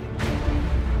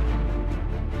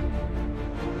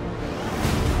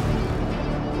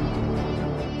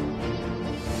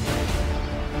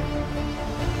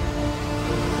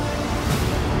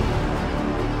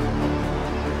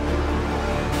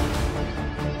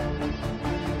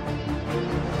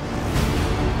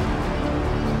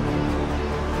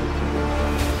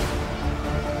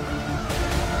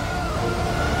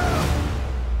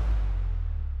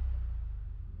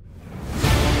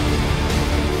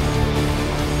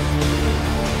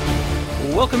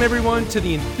Welcome everyone to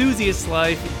the Enthusiast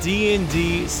Life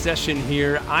D&D session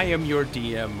here. I am your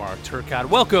DM, Mark Turcott.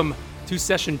 Welcome to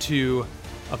session 2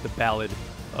 of the Ballad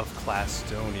of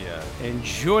Klassdonia. And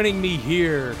joining me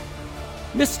here,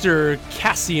 Mr.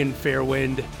 Cassian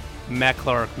Fairwind, Matt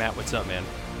Clark. Matt, what's up, man?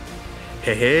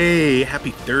 Hey, happy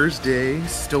Thursday.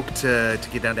 Stoked to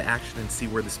get down to action and see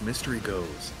where this mystery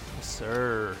goes. Yes,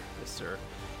 sir. Yes, sir.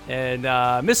 And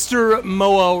Mr.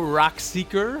 Moa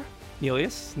Rockseeker,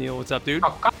 Neilius. Neil, what's up, dude?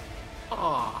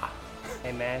 Aw.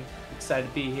 Hey, man. Excited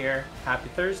to be here. Happy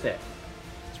Thursday.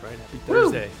 That's right. Happy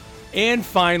Thursday. Woo! And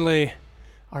finally,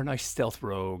 our nice stealth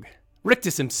rogue,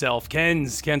 Rictus himself,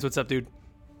 Kens. Kens, what's up, dude?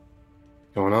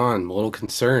 Going on? I'm a little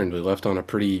concerned. We left on a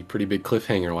pretty big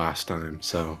cliffhanger last time,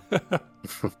 so.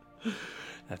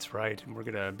 That's right. And we're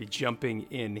going to be jumping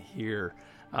in here.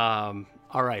 All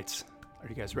right. Are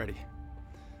you guys ready?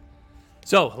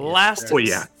 So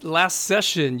last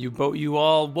session, you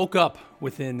all woke up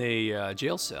within a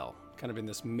jail cell, kind of in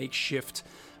this makeshift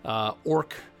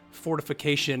orc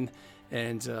fortification.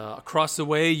 And across the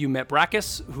way, you met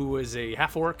Brachus, who was a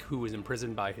half-orc who was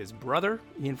imprisoned by his brother.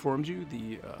 He informed you,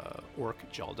 the orc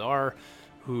Jaldar,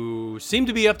 who seemed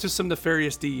to be up to some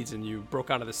nefarious deeds. And you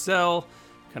broke out of the cell,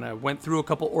 kind of went through a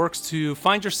couple orcs to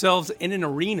find yourselves in an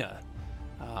arena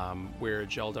where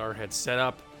Jaldar had set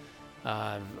up.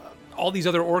 All these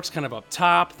other orcs kind of up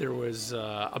top. There was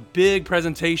a big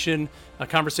presentation, a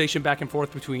conversation back and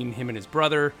forth between him and his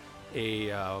brother.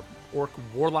 A orc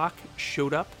warlock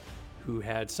showed up who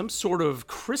had some sort of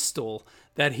crystal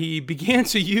that he began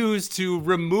to use to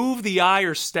remove the eye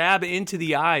or stab into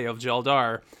the eye of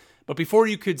Jaldar. But before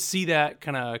you could see that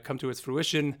kind of come to its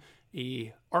fruition,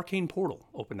 a arcane portal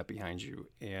opened up behind you,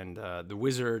 and the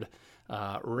wizard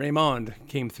Raymond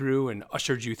came through and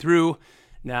ushered you through.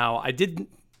 Now, I did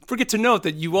forget to note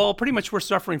that you all pretty much were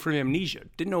suffering from amnesia.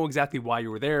 Didn't know exactly why you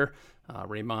were there.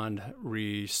 Raymond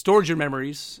restored your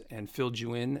memories and filled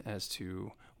you in as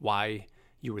to why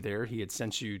you were there. He had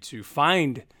sent you to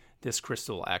find this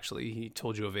crystal, actually. He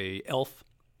told you of a elf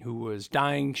who was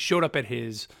dying, showed up at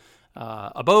his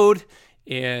abode,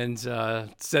 and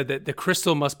said that the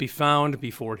crystal must be found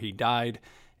before he died.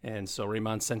 And so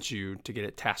Raymond sent you to get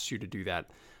it, tasked you to do that.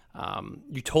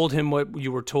 You told him what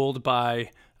you were told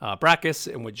by Brachus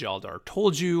and what Jaldar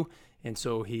told you, and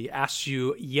so he asked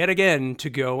you yet again to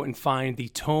go and find the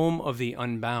Tome of the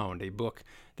Unbound, a book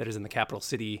that is in the capital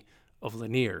city of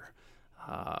Lanier.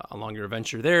 Along your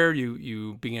adventure there,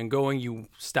 you began going. You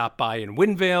stopped by in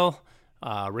Windvale.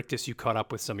 Rictus, you caught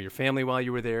up with some of your family while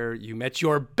you were there. You met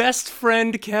your best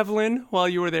friend, Kevlin, while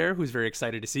you were there, who's very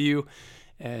excited to see you.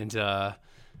 And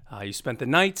you spent the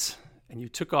night, and you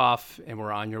took off and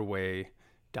were on your way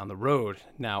down the road.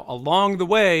 Now, along the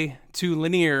way to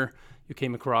Lanier, you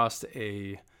came across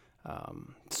a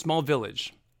small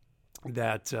village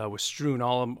that was strewn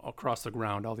all across the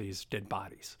ground, all these dead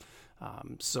bodies.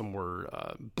 Some were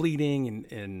bleeding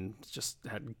and just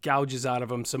had gouges out of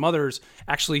them. Some others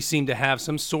actually seemed to have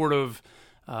some sort of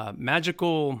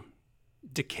magical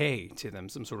decay to them,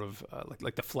 some sort of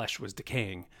like the flesh was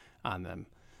decaying on them.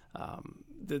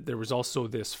 There was also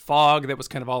this fog that was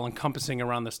kind of all encompassing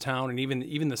around this town, and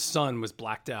even the sun was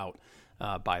blacked out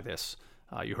by this.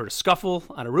 You heard a scuffle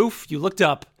on a roof. You looked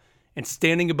up, and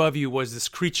standing above you was this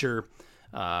creature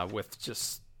with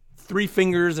just 3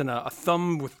 fingers and a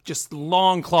thumb with just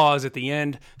long claws at the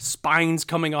end, spines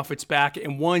coming off its back,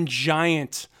 and one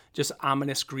giant, just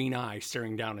ominous green eye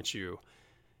staring down at you.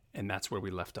 And that's where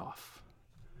we left off.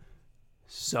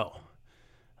 So,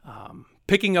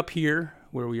 picking up here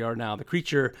where we are now, the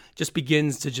creature just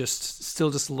begins to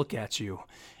still look at you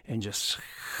and just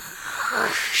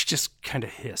kind of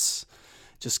hiss,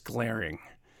 just glaring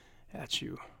at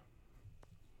you.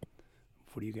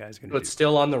 What are you guys going to do? It's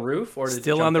still on the roof? Or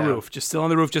still on the roof. Just still on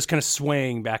the roof, just kind of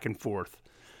swaying back and forth.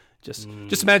 Just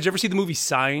imagine, ever see the movie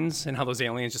Signs and how those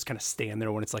aliens just kind of stand there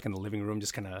when it's like in the living room,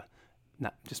 just kind of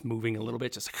not just moving a little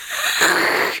bit,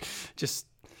 just.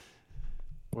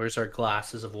 Where's our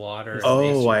glasses of water?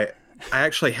 Oh, I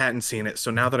actually hadn't seen it, so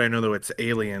now that I know that it's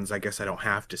aliens, I guess I don't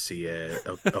have to see it.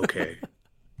 Okay,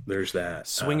 there's that.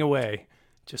 Swing away.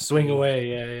 Just swing away,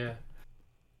 yeah.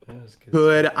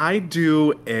 Could I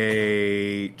do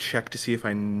a check to see if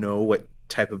I know what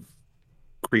type of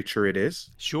creature it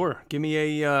is? Sure. Give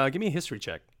me a history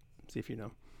check. See if you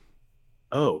know.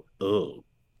 Oh.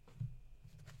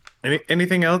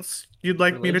 Anything else you'd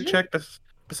like me to check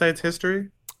besides history?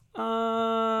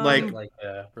 Like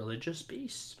a religious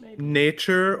beast, maybe?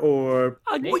 Nature or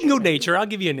we can go nature. I'll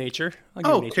give you a nature.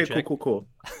 Cool.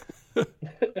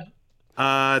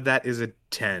 That is a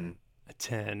 10. A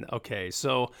 10. Okay,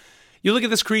 so you look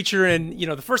at this creature, and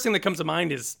the first thing that comes to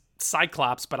mind is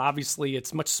cyclops, but obviously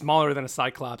it's much smaller than a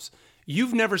cyclops.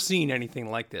 You've never seen anything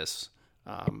like this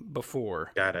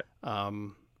before. Got it.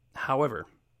 However,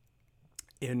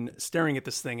 in staring at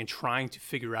this thing and trying to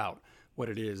figure out what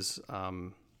it is,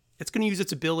 it's going to use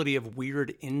its ability of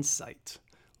weird insight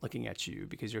looking at you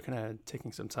because you're kind of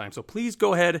taking some time. So please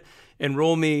go ahead and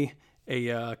roll me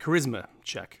a charisma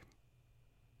check.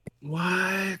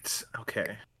 What?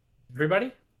 Okay.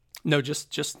 Everybody? No,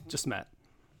 just Matt.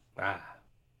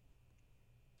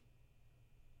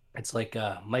 It's like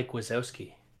Mike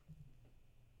Wazowski,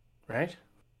 right?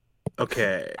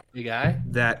 Okay. The guy?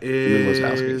 That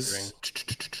is...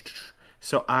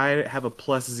 So I have a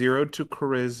 +0 to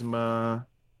charisma.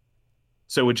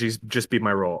 So would you just be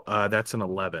my roll? That's an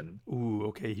 11. Ooh,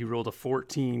 okay. He rolled a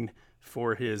 14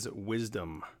 for his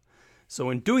wisdom. So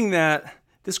in doing that,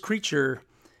 this creature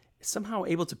is somehow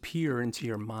able to peer into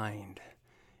your mind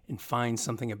and find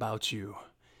something about you.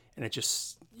 And it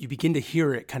just, you begin to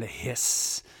hear it kind of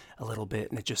hiss a little bit,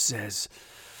 and it just says,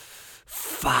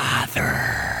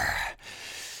 "Father,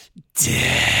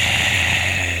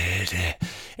 dead."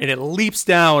 And it leaps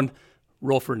down.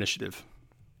 Roll for initiative.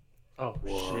 Oh,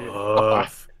 shit.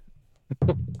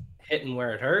 Hitting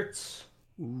where it hurts.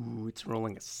 Ooh, it's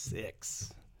rolling a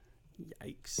 6.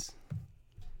 Yikes.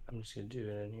 I'm just going to do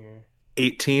it in here.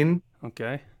 18.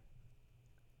 Okay.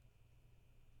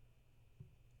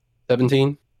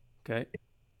 17. Okay.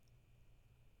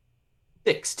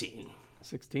 16.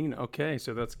 16. Okay,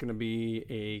 so that's going to be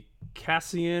a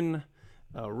Cassian,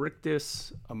 a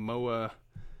Rictus, a Moa,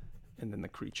 and then the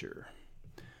creature.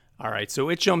 All right, so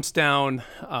it jumps down.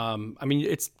 I mean,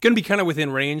 it's going to be kind of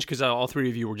within range because all three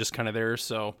of you were just kind of there.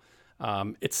 So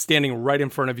it's standing right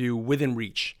in front of you, within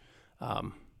reach.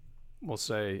 We'll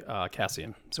say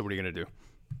Cassian. So what are you going to do?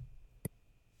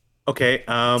 Okay,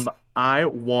 I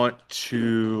want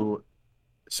to...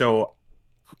 So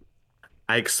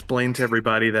I explained to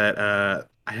everybody that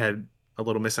I had a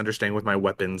little misunderstanding with my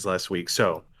weapons last week.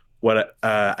 So what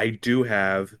I do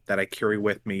have that I carry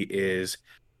with me is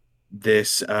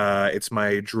this. It's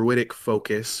my druidic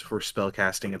focus for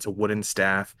spellcasting. It's a wooden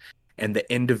staff, and the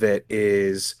end of it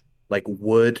is like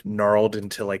wood gnarled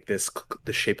into like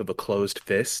the shape of a closed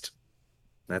fist.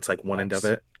 That's like one end of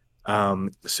it.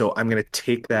 So I'm gonna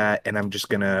take that and I'm just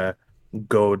gonna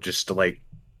go just to like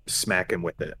smack him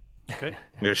with it. Okay.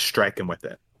 I'm gonna strike him with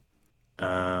it. Just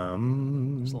a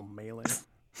little melee.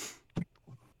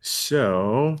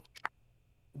 So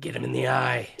Get him in the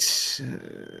eye.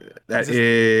 that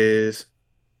is...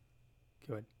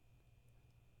 Go ahead.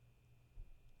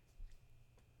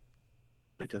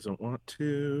 It doesn't want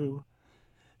to.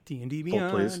 D&D Hold,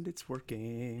 Beyond, please. it's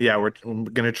working. Yeah, we're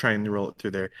gonna try and roll it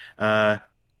through there. A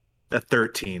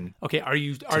 13. Okay,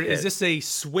 is this a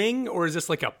swing or is this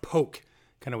like a poke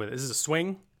kind of with it? Is this a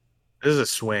swing? This is a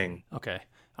swing. Okay.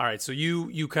 All right, so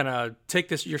you kind of take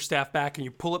your staff back and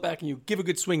you pull it back and you give a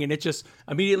good swing and it just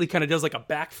immediately kind of does like a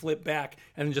backflip back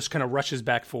and then just kind of rushes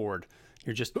back forward.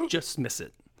 You're just miss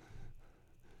it.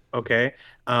 Okay.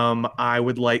 I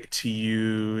would like to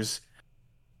use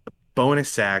a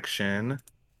bonus action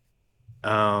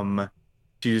to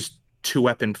use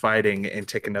 2-weapon fighting and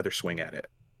take another swing at it.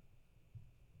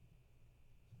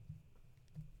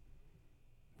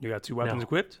 You got 2 weapons No.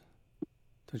 equipped?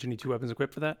 Don't you need 2 weapons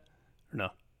equipped for that? Or no?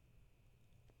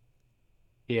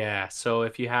 Yeah, so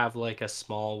if you have like a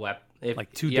small weapon,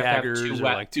 Like 2 daggers or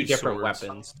like 2 different swords.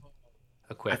 weapons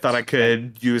equipped. I thought I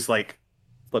could use like...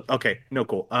 Okay, no,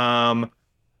 cool. No,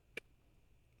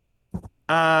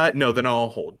 then I'll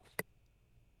hold.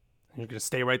 You're going to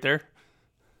stay right there?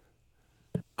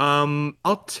 I'll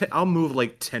move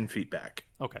like 10 feet back.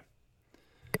 Okay.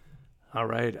 All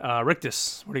right.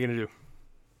 Rictus, what are you going to do?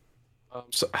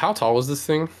 So how tall is this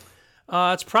thing?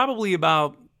 It's probably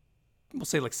about, we'll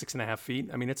say like 6.5 feet.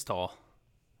 I mean, it's tall.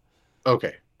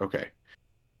 Okay. But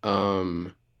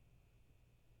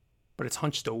it's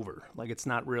hunched over. Like it's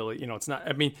not really, it's not,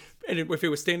 I mean, if it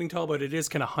was standing tall, but it is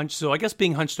kind of hunched. So I guess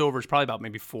being hunched over is probably about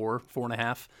maybe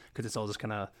 4.5, because it's all just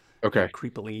kind of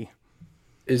creepily.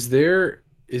 Is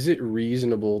it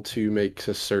reasonable to make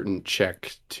a certain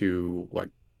check to like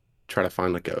try to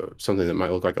find like something that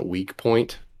might look like a weak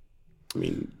point? I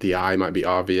mean, the eye might be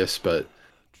obvious, but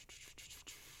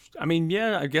I mean,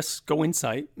 yeah, I guess go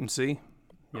insight and see.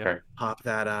 Yeah. okay. Pop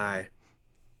that eye.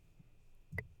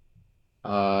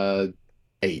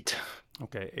 8.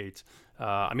 Okay, 8.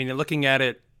 I mean, looking at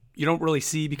it, you don't really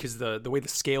see because the way the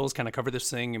scales kind of cover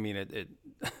this thing. I mean, it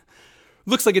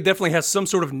looks like it definitely has some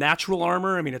sort of natural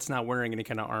armor. I mean, it's not wearing any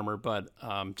kind of armor, but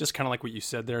just kind of like what you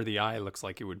said there, the eye looks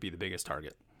like it would be the biggest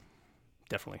target.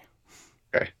 Definitely.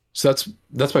 Okay. So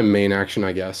that's my main action,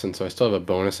 I guess, and so I still have a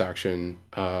bonus action.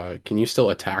 Can you still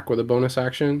attack with a bonus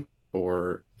action,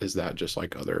 or is that just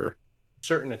like other?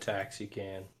 Certain attacks you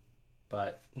can,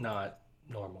 but not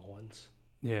normal ones.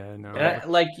 Yeah, no.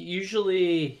 Like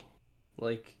usually,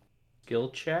 like skill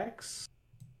checks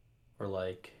or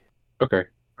like Okay.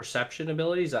 perception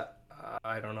abilities.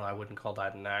 I don't know. I wouldn't call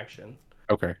that an action.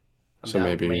 Okay. So That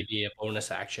maybe may be a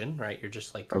bonus action, right? You're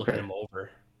just like looking okay. them over.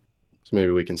 So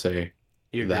maybe we can say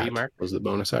You agree, that Mark? was the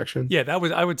bonus action. Yeah,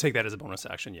 I would take that as a bonus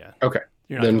action. Yeah. Okay.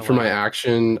 You're not Then gonna for my line up.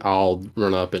 action, I'll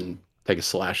run up and take a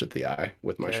slash at the eye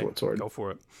with my Okay, short sword. Go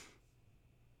for it.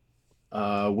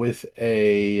 With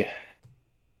a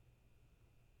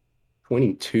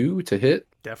 22 to hit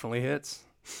Definitely hits.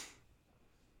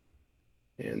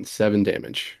 and 7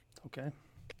 damage. Okay.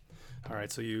 All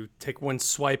right, so you take one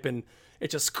swipe and it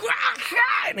just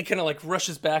and it kind of like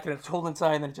rushes back and it's holding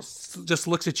tight and then it just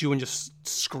looks at you and just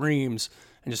screams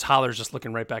and just hollers, just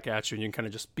looking right back at you, and you can kind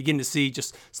of just begin to see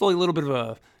just slowly a little bit of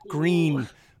a green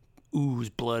ooze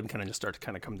blood kind of just start to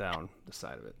kind of come down the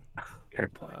side of it.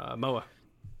 Moa,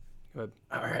 go ahead.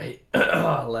 All right.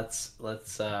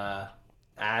 let's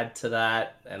add to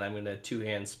that, and I'm gonna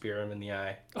 2-hand spear him in the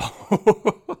eye.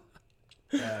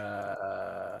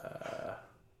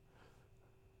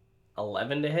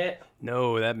 11 to hit.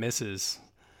 No, that misses.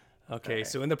 Okay,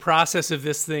 so in the process of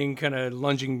this thing kind of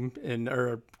lunging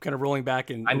or kind of rolling back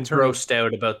and I'm turning, grossed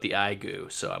out about the eye goo,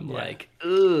 so I'm like,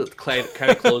 ugh, kind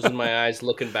of closing my eyes,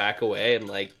 looking back away, and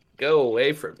like, go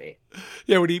away from me.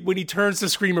 yeah, when he turns to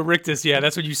scream at Rictus, yeah,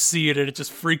 that's when you see it and it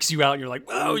just freaks you out and you're like,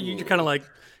 whoa, you kind of like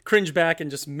cringe back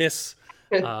and just miss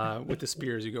with the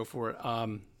spear as you go for it. Are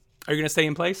you gonna stay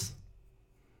in place?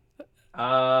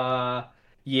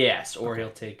 Yes, or he'll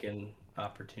take an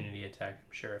opportunity attack,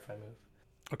 I'm sure, if I move.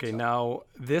 Okay, now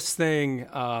this thing,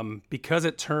 because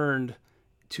it turned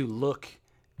to look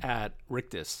at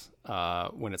Rictus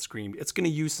when it screamed, it's going to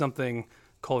use something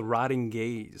called Rotting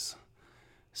Gaze.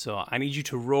 So I need you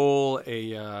to roll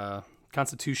a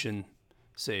Constitution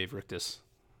save, Rictus.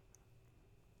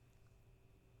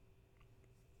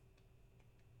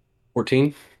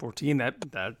 14. 14,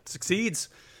 that succeeds.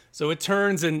 So it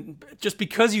turns, and just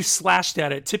because you slashed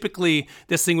at it, typically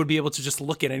this thing would be able to just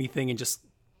look at anything and just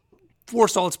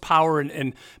force all its power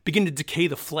and begin to decay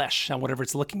the flesh on whatever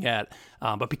it's looking at.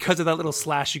 But because of that little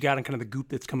slash you got and kind of the goop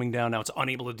that's coming down now, it's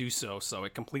unable to do so. So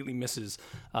it completely misses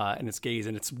in its gaze,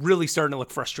 and it's really starting to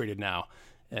look frustrated now.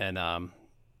 And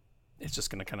it's just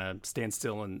going to kind of stand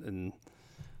still and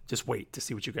just wait to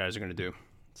see what you guys are going to do.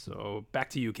 So back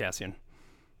to you, Cassian.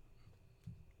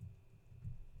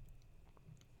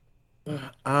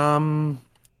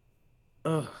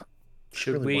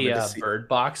 Should really we wanted to see- bird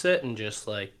box it and just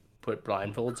like put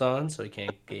blindfolds on so he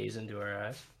can't gaze into our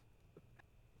eyes?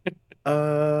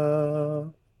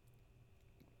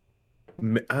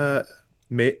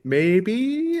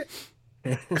 Maybe,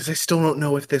 because I still don't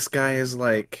know if this guy is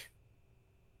like,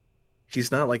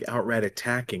 he's not like outright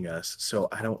attacking us, so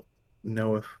I don't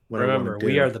know if what Remember, I want to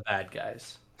we do. are the bad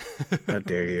guys. How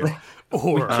dare you?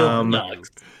 Or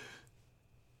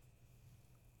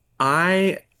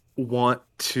I want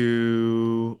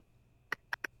to.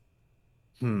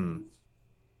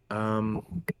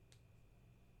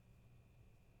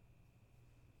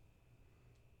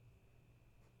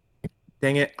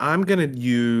 Dang it! I'm gonna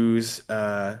use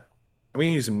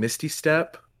Misty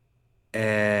Step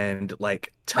and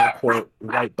like teleport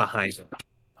right behind him.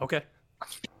 okay.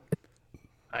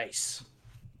 Nice.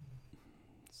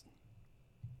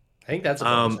 I think that's a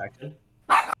bonus action.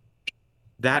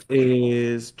 That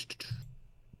is.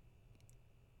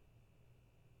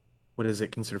 What is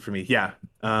it considered for me? Yeah.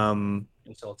 You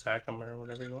can still attack him or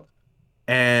whatever you want.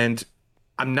 And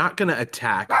I'm not gonna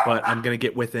attack, but I'm gonna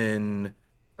get within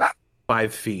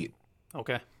 5 feet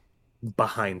Okay.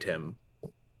 behind him.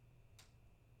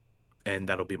 And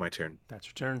that'll be my turn. That's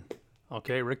your turn.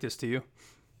 Okay, Rictus, to you.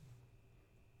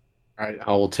 All right,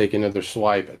 I will take another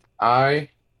swipe at the eye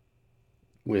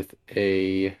with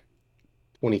a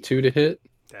 22 to hit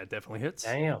That definitely hits.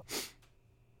 Damn.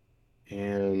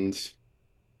 and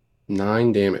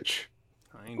 9 damage.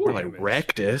 More like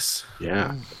Rectus.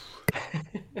 Yeah.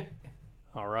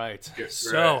 All right.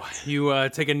 So you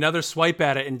take another swipe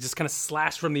at it and just kind of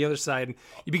slash from the other side. And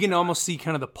you begin to almost see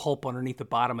kind of the pulp underneath the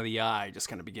bottom of the eye just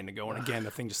kind of begin to go. And again,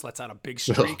 the thing just lets out a big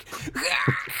streak.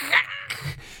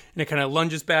 And it kind of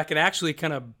lunges back and actually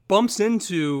kind of bumps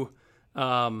into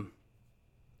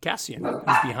Cassian, who's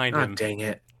behind him. Dang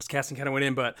it. Cassian kind of went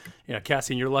in, but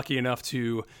Cassian, you're lucky enough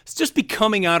to just be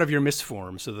coming out of your mist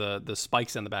form. So the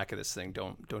spikes on the back of this thing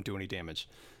don't do any damage.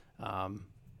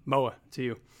 Moa, to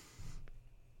you.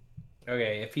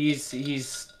 Okay, if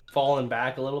he's fallen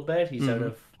back a little bit, he's out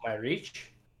of my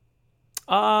reach.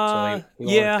 So he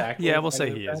won't attack me we'll if I say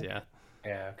move he back? is, yeah.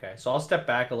 Yeah, okay. So I'll step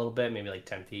back a little bit, maybe like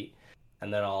 10 feet,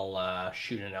 and then I'll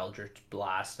shoot an Eldritch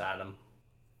Blast at him.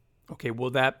 Okay,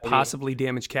 will that possibly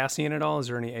damage Cassian at all? Is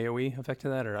there any AoE effect to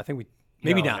that? Or I think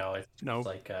maybe not. No, it's No?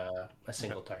 like a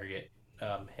single target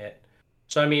hit.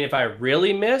 So I mean, if I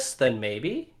really miss, then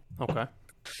maybe. Okay.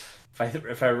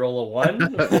 If I roll a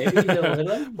 1, maybe he'll hit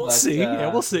him. We'll see.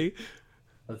 Yeah, we'll see.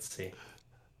 Let's see.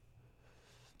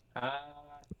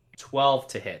 12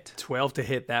 to hit. 12 to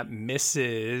hit. That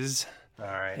misses. All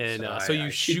right. And so you I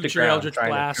shoot your Eldritch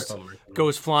Blast,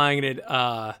 goes flying, and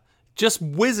it just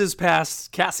whizzes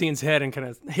past Cassian's head and kind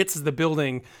of hits the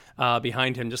building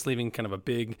behind him, just leaving kind of a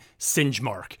big singe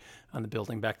mark on the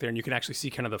building back there. And you can actually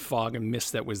see kind of the fog and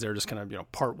mist that was there just kind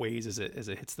of part ways as it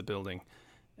hits the building.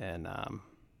 And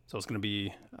so it's going to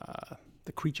be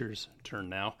the creature's turn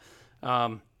now.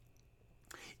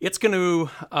 It's going to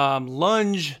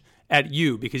lunge at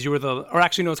you because you were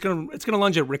it's going to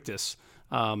lunge at Rictus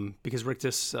because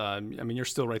Rictus, you're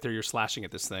still right there. You're slashing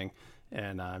at this thing,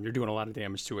 and you're doing a lot of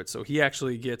damage to it. So he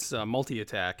actually gets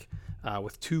multi-attack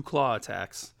with 2 claw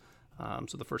attacks.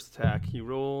 So the first attack he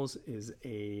rolls is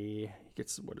he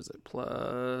gets,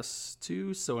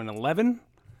 +2, so an 11.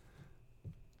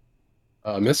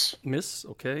 Miss. Miss,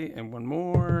 okay, and one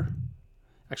more.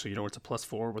 Actually, it's a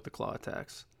 +4 with the claw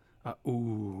attacks.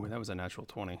 Ooh, that was a natural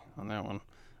 20 on that one.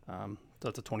 So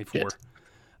that's a 24.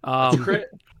 That's a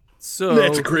crit. So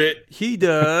that's a crit. He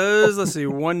does,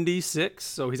 1d6.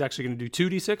 So he's actually going to do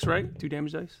 2d6, right? 2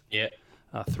 damage dice? Yeah.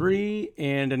 3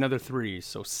 and another 3,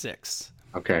 so 6.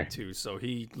 Okay. 2. So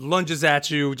he lunges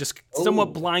at you, just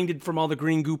somewhat blinded from all the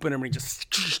green goop in him, and he just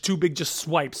 2 big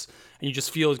swipes, and you just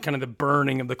feel kind of the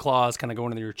burning of the claws kind of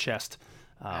going into your chest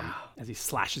as he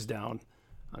slashes down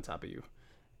on top of you.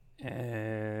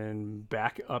 And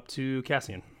back up to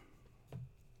Cassian.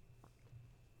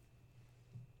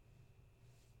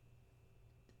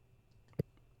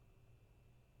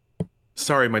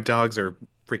 Sorry, my dogs are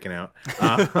freaking out.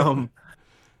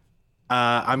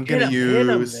 I'm gonna use. Hit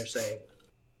 'em, they're saying.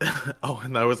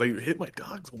 And I was like, hit my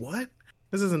dogs? What?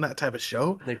 This isn't that type of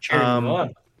show. They're cheering you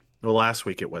on. Well, last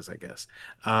week it was, I guess.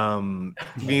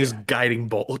 Use guiding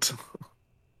bolt,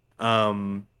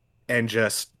 and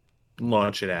just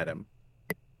launch it at him.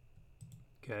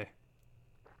 Okay.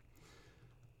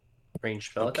 Range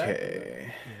spell attack.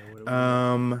 Okay.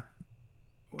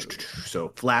 So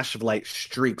flash of light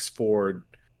streaks forward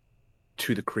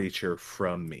to the creature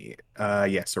from me.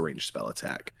 Yes, a ranged spell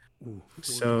attack. Ooh,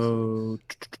 so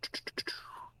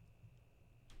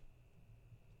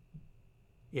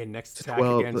yeah, next attack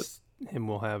 12, against him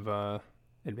will have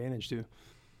advantage too.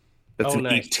 That's an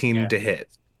nice. 18 to hit.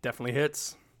 Definitely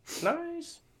hits.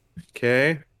 Nice.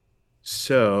 Okay.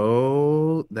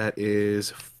 So that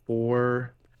is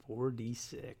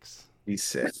 4d6.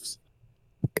 D6.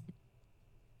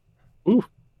 Ooh.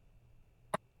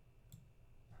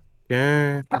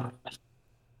 Yeah.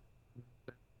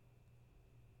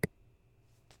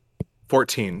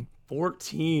 14.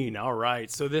 14. All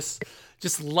right. So this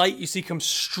just light you see comes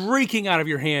streaking out of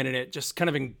your hand, and it just kind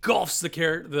of engulfs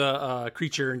the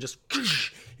creature, and just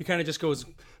he kind of just goes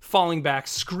falling back,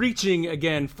 screeching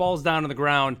again, falls down on the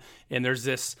ground, and there's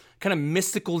this kind of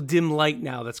mystical dim light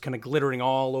now that's kind of glittering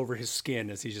all over his skin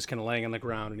as he's just kind of laying on the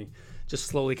ground, and he just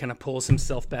slowly kind of pulls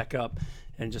himself back up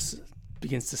and just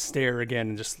begins to stare again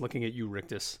and just looking at you,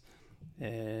 Rictus.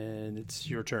 And it's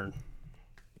your turn.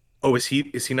 Oh, is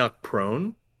he not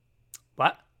prone?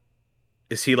 What?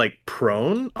 Is he like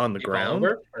prone on the ground?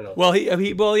 No? Well,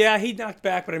 he knocked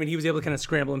back, but I mean, he was able to kind of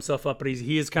scramble himself up, but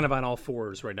he is kind of on all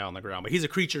fours right now on the ground. But he's a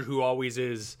creature who always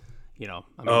is,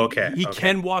 okay. He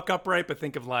can walk upright, but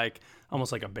think of like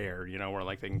almost like a bear, where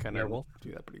like they can kind of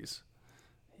do that, but he's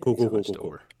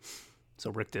Cool.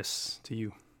 So Rictus, to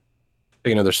you.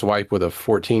 Take another swipe with a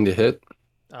 14 to hit.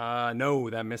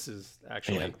 No, that misses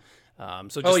actually.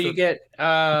 You get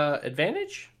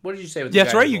advantage? What did you say?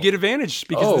 That's right. You get advantage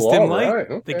because of this dim light,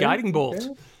 Okay, the guiding bolt.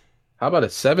 Okay. How about a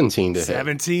 17 to hit?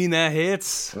 17, that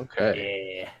hits.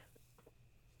 Okay. Yeah.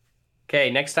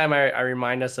 Okay, next time I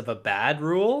remind us of a bad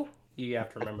rule, you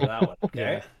have to remember that one.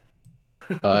 Okay.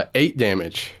 8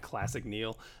 damage. Classic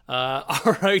Neil.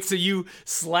 All right, so you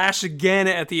slash again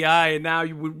at the eye, and now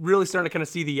you really starting to kind of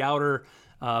see the outer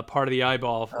part of the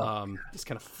eyeball just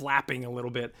kind of flapping a little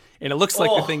bit. And it looks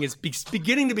like the thing is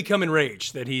beginning to become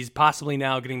enraged, that he's possibly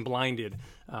now getting blinded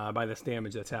by this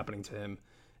damage that's happening to him.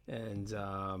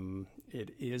 And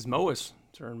it is Moa's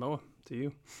turn. Moa, to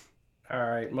you. All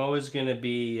right, Moa's going to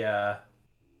be,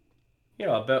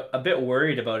 a bit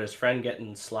worried about his friend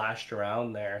getting slashed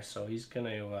around there, so he's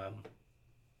gonna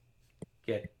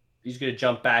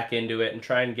jump back into it and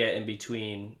try and get in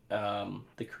between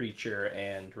the creature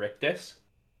and Rictus.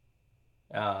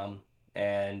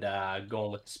 And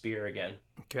going with the spear again.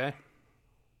 Okay.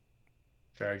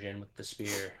 Charge in with the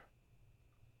spear.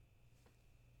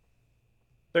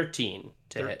 13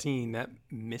 to 13, hit. that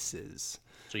misses.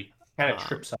 So he kind of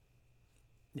trips up.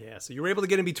 Yeah, so you were able to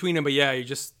get in between them, but yeah, you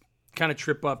just kind of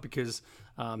trip up because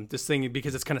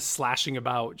because it's kind of slashing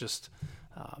about just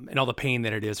and all the pain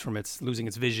that it is from its losing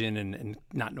its vision and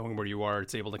not knowing where you are.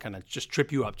 It's able to kind of just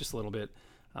trip you up just a little bit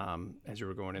as you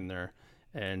were going in there.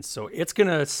 And so it's going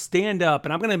to stand up,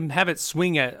 and I'm going to have it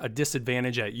swing at a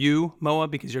disadvantage at you, Moa,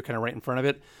 because you're kind of right in front of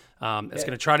it. It's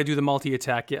going to try to do the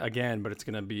multi-attack again, but it's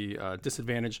going to be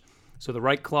disadvantage. So the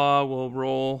right claw will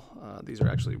roll. These are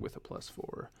actually with a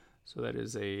 +4. So that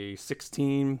is a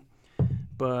 16,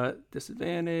 but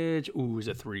disadvantage. Ooh, is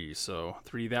a 3. So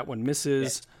 3, that one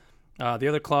misses. The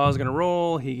other claw is going to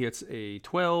roll. He gets a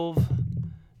 12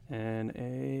 and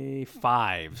a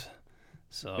 5.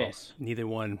 So neither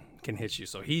one can hit you.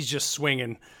 So he's just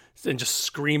swinging and just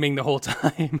screaming the whole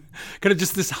time. Kind of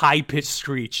just this high-pitched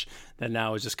screech that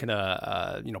now is just kind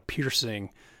of, piercing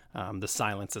the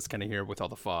silence that's kind of here with all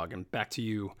the fog. And back to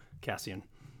you, Cassian.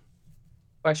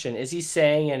 Question, is he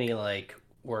saying any,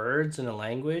 words in a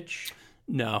language?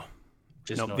 No.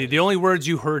 Just no. The only words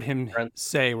you heard him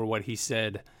say were what he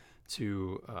said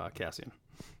to Cassian.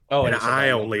 Oh, and I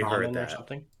only heard that. Or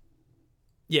something?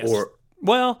 Yes.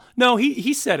 Well, no,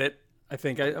 he said it. I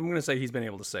think I'm going to say he's been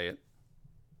able to say it.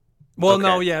 Well, okay.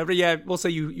 No, yeah. We'll say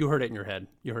you heard it in your head.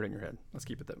 You heard it in your head. Let's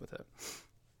keep it with that.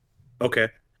 Okay.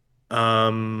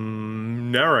 All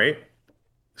right.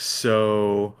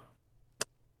 So,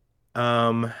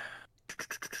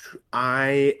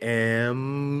 I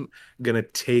am gonna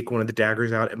take one of the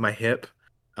daggers out at my hip.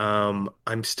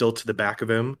 I'm still to the back of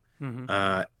him, and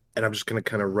I'm just gonna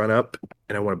kind of run up,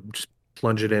 and I want to just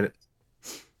plunge it in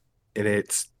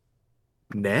its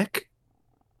neck.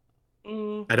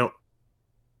 I don't.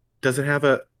 Does it have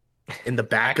in the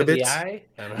back of its eye?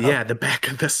 Yeah, the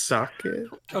back of the socket.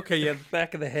 Okay, yeah,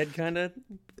 back of the head, kind of.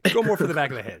 Go more for the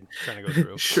back of the head. Trying to go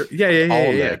through. Sure. Yeah.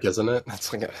 All neck, isn't it?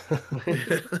 That's like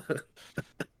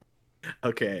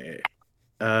Okay.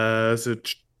 So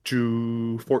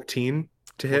 14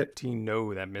 to hit. 14,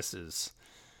 no, that misses.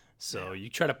 So you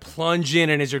try to plunge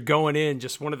in, and as you're going in,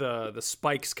 just one of the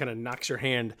spikes kind of knocks your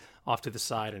hand off to the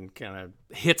side and kind of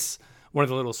hits one of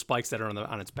the little spikes that are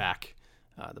on its back.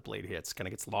 The blade hits, kind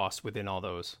of gets lost within all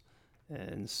those.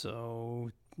 And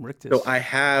so, Rictus. So I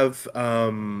have,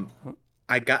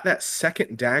 I got that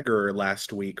second dagger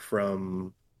last week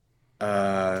from,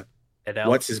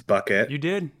 what's his bucket? You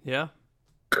did, yeah.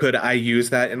 Could I use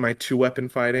that in my 2-weapon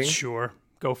fighting? Sure,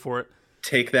 go for it.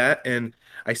 Take that, and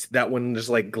that one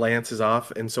just glances off,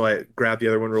 and so I grab the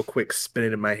other one real quick, spin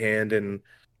it in my hand, and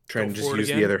try and just use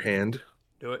the other hand.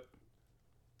 Do it.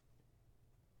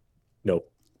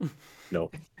 Nope. No.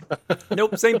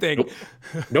 Nope, same thing.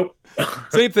 Nope.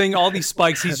 Same thing. All these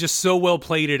spikes, he's just so well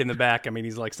plated in the back. I mean,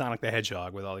 he's like Sonic the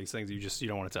Hedgehog with all these things. You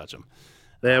don't want to touch him.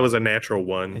 That was a natural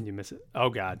 1. And you miss it. Oh,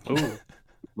 God.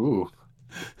 Ooh.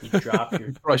 You dropped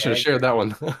your Probably should have shared that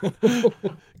one.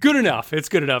 Good enough. It's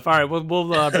good enough. All right, we'll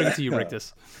bring it to you,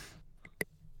 Rictus.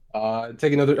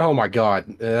 Take another. Oh, my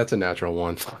God. That's a natural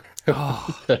 1.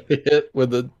 Oh. Hit with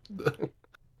the...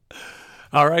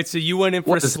 All right, so you went in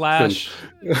for a slash,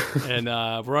 and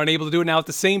we're unable to do it now. At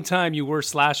the same time, you were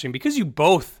slashing. Because you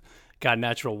both got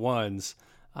natural 1s,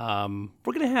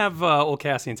 we're going to have old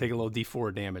Cassian take a little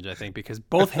D4 damage, I think, because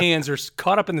both hands are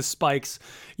caught up in the spikes.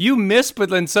 You miss, but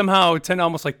then somehow tend to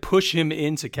almost push him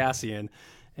into Cassian.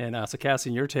 And so,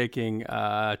 Cassian, you're taking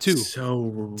 2. So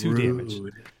rude. 2 damage.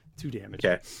 2 damage.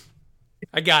 Okay.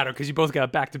 I got her, because you both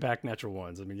got back-to-back natural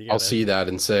 1s. I mean, I'll see that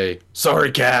and say,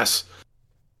 sorry, Cass.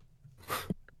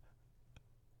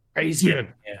 Crazy.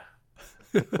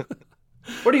 Yeah.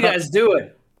 What are you guys doing?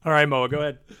 All right, Moa, go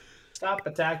ahead. Stop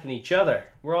attacking each other.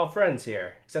 We're all friends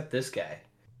here, except this guy.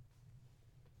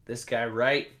 This guy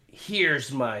right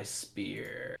here's my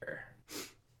spear.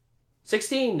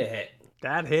 16 to hit.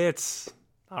 That hits.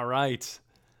 All right.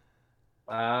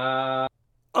 7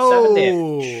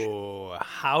 damage.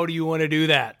 How do you want to do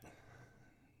that?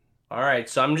 All right,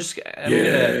 so I'm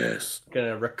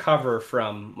gonna recover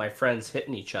from my friends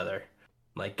hitting each other.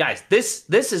 I'm like, guys, this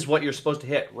is what you're supposed to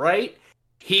hit right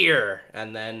here.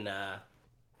 And then,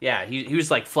 he was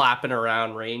flapping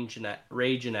around, raging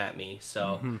at me.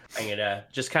 So I'm gonna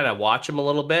just kind of watch him a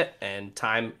little bit and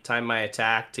time my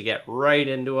attack to get right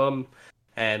into him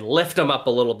and lift him up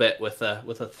a little bit with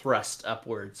a thrust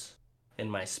upwards in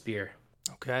my spear.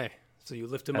 Okay. So you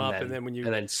lift him up, and then when you...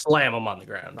 And then slam him on the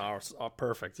ground. Oh,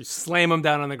 perfect. You slam him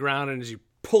down on the ground, and as you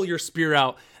pull your spear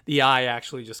out, the eye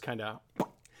actually just kind of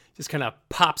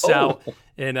pops out.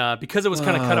 And because it was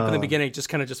kind of cut up in the beginning, it just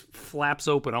kind of just flaps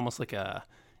open, almost like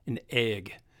an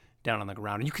egg down on the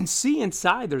ground. And you can see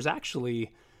inside there's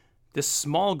actually this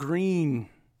small green,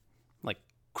 like,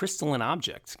 crystalline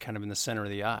object kind of in the center of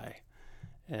the eye.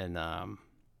 And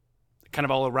kind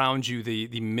of all around you,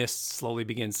 the mist slowly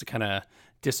begins to kind of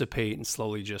dissipate and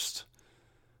slowly just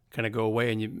kind of go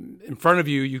away. And in front of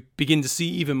you, you begin to see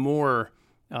even more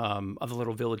of the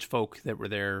little village folk that were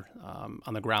there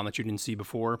on the ground that you didn't see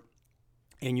before.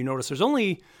 And you notice there's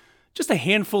only just a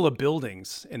handful of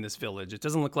buildings in this village. It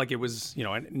doesn't look like it was,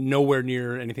 nowhere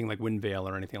near anything like Windvale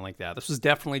or anything like that. This was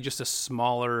definitely just a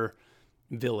smaller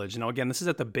village. Now, again, this is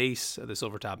at the base of the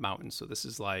Silvertop Mountains. So this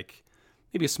is like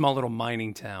maybe a small little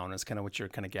mining town is kind of what you're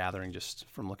kind of gathering just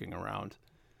from looking around.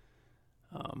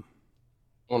 I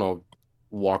want to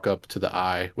walk up to the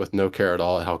eye with no care at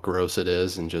all at how gross it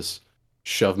is and just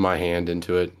shove my hand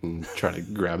into it and try to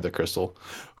grab the crystal.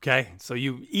 Okay, so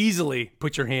you easily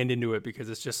put your hand into it because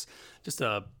it's just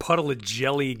a puddle of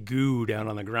jelly goo down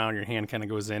on the ground. Your hand kind of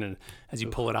goes in, and as you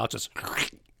pull it out, just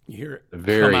you hear it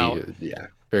come out.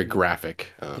 Very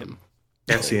graphic.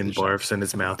 Cassian barfs in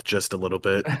his mouth just a little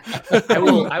bit.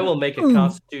 I will make a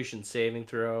Constitution saving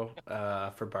throw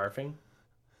for barfing.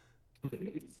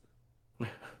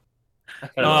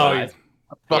 Yeah,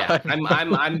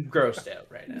 I'm grossed out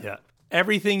right now. Yeah,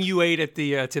 everything you ate at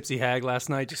the Tipsy Hag last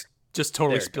night just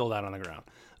totally spilled out on the ground,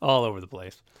 all over the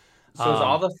place. So is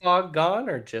all the fog gone,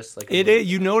 or just like it is?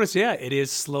 You notice, it is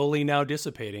slowly now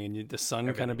dissipating, and the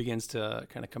sun kind of begins to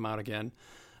kind of come out again.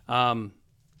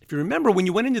 If you remember, when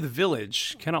you went into the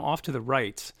village, kind of off to the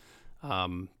right,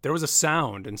 there was a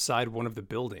sound inside one of the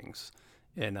buildings,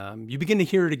 and you begin to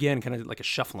hear it again, kind of like a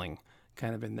shuffling,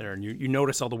 kind of in there, and you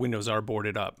notice all the windows are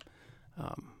boarded up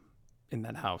in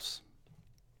that house.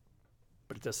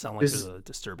 But it does sound like there's a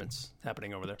disturbance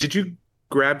happening over there. Did you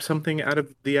grab something out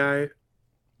of the eye,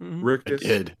 Rictus? I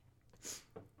did.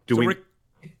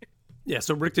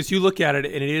 So Rictus, you look at it,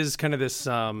 and it is kind of this,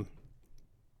 it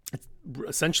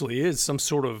essentially is some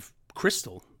sort of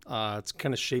crystal. It's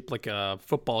kind of shaped like a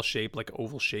football shape, like an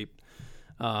oval shape.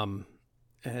 And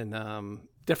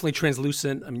definitely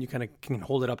translucent. I mean, you kind of can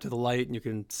hold it up to the light, and you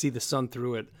can see the sun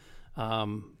through it.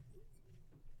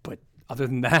 But other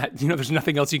than that, there's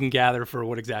nothing else you can gather for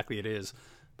what exactly it is.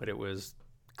 But it was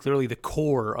clearly the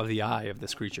core of the eye of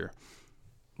this creature.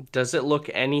 Does it look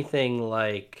anything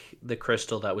like the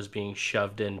crystal that was being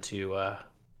shoved into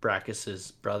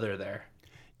Brachus's brother there?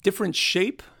 Different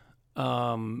shape,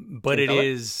 but it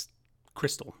is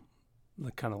crystal.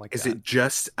 Kind of like Is that. it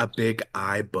just a big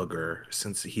eye booger,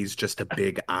 since he's just a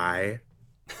big eye?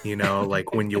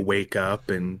 Like when you wake up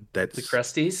and that's... The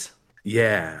crusties?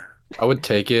 Yeah. I would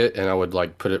take it and I would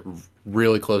put it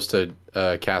really close to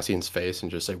Cassian's face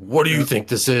and just say, "What do you think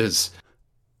this is?"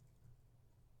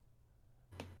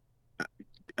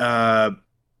 Do a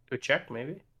check,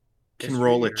 maybe? Can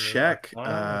roll a check.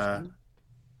 I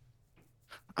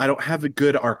don't have a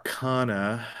good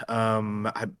arcana. I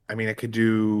mean, I could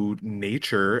do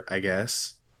nature, I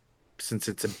guess, since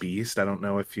it's a beast. I don't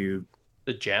know if you...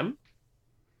 The gem?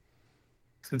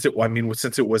 Since it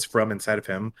was from inside of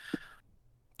him.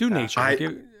 Do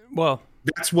nature.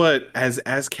 That's what, as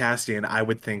Castian, I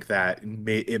would think that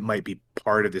it might be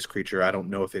part of this creature. I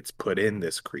don't know if it's put in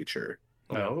this creature.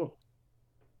 Oh.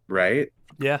 Right?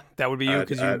 Yeah, that would be you,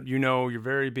 because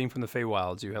you're being from the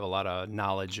Feywilds. You have a lot of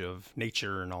knowledge of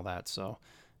nature and all that. So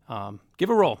give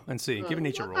a roll and see. Give a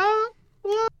nature roll.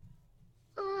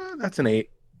 That's an 8.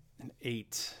 An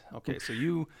 8. Okay, so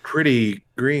you... Pretty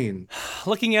green.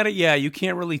 Looking at it, yeah, you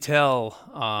can't really tell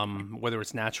whether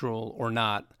it's natural or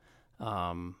not.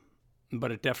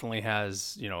 But it definitely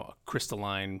has, a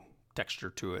crystalline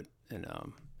texture to it. And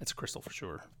it's a crystal for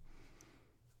sure.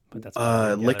 But that's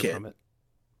lick it. From it.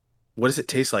 What does it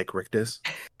taste like, Rictus?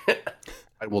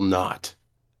 I will not.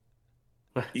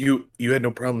 You had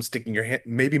no problem sticking your hand.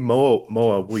 Maybe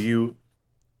Moa, will you?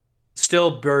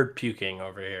 Still bird puking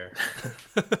over here.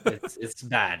 It's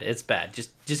bad. It's bad.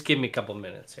 Just give me a couple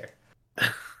minutes here.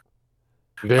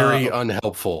 Very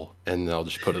unhelpful, and I'll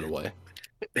just put it away.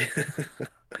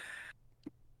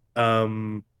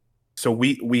 So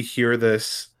we hear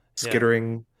this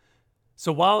skittering. Yeah.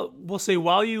 So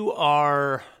while you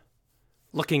are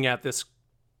looking at this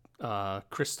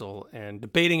crystal and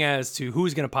debating as to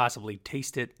who's going to possibly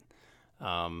taste it,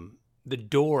 the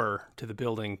door to the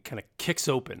building kind of kicks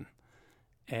open,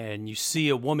 and you see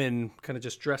a woman kind of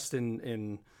just dressed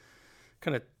in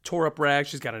kind of tore up rags.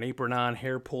 She's got an apron on,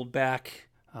 hair pulled back,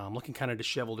 looking kind of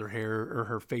disheveled.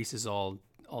 Her face is all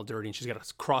dirty, and she's got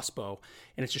a crossbow,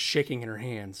 and it's just shaking in her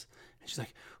hands. And she's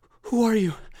like, "Who are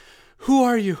you? Who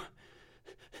are you?"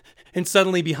 And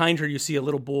suddenly behind her, you see a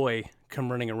little boy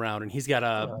come running around, and he's got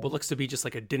what looks to be just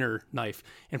like a dinner knife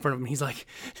in front of him. He's like,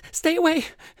 "Stay away!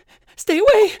 Stay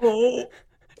away!" Oh.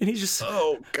 And he's just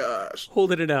gosh,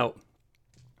 holding it out.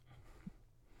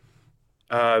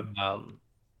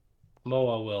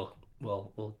 Moa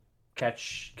will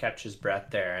catch his breath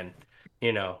there, and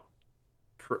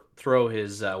throw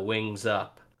his wings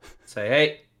up. Say,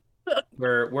 "Hey,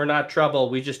 we're not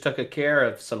trouble. We just took care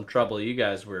of some trouble you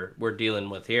guys were dealing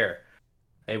with here.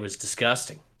 It was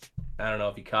disgusting. I don't know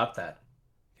if you caught that."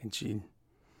 And she,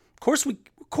 of course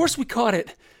we caught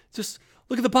it. Just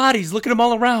look at the bodies. Look at them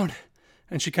all around.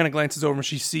 And she kind of glances over and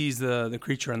she sees the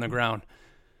creature on the ground.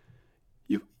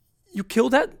 You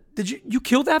killed that? You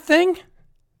kill that thing?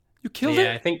 You killed it?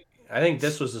 Yeah, I think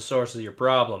this was the source of your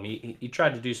problem. You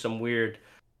tried to do some weird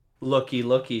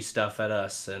looky stuff at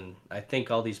us, and I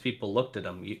think all these people looked at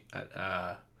him,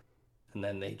 and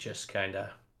then they just kind of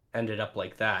ended up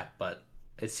like that. But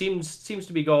it seems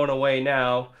to be going away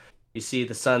now. You see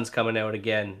the sun's coming out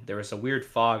again. There was a weird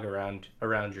fog around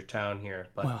your town here,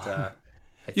 but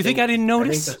you think I didn't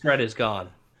notice? I think the threat is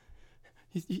gone.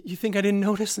 You think I didn't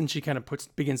notice? And she kind of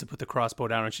begins to put the crossbow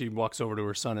down, and she walks over to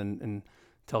her son and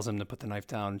tells him to put the knife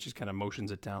down, and she kind of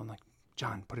motions it down, like,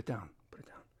 "John, put it down. Put it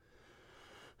down."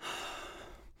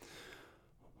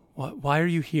 Why are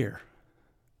you here?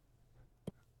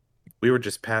 We were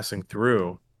just passing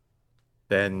through.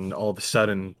 Then all of a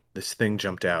sudden, this thing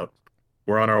jumped out.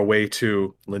 We're on our way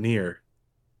to Lanier.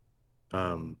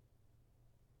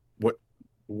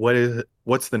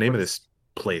 What's the name of this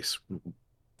place?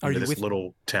 Are you this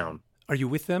little town? Are you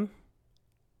with them?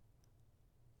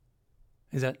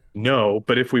 Is that no?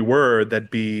 But if we were,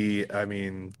 that'd be. I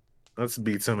mean, let's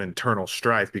be some internal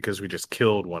strife because we just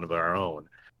killed one of our own.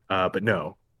 But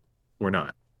no, we're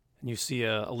not. And you see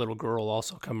a little girl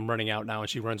also come running out now, and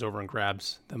she runs over and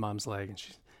grabs the mom's leg,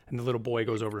 and the little boy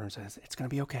goes over and says, "It's gonna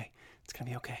be okay. It's gonna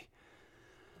be okay."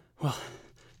 Well,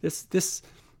 this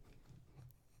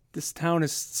town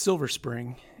is Silver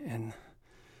Spring, and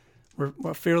we're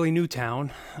a fairly new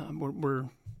town. We're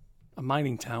a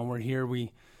mining town. We're here.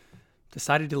 We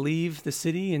decided to leave the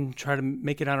city and try to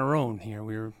make it on our own here.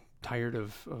 We were tired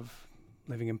of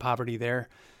living in poverty there,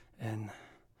 and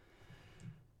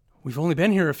we've only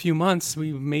been here a few months.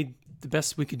 We made the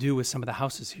best we could do with some of the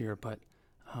houses here, but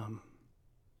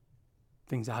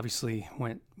things obviously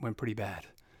went pretty bad.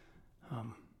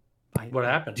 What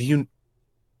happened?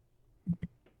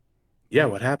 Yeah,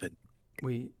 what happened?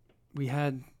 We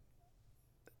had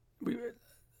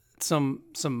some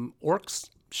orcs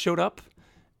showed up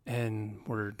and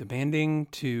were demanding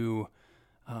to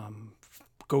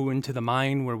go into the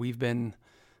mine where we've been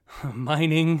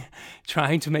mining,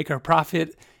 trying to make our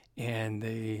profit. And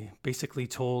they basically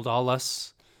told all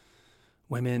us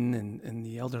women and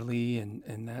the elderly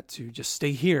and that to just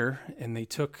stay here. And they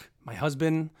took my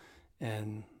husband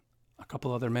and a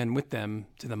couple other men with them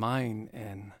to the mine,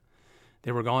 and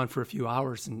they were gone for a few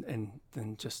hours, and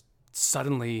then just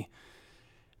suddenly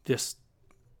this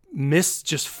mist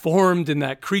just formed, and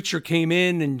that creature came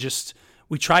in, and just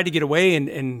we tried to get away,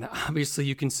 and obviously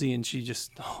you can see, and she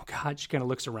just, oh God, she kind of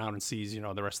looks around and sees,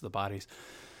 the rest of the bodies.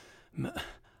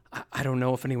 I don't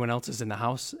know if anyone else is in the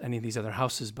house, any of these other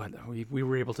houses, but we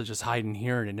were able to just hide in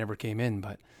here, and it never came in,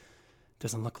 but it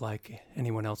doesn't look like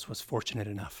anyone else was fortunate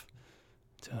enough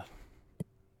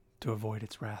to avoid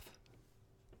its wrath.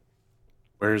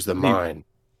 Where's the mine?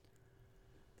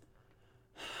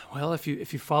 Well, if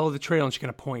you follow the trail, and she kind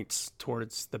of points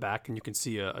towards the back, and you can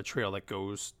see a trail that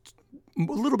goes a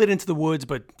little bit into the woods,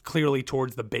 but clearly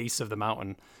towards the base of the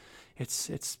mountain.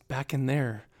 It's back in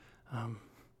there. I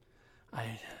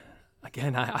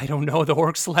don't know. The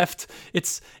orcs left.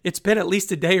 It's been at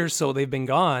least a day or so they've been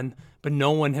gone, but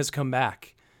no one has come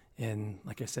back. And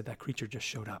like I said, that creature just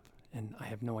showed up, and I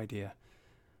have no idea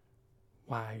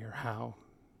why or how.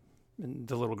 And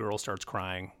the little girl starts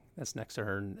crying that's next to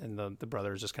her, and the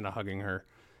brother is just kind of hugging her.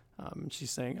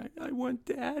 She's saying, I want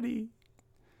Daddy.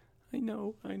 I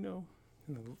know. And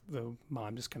the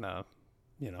mom just kind of,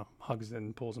 hugs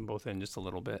and pulls them both in just a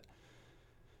little bit.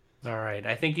 All right.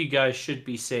 I think you guys should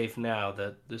be safe now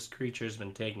that this creature's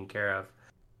been taken care of.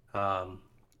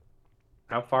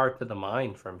 How far to the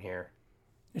mine from here?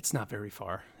 It's not very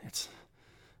far. It's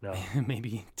no.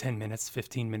 maybe 10 minutes,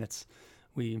 15 minutes.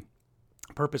 We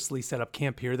purposely set up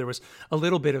camp here. There was a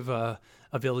little bit of a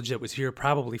village that was here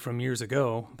probably from years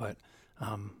ago, but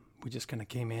we just kind of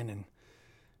came in and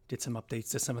did some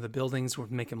updates to some of the buildings to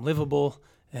make them livable,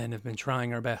 and have been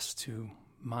trying our best to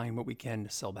mine what we can to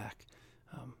sell back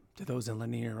to those in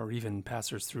Lanier or even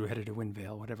passers through headed to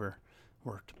Windvale, whatever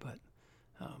worked. But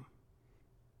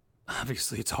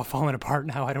obviously it's all falling apart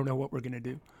now. I don't know what we're going to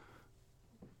do.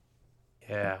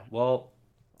 Yeah, well,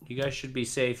 you guys should be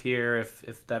safe here.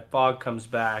 If that fog comes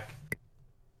back,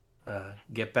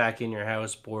 get back in your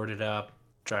house, board it up,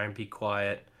 try and be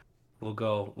quiet. We'll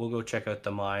go check out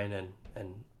the mine and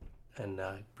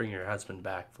bring your husband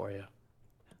back for you.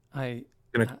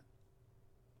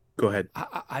 Go ahead.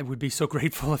 I would be so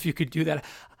grateful if you could do that.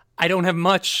 I don't have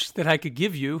much that I could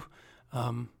give you.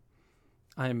 Was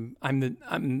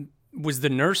the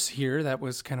nurse here. That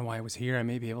was kind of why I was here. I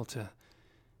may be able to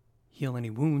heal any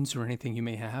wounds or anything you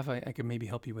may have. I could maybe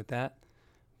help you with that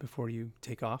before you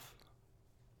take off.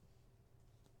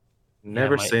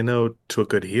 Never say no to a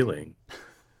good healing.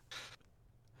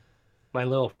 My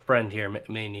little friend here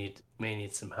may need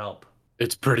some help.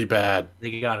 It's pretty bad.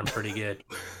 They got him pretty good.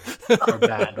 Or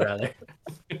bad, rather.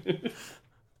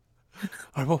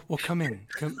 All right, well, come in.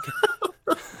 Come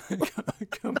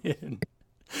in.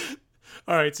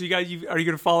 All right, so are you going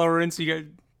to follow her in? So you got.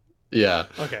 Yeah.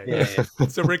 Okay. Yeah.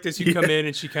 So Rictus, you come in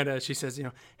and she says,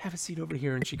 have a seat over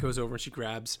here, and she goes over and she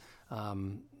grabs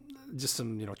just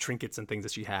some trinkets and things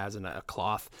that she has and a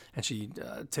cloth, and she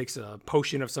takes a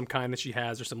potion of some kind that she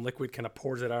has or some liquid, kind of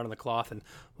pours it out on the cloth and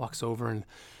walks over, and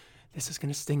this is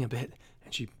going to sting a bit,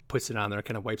 and she puts it on there,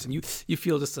 kind of wipes, and you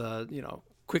feel just a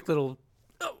quick little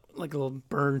like a little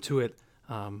burn to it,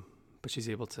 but she's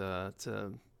able to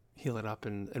heal it up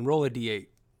and roll a d8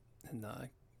 and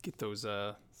get those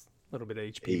little bit of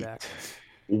HP back.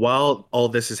 While all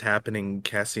this is happening,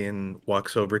 Cassian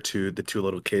walks over to the two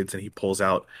little kids and he pulls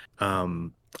out, I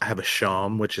have a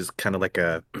shawm, which is kind of like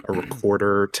a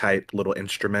recorder type little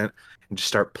instrument, and just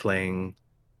start playing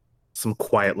some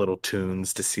quiet little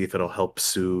tunes to see if it'll help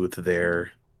soothe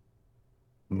their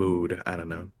mood. I don't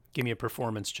know. Give me a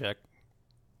performance check.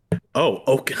 Oh,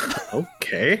 okay.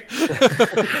 Okay.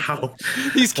 How?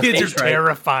 These kids are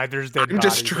terrified. There's dead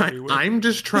bodies everywhere. I'm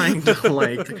just trying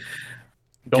to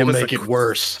don't make it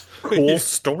worse. Cool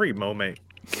story moment.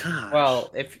 Gosh.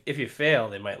 Well, if you fail,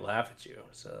 they might laugh at you,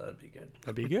 so that'd be good.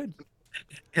 That'd be good.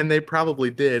 And they probably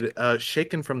did.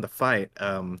 Shaken from the fight.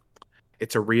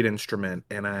 It's a reed instrument,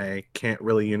 and I can't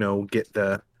really, get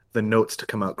the notes to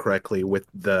come out correctly with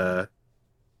the.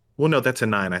 Well, no, that's a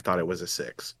 9. I thought it was a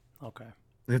 6. Okay.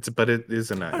 But it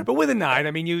is a 9. Right, but with a 9,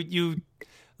 I mean, you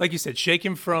like you said,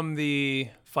 shaken from the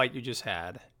fight you just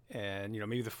had, and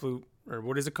maybe the flute, or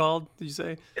what is it called? Did you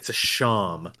say? It's a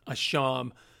shawm. A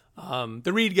shawm.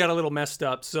 The reed got a little messed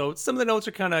up, so some of the notes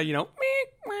are kind of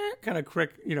kind of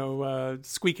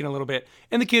squeaking a little bit,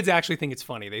 and the kids actually think it's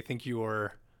funny. They think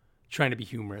you're trying to be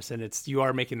humorous, and you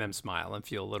are making them smile and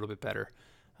feel a little bit better.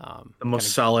 The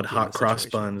most solid hot cross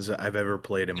buns I've ever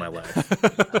played in my life.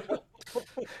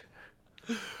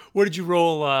 What did you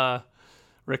roll,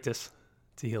 Rictus,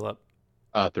 to heal up?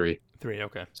 3. 3,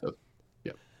 okay. So,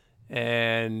 yep.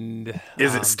 And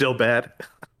is it still bad?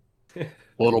 A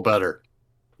little better.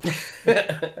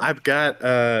 I've got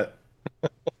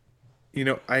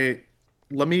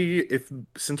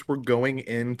since we're going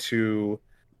into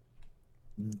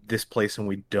this place and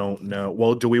we don't know,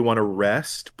 well, do we want to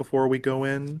rest before we go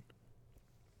in?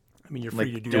 I mean, you're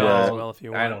free to do that as well if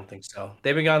you want. I don't think so.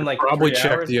 They've been gone probably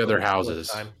check the other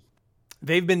houses.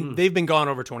 They've been gone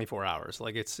over 24 hours.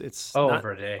 Like it's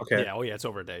over a day. Okay. Yeah, it's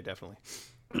over a day, definitely.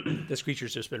 This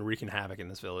creature's just been wreaking havoc in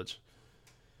this village.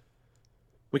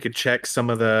 We could check some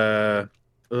of the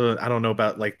I don't know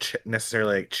about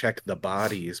necessarily check the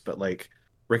bodies, but like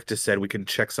Rick just said, we could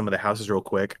check some of the houses real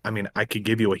quick. I mean, I could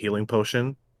give you a healing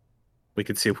potion. We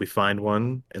could see if we find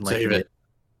one and save it.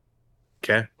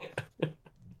 Okay.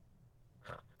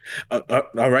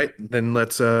 All right, then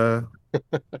let's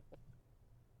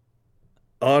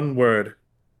onward.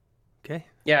 Okay.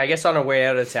 Yeah, I guess on our way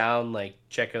out of town,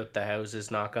 check out the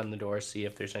houses, knock on the door, see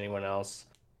if there's anyone else.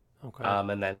 Okay.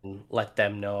 And then let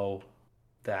them know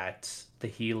that the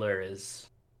healer is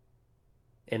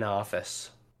in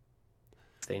office.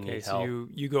 If they need help. So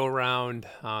you go around.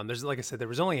 There's, like I said, there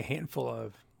was only a handful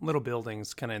of little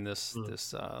buildings kind of in this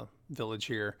village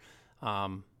here.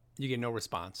 You get no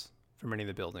response from any of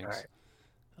the buildings.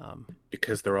 Right.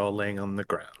 Because they're all laying on the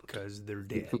ground. Because they're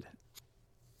dead.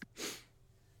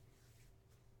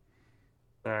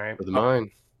 All right. For the mine.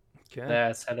 Okay.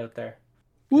 Let's head out there.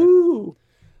 Woo!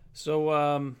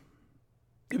 So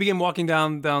you begin walking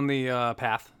down the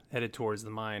path headed towards the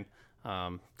mine.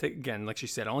 Again, like she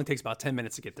said, it only takes about 10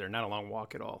 minutes to get there. Not a long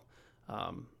walk at all.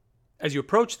 As you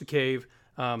approach the cave,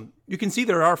 you can see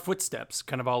there are footsteps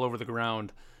kind of all over the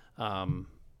ground.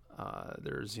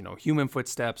 There's, human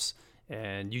footsteps,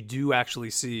 and you do actually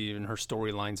see, and her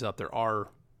story lines up, there are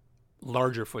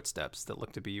larger footsteps that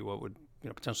look to be what would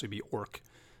potentially be orc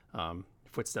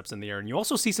footsteps in the air. And you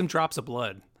also see some drops of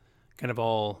blood kind of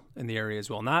all in the area as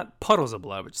well. Not puddles of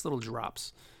blood, but just little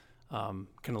drops kind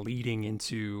of leading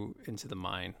into the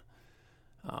mine.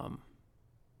 What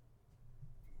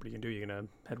are you going to do? You going to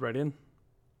head right in?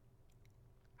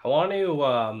 I want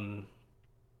to,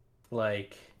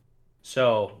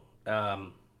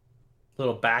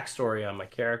 little backstory on my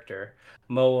character.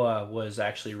 Moa was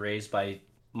actually raised by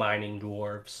mining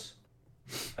dwarves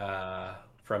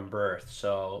from birth,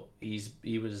 so he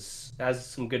has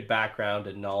some good background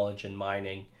and knowledge in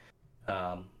mining.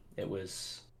 It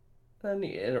was in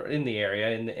the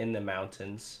area in the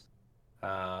mountains.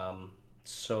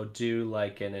 So do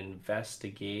like an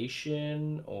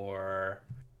investigation or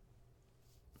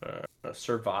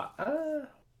survive.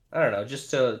 I don't know,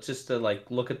 just to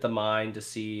like look at the mine to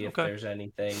see if there's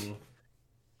anything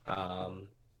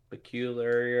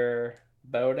peculiar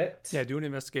about it. Yeah, do an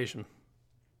investigation.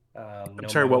 I'm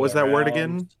sorry, what was that word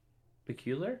again?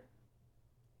 Peculiar?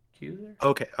 Peculiar?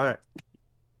 Okay, all right.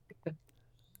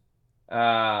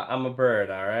 I'm a bird,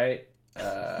 all right?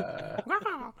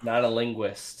 Not a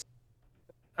linguist.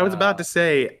 I was about to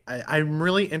say, I'm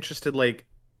really interested, like,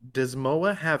 does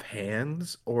Moa have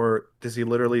hands, or does he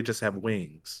literally just have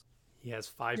wings? He has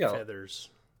 5 feathers.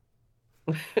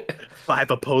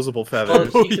 5 opposable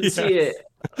feathers. Well, you can see it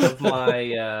of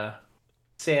my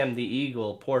Sam the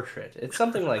Eagle portrait. It's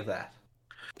something like that.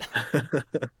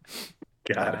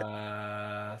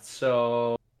 Got it.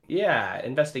 So, yeah,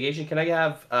 investigation. Can I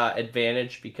have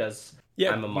advantage because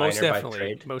I'm a miner by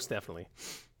trade? Most definitely.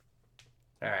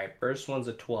 All right, first one's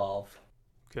a 12.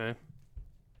 Okay.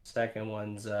 Second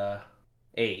one's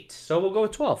 8. So we'll go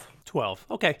with 12. 12.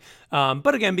 Okay.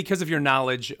 But again, because of your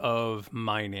knowledge of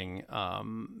mining,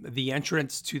 the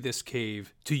entrance to this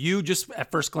cave, to you, just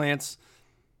at first glance,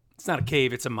 it's not a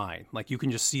cave, it's a mine. Like, you can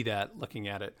just see that looking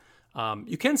at it.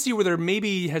 You can see where there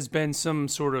maybe has been some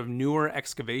sort of newer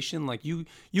excavation. Like, you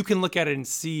can look at it and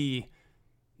see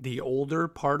the older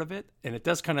part of it, and it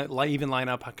does kind of even line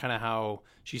up kind of how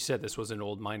she said this was an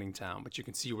old mining town, but you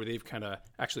can see where they've kind of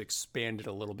actually expanded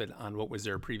a little bit on what was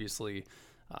there previously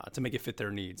to make it fit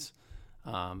their needs.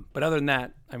 But other than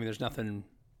that, I mean, there's nothing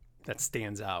that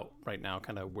stands out right now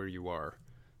kind of where you are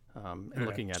and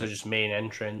looking at it. So just main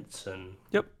entrance and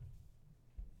yep,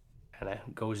 kind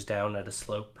of goes down at a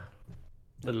slope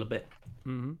a little bit.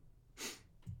 Mm-hmm.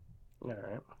 All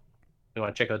right. You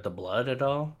want to check out the blood at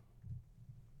all?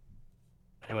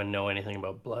 Anyone know anything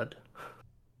about blood?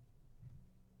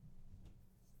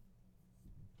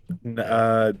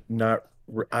 Not.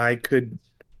 I could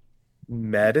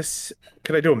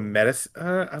Could I do a medicine?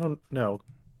 I don't know.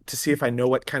 To see if I know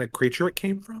what kind of creature it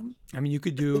came from. I mean, you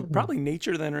could do probably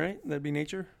nature then, right? That'd be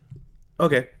nature.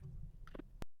 Okay.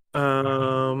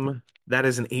 That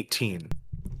is an 18.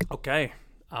 Okay.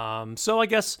 So I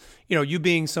guess, you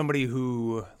being somebody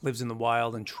who lives in the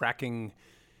wild and tracking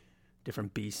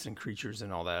different beasts and creatures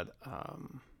and all that,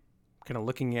 kind of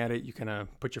looking at it, you kind of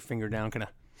put your finger down, kind of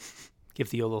give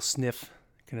the little sniff,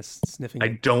 kind of sniffing.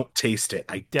 I don't taste it.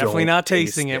 Definitely not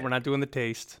tasting it. We're not doing the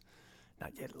taste.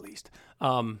 Not yet, at least.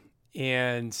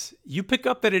 And you pick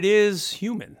up that it is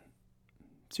human.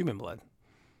 It's human blood.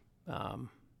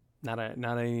 Not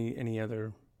any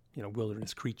other,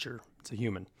 wilderness creature. It's a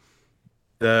human.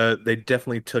 They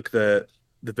definitely took the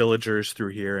villagers through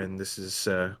here, and this is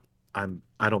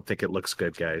I don't think it looks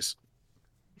good, guys.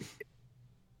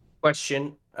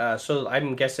 Question. So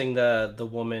I'm guessing the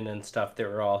woman and stuff, they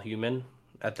were all human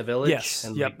at the village? Yes.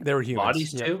 And yep. They were humans.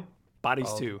 Bodies too?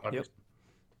 Bodies too. Bodies.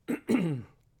 Yep.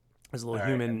 There's a little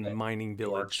human mining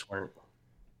village.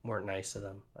 Weren't nice to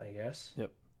them, I guess.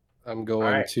 Yep. I'm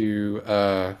going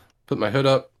to put my hood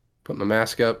up, put my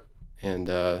mask up, and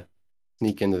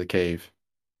sneak into the cave.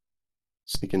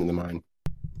 Sneak into the mine.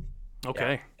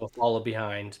 Okay. Yeah, we'll follow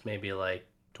behind, maybe like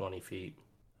 20 feet.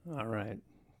 All right.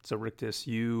 So, Rictus,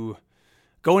 you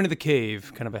go into the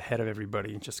cave kind of ahead of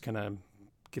everybody, just kind of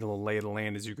get a little lay of the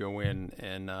land as you go in.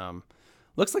 And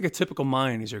looks like a typical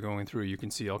mine as you're going through. You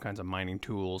can see all kinds of mining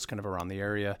tools kind of around the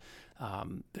area.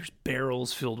 There's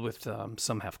barrels filled with,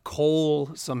 some have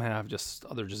coal, some have just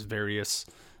various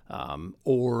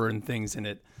ore and things in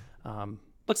it.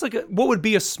 Looks like what would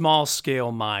be a small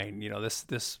scale mine.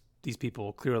 These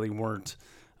people clearly weren't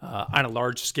on a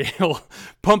large scale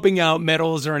pumping out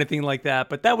metals or anything like that,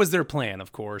 but that was their plan,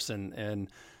 of course. And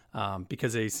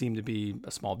because they seemed to be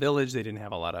a small village, they didn't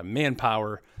have a lot of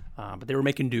manpower, but they were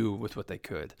making do with what they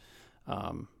could.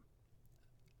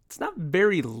 it's not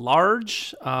very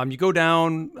large. You go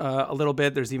down a little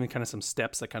bit. There's even kind of some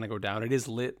steps that kind of go down. It is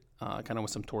lit, kind of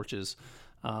with some torches.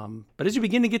 But as you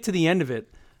begin to get to the end of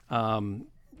it,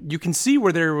 you can see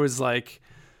where there was like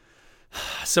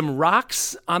some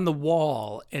rocks on the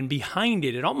wall, and behind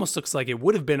it, it almost looks like it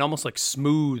would have been almost like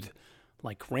smooth,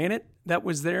 like granite that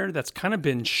was there that's kind of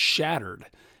been shattered.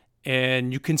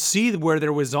 And you can see where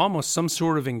there was almost some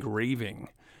sort of engraving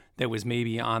that was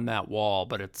maybe on that wall,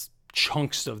 but it's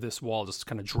chunks of this wall just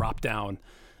kind of drop down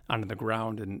onto the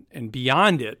ground. And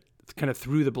beyond it, kind of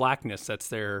through the blackness that's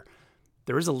there,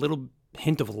 there is a little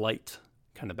hint of light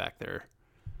kind of back there.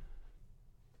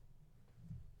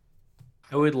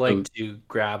 I would like to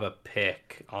grab a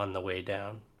pick on the way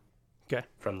down. Okay.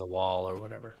 From the wall or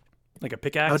whatever. Like a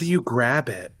pickaxe? How do you grab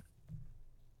it?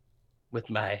 With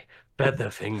my feather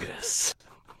fingers.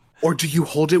 Or do you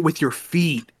hold it with your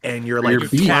feet and you're like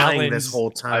flying this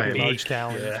whole time? Large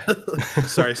talons. Yeah.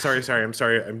 sorry. I'm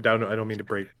sorry. I'm down. I don't mean to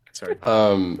break. Sorry.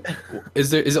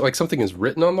 Is it like something is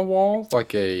written on the wall,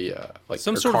 like a like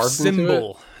some sort of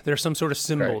symbol? There's some sort of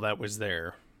symbol that was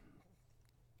there.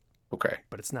 Okay.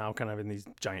 But it's now kind of in these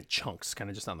giant chunks,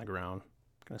 kind of just on the ground,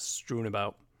 kind of strewn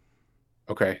about.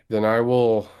 Okay, then I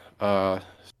will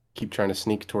keep trying to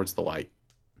sneak towards the light.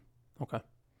 Okay.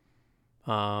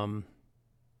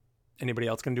 Anybody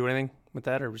else gonna do anything with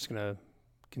that, or we're just gonna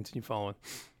continue following?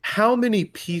 How many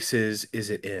pieces is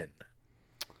it in?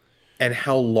 And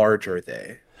how large are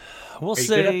they? We'll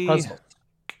say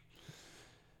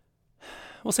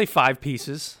 5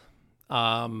 pieces.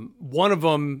 One of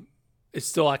them is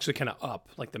still actually kind of up,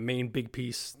 like the main big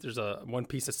piece. There's one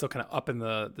piece that's still kind of up in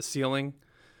the ceiling,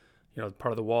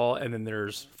 part of the wall, and then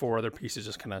there's 4 other pieces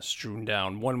just kind of strewn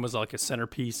down. One was like a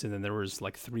centerpiece, and then there was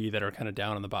like 3 that are kind of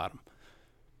down on the bottom.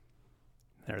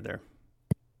 They're there.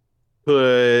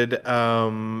 Could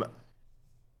I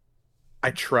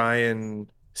try and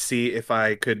see if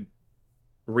I could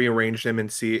rearrange them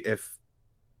and see if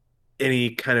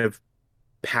any kind of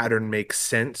pattern makes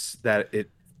sense that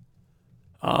it...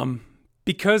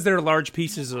 Because they're large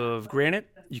pieces of granite,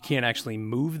 you can't actually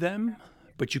move them,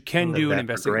 but you can do an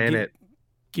investigation.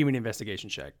 Give me an investigation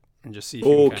check and just see if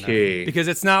you can because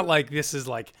it's not like this is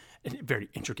like a very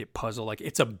intricate puzzle. Like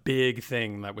it's a big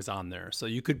thing that was on there. So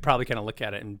you could probably kind of look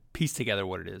at it and piece together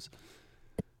what it is.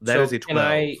 That is a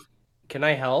 12. Can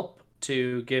I help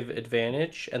to give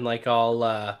advantage? And like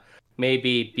I'll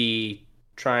maybe be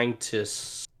trying to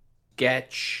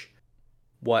sketch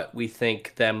what we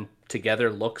think them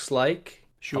together looks like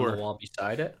on the wall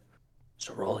beside it.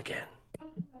 So roll again.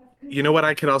 You know what?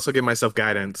 I could also give myself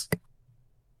guidance.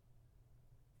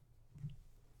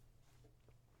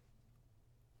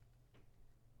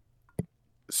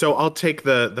 So I'll take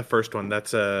the first one.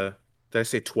 That's did I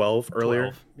say 12 earlier?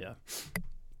 12, yeah. All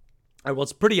right, well,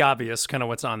 it's pretty obvious kind of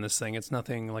what's on this thing. It's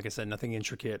nothing, like I said, nothing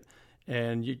intricate.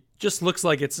 And it just looks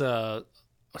like it's a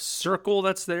circle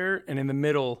that's there, and in the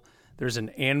middle there's an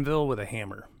anvil with a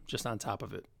hammer just on top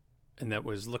of it. And that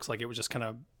looks like it was just kind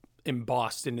of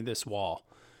embossed into this wall,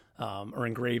 or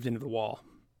engraved into the wall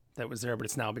that was there, but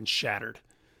it's now been shattered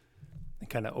and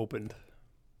kind of opened.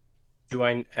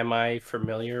 Am I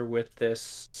familiar with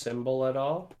this symbol at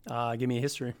all? Give me a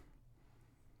history.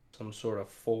 Some sort of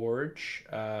forge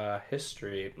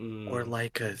history. Or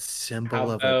like a symbol How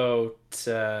of about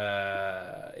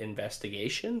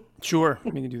investigation? Sure,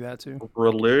 we can do that too.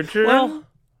 Religion? Well,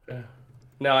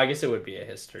 no, I guess it would be a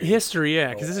history. History,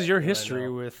 yeah, because this is your history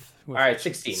with all right,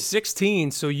 16.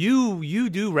 16. So you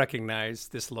do recognize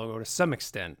this logo to some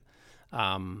extent.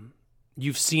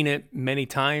 You've seen it many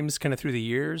times kind of through the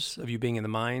years of you being in the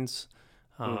mines.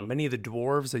 Many of the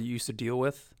dwarves that you used to deal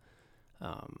with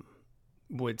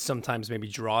would sometimes maybe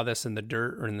draw this in the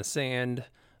dirt or in the sand,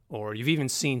 or you've even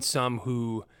seen some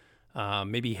who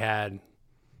maybe had,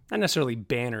 not necessarily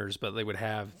banners, but they would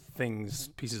have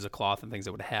pieces of cloth and things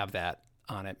that would have that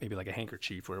on it, maybe like a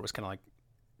handkerchief where it was kind of like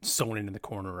sewn into the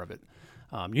corner of it.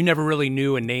 You never really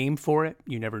knew a name for it.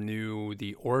 You never knew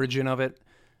the origin of it.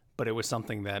 But it was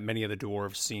something that many of the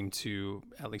dwarves seemed to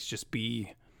at least just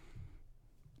be.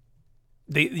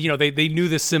 They knew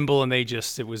the symbol and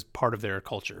it was part of their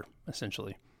culture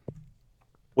essentially.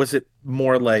 Was it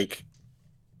more like,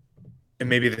 and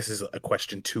maybe this is a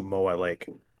question to Moa, like,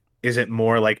 is it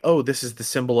more like, oh, this is the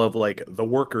symbol of like the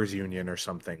workers' union or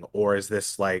something, or is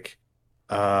this like,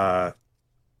 tribal's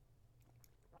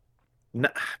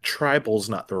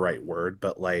not the right word,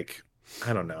 but like,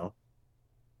 I don't know.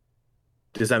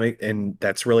 Does that make, and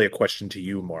that's really a question to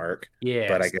you, Mark. Yeah.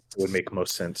 But I guess it would make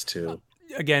most sense to.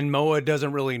 Again, Moa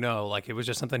doesn't really know. Like it was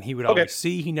just something he would always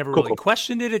see. He never really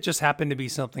questioned it. It just happened to be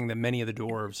something that many of the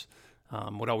dwarves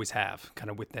would always have kind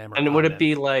of with them. Or And would it them.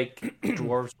 be like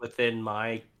dwarves within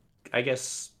my, I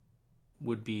guess,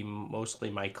 would be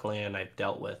mostly my clan I've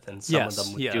dealt with, and some of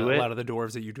them would do it? A lot of the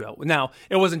dwarves that you dealt with. Now,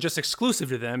 it wasn't just exclusive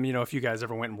to them. If you guys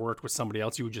ever went and worked with somebody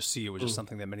else, you would just see it was just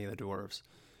something that many of the dwarves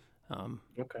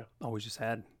always just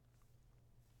had.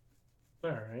 All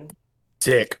right.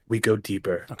 Sick. We go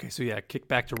deeper. Okay, so yeah, kick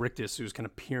back to Rictus, who's kind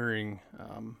of peering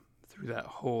through that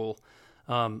hole.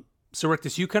 So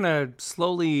Rictus, you kind of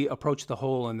slowly approach the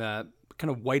hole, and that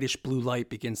kind of whitish blue light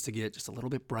begins to get just a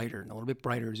little bit brighter and a little bit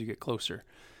brighter as you get closer.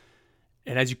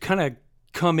 And as you kind of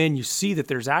come in, you see that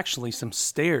there's actually some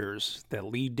stairs that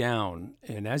lead down.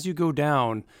 And as you go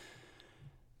down,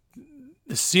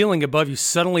 the ceiling above you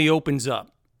suddenly opens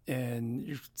up. And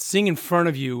you're seeing in front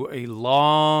of you a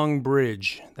long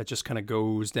bridge that just kind of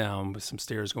goes down with some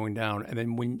stairs going down. And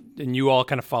then you all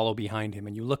kind of follow behind him.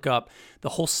 And you look up, the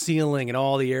whole ceiling and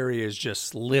all the area is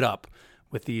just lit up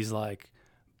with these like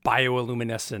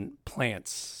bioluminescent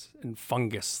plants and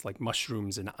fungus, like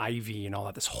mushrooms and ivy and all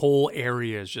that. This whole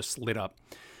area is just lit up.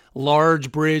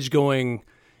 Large bridge going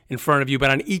in front of you, but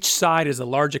on each side is a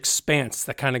large expanse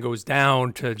that kind of goes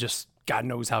down to just God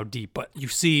knows how deep. But you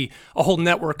see a whole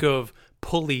network of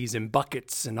pulleys and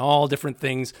buckets and all different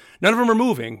things. None of them are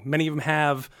moving. Many of them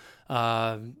have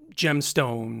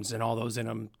gemstones and all those in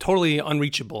them. Totally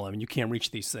unreachable. I mean, you can't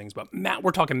reach these things, but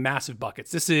we're talking massive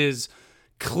buckets. This is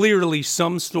clearly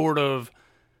some sort of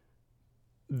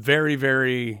very,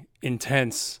 very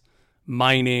intense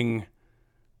mining,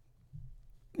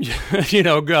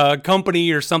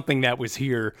 company or something that was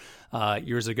here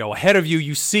years ago. Ahead of you,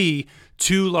 you see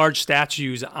two large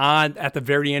statues at the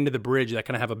very end of the bridge that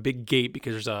kind of have a big gate,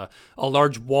 because there's a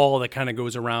large wall that kind of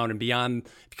goes around, and beyond,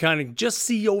 if you kind of just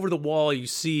see over the wall, you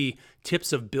see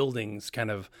tips of buildings kind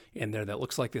of in there that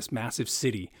looks like this massive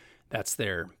city that's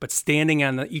there. But standing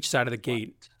on each side of the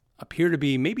gate appear to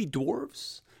be maybe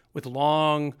dwarves with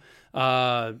long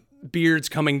beards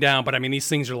coming down. But I mean, these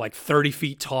things are like 30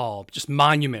 feet tall, just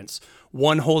monuments,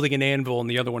 one holding an anvil and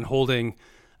the other one holding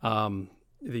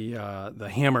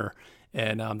the hammer.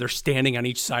 And they're standing on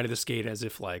each side of this gate as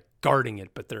if like guarding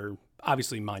it, but they're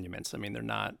obviously monuments. I mean, they're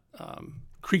not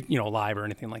alive or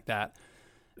anything like that.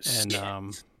 And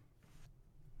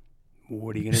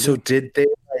what are you gonna do? So did they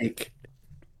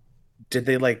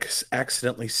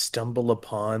accidentally stumble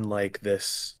upon like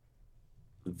this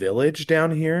village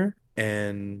down here?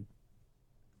 And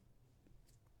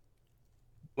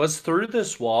was through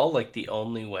this wall like the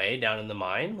only way down in the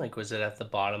mine? Like, was it at the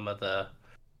bottom of the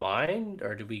mine,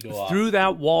 or did we go through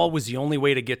that wall? Was the only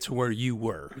way to get to where you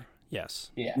were.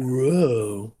 Yes. Yeah.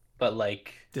 Whoa. But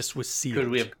like, this was sealed. Could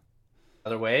we have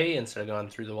another way instead of going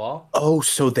through the wall? Oh,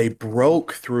 so they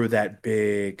broke through that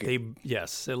big.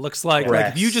 Yes, it looks like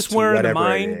if you just were in the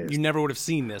mine, you never would have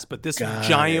seen this. But this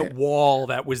giant wall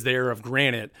that was there of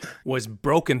granite was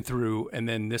broken through, and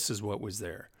then this is what was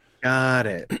there. Got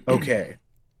it. Okay.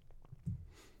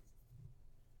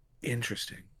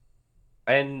 Interesting.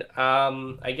 And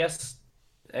I guess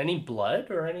any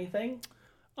blood or anything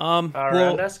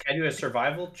around us? Can I do a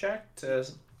survival check to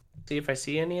see if I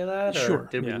see any of that? Or sure.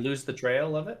 Did we lose the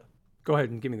trail of it? Go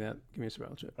ahead and give me that. Give me a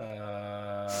survival check.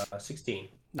 16.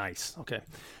 Nice. Okay.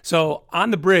 So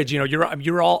on the bridge,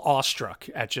 you're all awestruck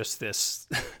at just this.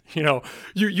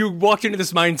 You walked into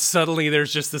this mine, suddenly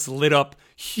there's just this lit up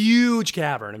huge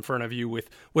cavern in front of you with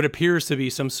what appears to be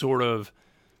some sort of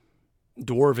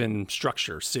dwarven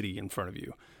structure, city in front of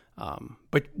you.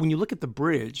 But when you look at the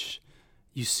bridge,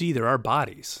 you see there are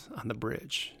bodies on the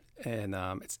bridge. And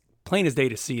it's plain as day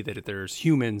to see that there's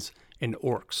humans and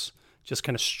orcs just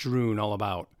kind of strewn all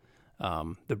about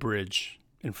the bridge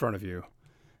in front of you.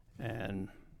 And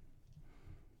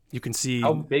you can see...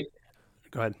 How big?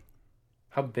 Go ahead.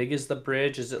 How big is the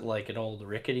bridge? Is it like an old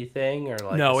rickety thing, or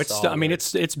like no?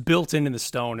 It's built into the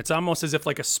stone. It's almost as if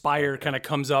like a spire kind of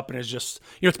comes up and is just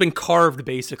it's been carved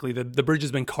basically. The bridge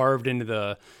has been carved into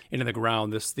the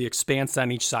ground. The expanse on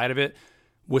each side of it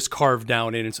was carved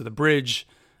down in, and so the bridge.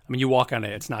 I mean, you walk on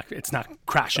it. It's not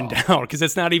crashing down because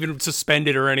it's not even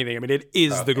suspended or anything. I mean, it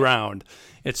is the ground.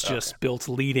 It's just built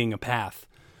leading a path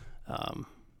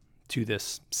to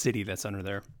this city that's under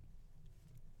there.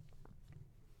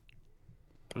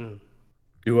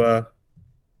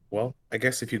 Well, I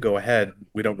guess if you go ahead,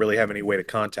 we don't really have any way to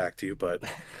contact you, but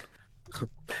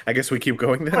I guess we keep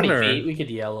going then. 20 feet, we could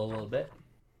yell a little bit.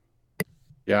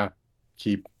 Yeah,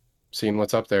 keep seeing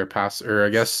what's up there. Or I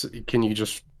guess, can you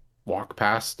just walk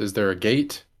past? Is there a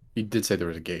gate? You did say there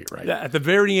was a gate, right? Yeah, at the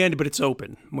very end, but it's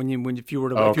open. If you were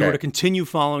to continue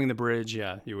following the bridge,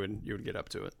 you would get up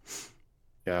to it.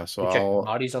 Yeah, so check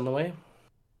bodies on the way.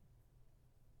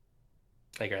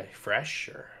 Like, are they fresh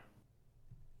or?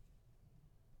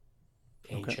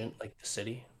 ancient, like the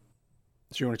city.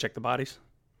 So you want to check the bodies?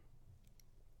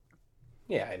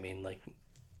 Yeah, I mean, like,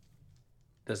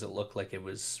 does it look like it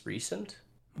was recent?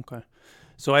 Okay.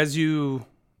 So as you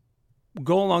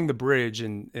go along the bridge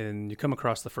and you come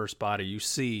across the first body, you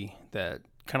see that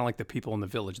kind of like the people in the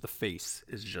village, the face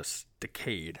is just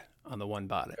decayed on the one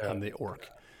body, on the orc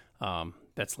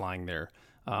that's lying there.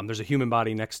 There's a human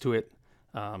body next to it,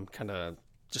 kind of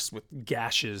just with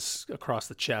gashes across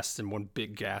the chest and one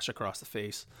big gash across the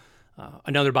face.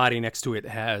 Another body next to it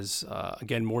has,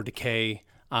 again, more decay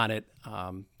on it.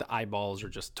 The eyeballs are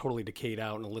just totally decayed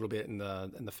out and a little bit in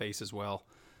the face as well.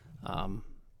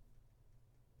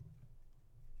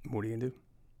 What are you gonna do?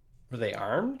 Were they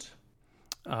armed?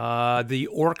 The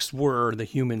orcs were, the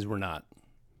humans were not.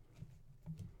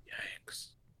 Yikes.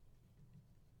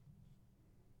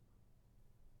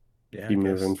 Yeah, Keep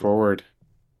moving forward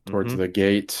towards the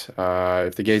gate.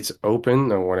 If the gate's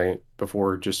open, I want to,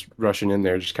 before just rushing in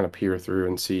there, just kind of peer through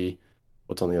and see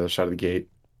what's on the other side of the gate.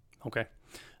 Okay.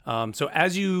 So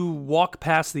as you walk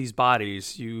past these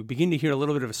bodies, you begin to hear a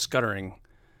little bit of a scuttering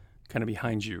kind of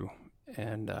behind you.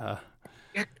 And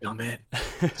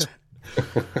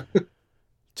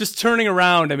just turning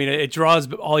around, I mean, it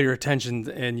draws all your attention,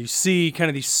 and you see kind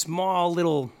of these small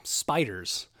little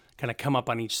spiders kind of come up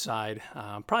on each side,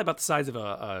 probably about the size of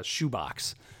a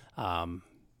shoebox. 1,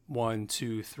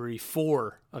 2, 3,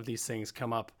 4 of these things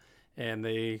come up, and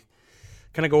they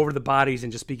kind of go over the bodies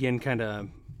and just begin kind of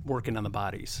working on the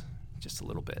bodies just a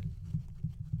little bit.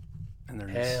 And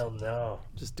they're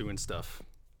just doing stuff.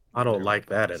 I don't like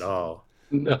that at all.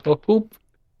 No.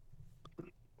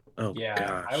 Oh, yeah,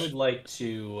 gosh. I would like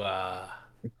to. I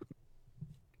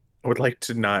would like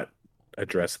to not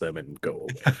address them and go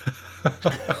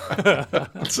away.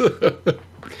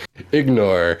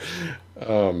 Ignore.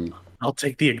 I'll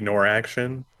take the ignore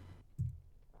action.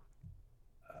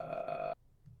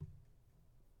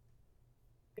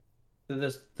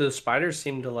 Do the spiders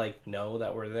seem to like know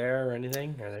that we're there or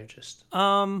anything? Or are they just?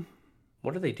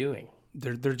 What are they doing?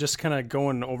 They're just kind of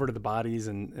going over to the bodies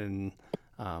and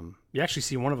you actually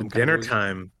see one of them. Dinner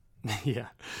time. Yeah,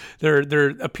 they're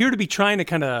appear to be trying to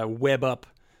kind of web up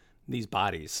these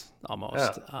bodies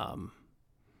almost, kind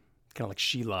of like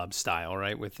Shelob style,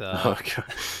 right? With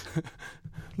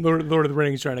Lord of the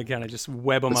Rings, trying to kind of just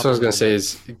web them up. What I was gonna say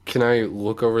is, can I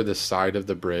look over the side of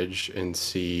the bridge and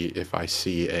see if I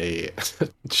see a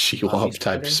Shelob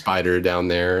type spider down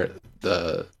there?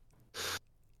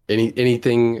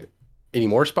 Any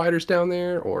more spiders down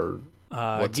there, or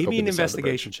give me an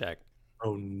investigation check.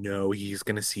 Oh no, he's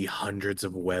gonna see hundreds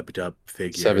of webbed up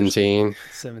figures. 17.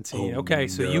 Oh, okay,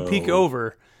 so you peek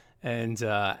over, and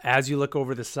as you look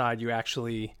over the side, you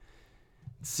actually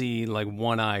see like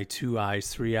 1 eye, 2 eyes,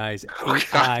 3 eyes,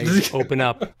 8 eyes open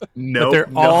up. But they're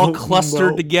all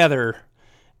clustered together,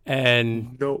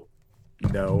 and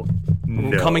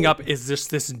coming up is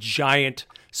this giant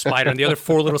spider, and the other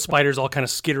 4 little spiders all kind of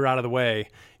skitter out of the way,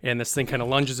 and this thing kind of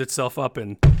lunges itself up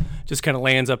and just kind of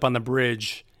lands up on the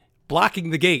bridge, blocking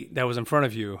the gate that was in front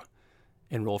of you.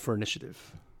 And roll for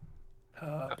initiative.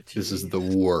 This is the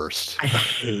worst. I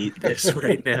hate this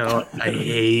right now. I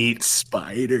hate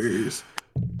spiders.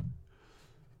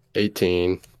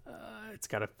 18. It's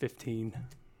got a 15.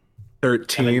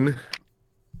 13.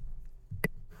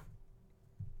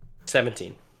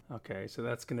 17. Okay, so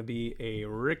that's going to be a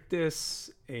Rictus,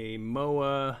 a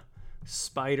Moa,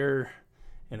 Spider,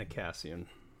 and a Cassian.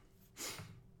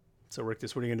 So,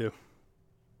 Rictus, what are you going to do?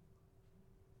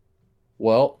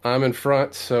 Well, I'm in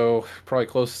front, so probably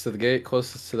closest to the gate,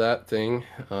 closest to that thing.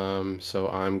 So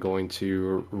I'm going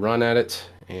to run at it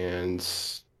and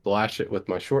slash it with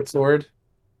my short sword.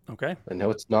 Okay. I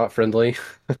know it's not friendly.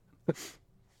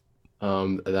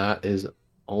 That is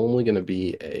only going to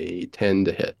be a 10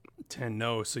 to hit. 10,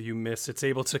 no. So you miss. It's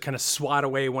able to kind of swat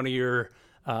away one of your,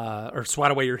 or swat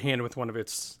away your hand with one of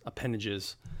its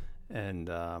appendages,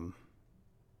 and.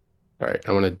 All right,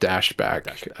 I want to dash back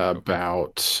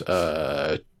about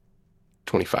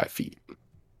 25 feet.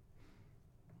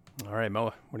 All right,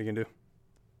 Moa, what are you gonna do?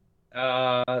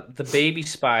 The baby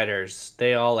spiders,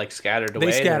 they all like scattered away.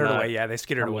 They scattered away, yeah, they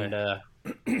skittered away.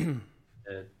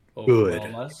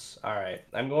 Overwhelm us. All right,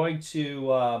 I'm going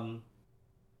to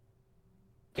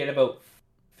get about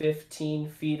 15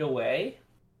 feet away.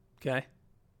 Okay.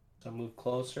 So move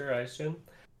closer, I assume.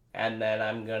 And then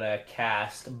I'm going to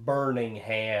cast Burning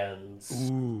Hands.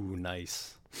 Ooh,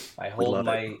 nice. I hold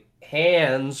my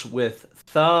hands with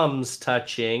thumbs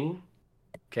touching.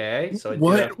 Okay, so I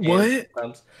what?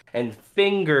 Thumbs, and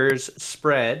fingers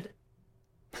spread.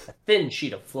 A thin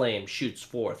sheet of flame shoots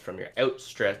forth from your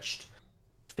outstretched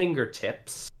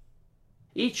fingertips.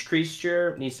 Each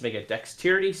creature needs to make a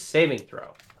dexterity saving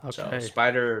throw. Okay. So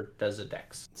spider does a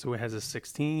dex. So it has a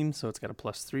 16, so it's got a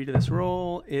 +3 to this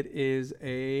roll. It is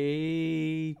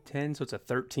a 10, so it's a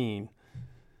 13.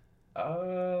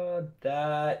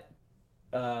 That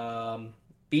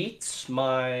beats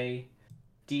my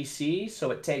DC,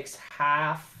 so it takes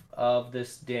half of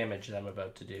this damage that I'm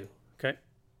about to do. Okay.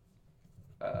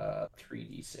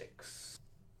 3d6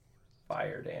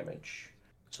 fire damage.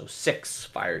 So 6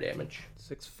 fire damage.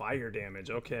 6 fire damage.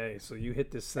 Okay, so you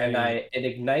hit this thing. And it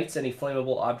ignites any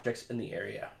flammable objects in the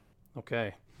area.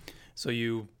 Okay. So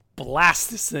you blast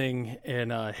this thing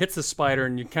and hits the spider,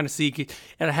 and you kind of see,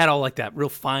 and it had all like that real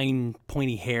fine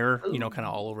pointy hair, kind of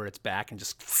all over its back, and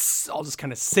just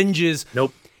kind of singes.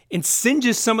 Nope. And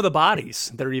singes some of the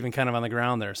bodies that are even kind of on the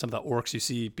ground there. Some of the orcs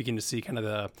you begin to see kind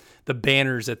of the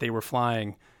banners that they were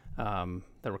flying that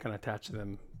were kind of attached to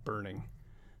them burning.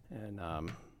 And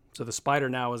so the spider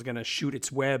now is going to shoot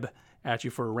its web at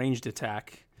you for a ranged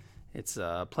attack. It's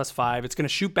 +5. It's going to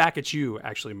shoot back at you,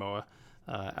 actually, Moa,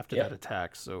 after that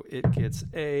attack. So it gets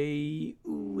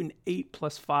an 8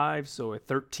 + 5, so a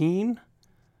 13.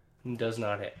 Does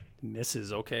not hit.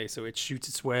 Misses. Okay, so it shoots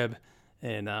its web,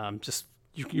 and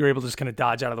you're able to just kind of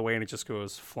dodge out of the way, and it just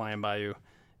goes flying by you.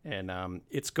 And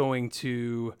it's going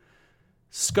to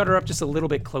scutter up just a little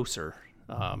bit closer.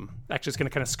 Actually, it's going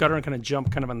to kind of scutter and kind of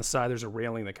jump kind of on the side. There's a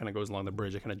railing that kind of goes along the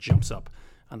bridge. It kind of jumps up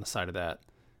on the side of that.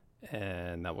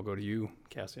 And that will go to you,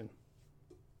 Cassian.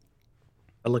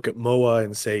 I look at Moa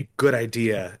and say, good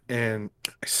idea. And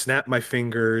I snap my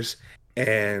fingers,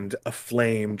 and a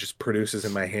flame just produces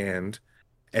in my hand.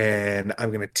 And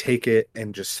I'm going to take it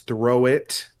and just throw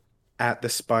it at the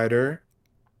spider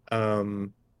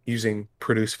using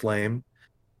produce flame.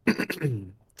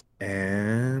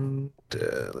 And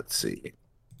let's see.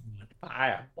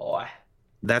 Fire, boy.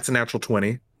 That's a natural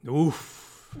 20.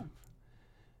 Oof.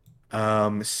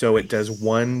 So it does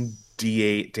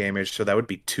 1d8 damage, so that would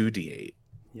be 2d8.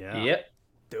 Yeah. Yep.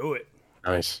 Do it.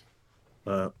 Nice.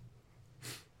 So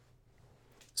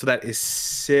that is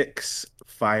 6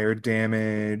 fire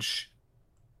damage.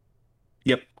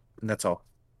 Yep, and that's all.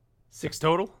 6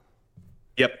 total?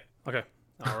 Yep. Okay.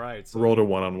 All right. So Rolled a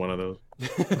 1 on one of those.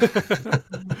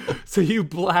 So you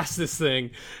blast this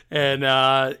thing,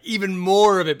 and even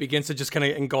more of it begins to just kind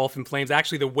of engulf in flames.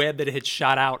 Actually, the web that it had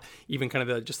shot out, even kind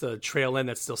of just the trail end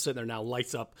that's still sitting there now,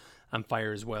 lights up on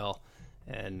fire as well.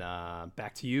 And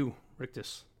back to you,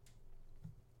 Rictus.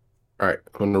 All right,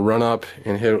 I'm going to run up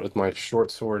and hit it with my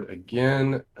short sword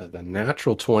again. The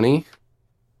natural 20.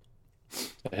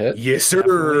 A hit. Yes, sir.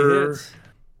 Definitely hits.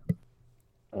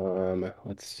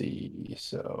 Let's see.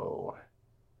 So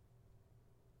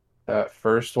that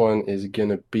first one is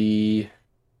gonna be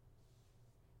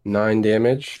 9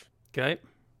 damage. Okay.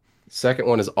 Second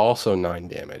one is also 9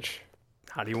 damage.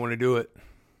 How do you want to do it?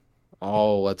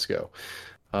 Oh, let's go.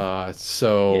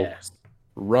 So Yes.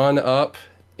 run up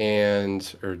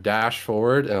or dash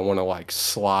forward, and I want to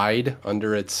slide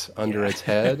under its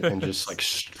head and just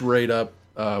straight up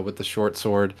with the short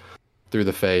sword through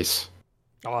the face.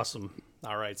 Awesome.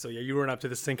 All right. So you run up to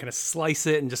this thing, kind of slice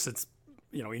it, and just it's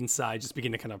inside just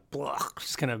begin to kind of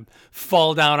just kind of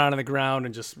fall down onto the ground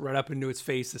and just right up into its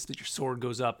face. That your sword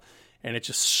goes up, and it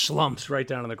just slumps right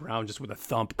down on the ground just with a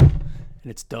thump, and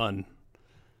it's done.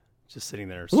 Just sitting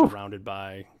there, surrounded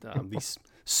by these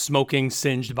smoking,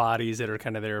 singed bodies that are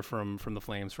kind of there from the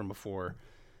flames from before.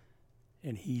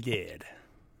 And he did.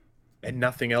 And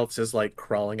nothing else is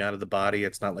crawling out of the body.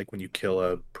 It's not like when you kill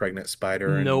a pregnant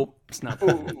spider. Nope, it's not.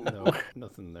 No,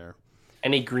 nothing there.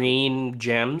 Any green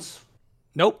gems?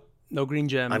 Nope, no green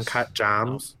gems. Uncut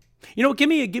gems. No. Give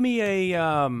me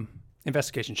a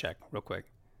investigation check real quick.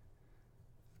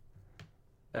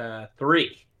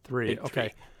 3. 3.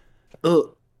 Okay.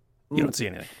 Ugh. You don't see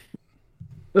anything.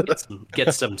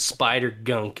 Get some spider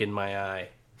gunk in my eye.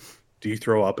 Do you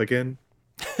throw up again?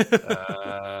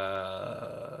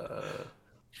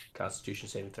 Constitution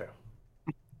saving throw.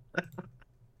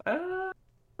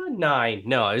 9.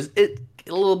 No, it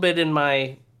a little bit in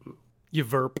my. You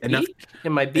verp. Enough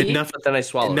in my beak, but then I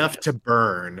swallow enough it. to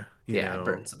burn. You know. It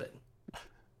burns a bit.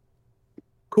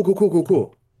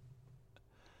 Cool.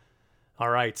 All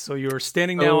right, so you're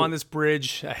standing now on this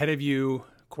bridge. Ahead of you,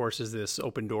 of course, is this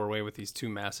open doorway with these 2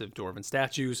 massive dwarven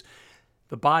statues.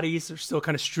 The bodies are still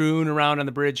kind of strewn around on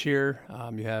the bridge here.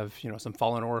 You have, some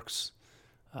fallen orcs,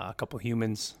 a couple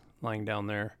humans lying down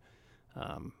there.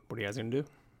 What are you guys gonna do?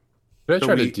 Should I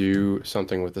try to do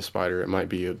something with the spider? It might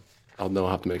be. I'll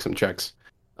have to make some checks.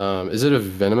 Is it a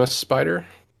venomous spider?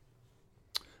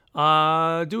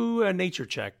 Do a nature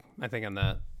check, I think, on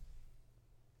that.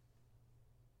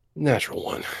 Natural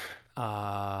 1.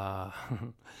 So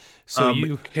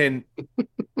you can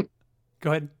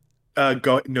go ahead.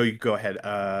 You go ahead.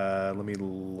 Let me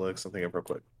look something up real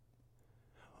quick.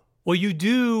 Well, you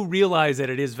do realize that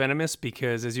it is venomous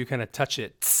because as you kind of touch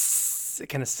it, it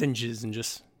kind of singes and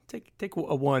just take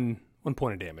a one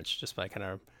point of damage just by kind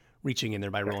of reaching in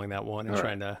there by rolling that one and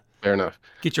trying to fair enough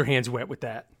get your hands wet with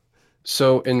that.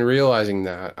 So in realizing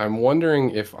that, I'm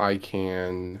wondering if I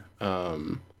can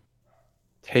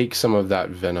take some of that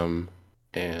venom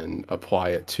and apply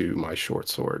it to my short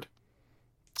sword.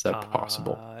 Is that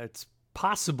possible? It's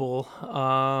possible.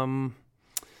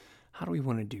 How do we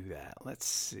want to do that? Let's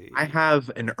see. I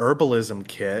have an herbalism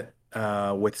kit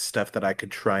with stuff that I could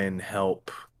try and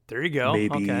help. There you go.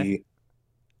 Maybe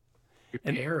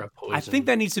prepare a poison. I think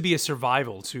that needs to be a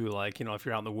survival too. Like, you know, if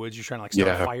you're out in the woods, you're trying to like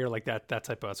start a fire, like that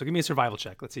type of. So give me a survival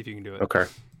check. Let's see if you can do it. Okay.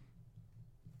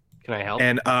 Can I help?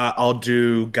 And I'll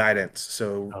do guidance.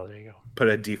 So there you go. Put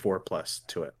a D4 plus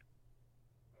to it.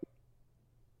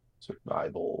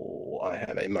 Survival. I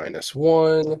have a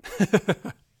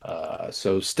 -1.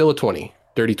 So still a 20.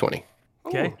 Dirty 20.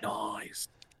 Okay. Oh, nice.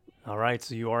 All right.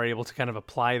 So you are able to kind of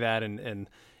apply that and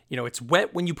you know, it's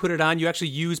wet when you put it on. You actually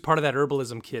use part of that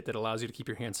herbalism kit that allows you to keep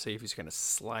your hands safe. You just kind of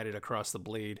slide it across the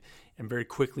blade and very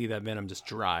quickly that venom just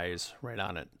dries right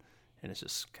on it. And it's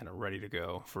just kind of ready to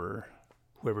go for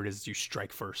whoever it is you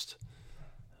strike first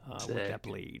with that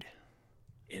blade.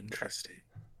 Interesting.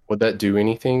 Would that do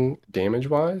anything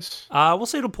damage-wise? We'll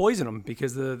say it'll poison them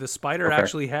because the spider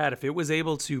actually had, if it was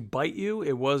able to bite you,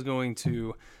 it was going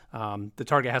to, the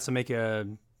target has to make a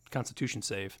constitution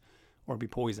save or be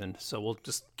poisoned. So we'll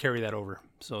just carry that over.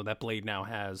 So that blade now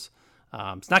has,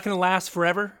 it's not going to last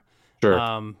forever. Sure.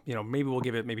 You know, maybe we'll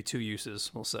give it maybe 2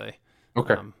 uses, we'll say.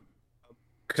 Okay.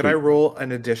 Could I roll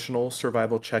an additional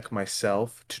survival check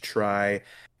myself to try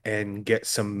and get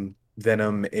some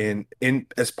venom in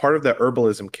as part of the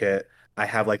herbalism kit? I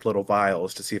have like little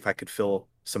vials to see if I could fill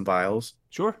some vials.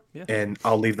 Sure. Yeah. And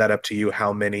I'll leave that up to you.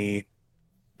 How many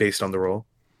based on the roll?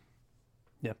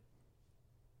 Yep.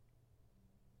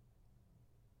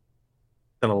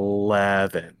 An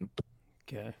 11.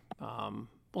 Okay.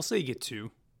 We'll say you get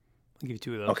 2. I'll give you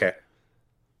 2 of those. Okay.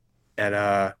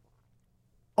 And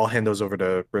I'll hand those over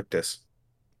to Rictus.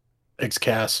 Thanks,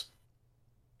 Cass.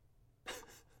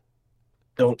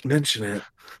 Don't mention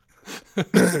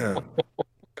it.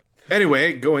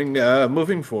 Anyway,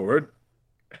 moving forward.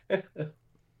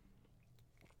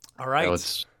 All right. Now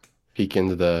let's peek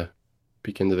into the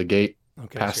gate,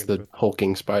 past the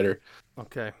hulking spider.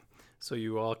 Okay. So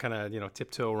you all kind of, you know,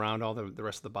 tiptoe around all the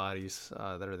rest of the bodies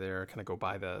that are there, kind of go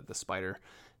by the spider.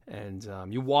 And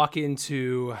you walk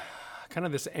into kind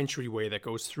of this entryway that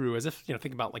goes through as if, you know,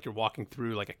 think about like you're walking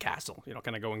through like a castle, you know,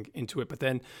 kind of going into it. But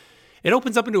then it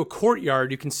opens up into a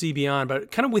courtyard you can see beyond, but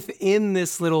kind of within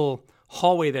this little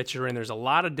hallway that you're in, there's a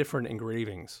lot of different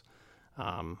engravings,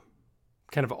 kind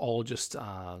of all just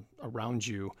around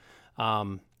you.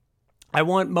 I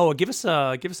want Moa, give us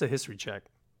a history check.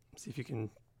 See if you can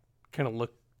kind of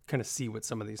see what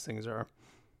some of these things are.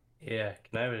 Yeah,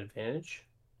 can I have an advantage?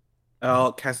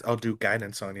 I'll do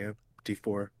guidance on you.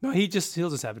 D4. No, he'll just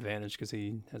have advantage because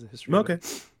he has a history. Okay.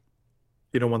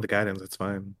 You don't want the guidance, that's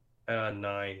fine.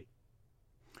 9.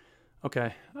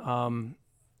 Okay.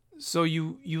 So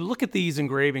you look at these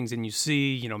engravings and you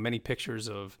see, you know, many pictures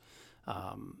of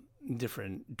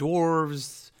different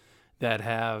dwarves that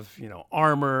have, you know,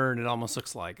 armor, and it almost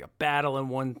looks like a battle on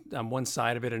one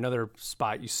side of it. Another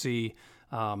spot you see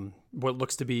what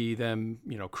looks to be them,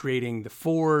 you know, creating the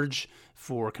forge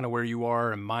for kind of where you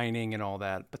are and mining and all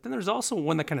that. But then there's also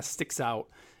one that kind of sticks out,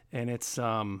 and it's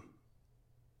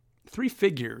 3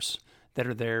 figures that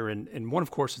are there, and one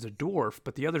of course is a dwarf,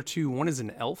 but the other 2, one is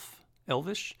an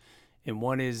elvish, and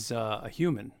one is a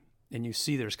human. And you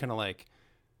see there's kind of like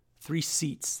 3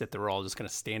 seats that they're all just kind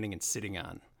of standing and sitting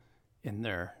on in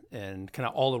there, and kind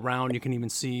of all around you can even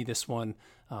see this one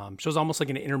shows almost like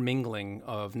an intermingling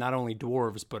of not only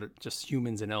dwarves but just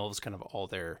humans and elves kind of all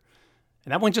there.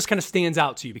 And that one just kind of stands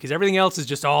out to you because everything else is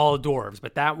just all dwarves,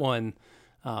 but that one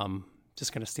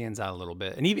just kind of stands out a little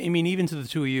bit. And even to the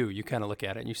 2 of you kind of look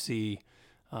at it and you see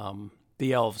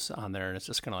the elves on there, and it's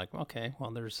just kind of like, okay, well,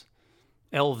 there's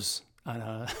elves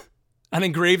on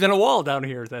engraved on a wall down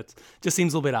here. That just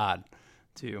seems a little bit odd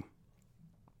to you.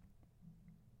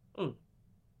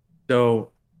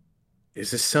 So,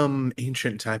 is this some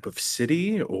ancient type of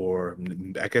city? Or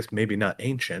I guess maybe not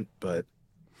ancient, but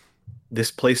this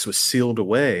place was sealed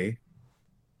away,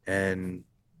 and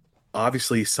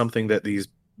obviously something that these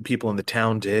people in the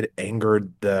town did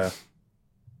angered the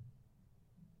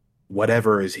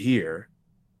whatever is here.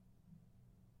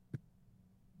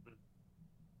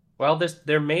 Well,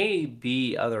 there may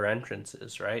be other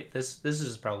entrances, right? This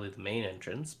is probably the main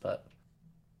entrance, but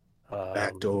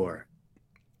Back door.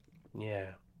 Yeah.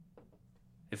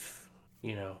 If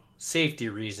safety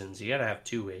reasons, you gotta have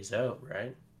 2 ways out,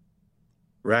 right?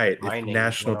 Right. Mining If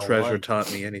National 101. Treasure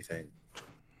taught me anything.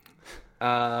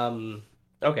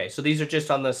 Okay, so these are just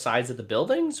on the sides of the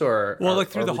buildings, or like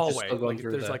through the we just hallway. still going Like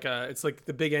through there's it's like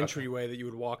the big entryway that you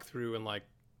would walk through, and like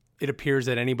it appears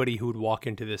that anybody who would walk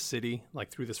into this city, like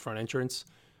through this front entrance,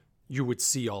 you would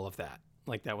see all of that.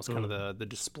 Like that was kind of the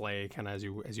display, kind of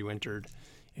as you entered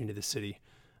into the city.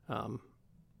 It's kind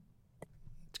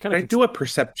of. Could I do a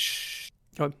perception?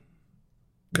 Could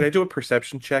I do a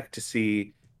perception check to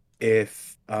see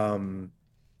if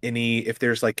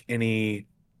there's like any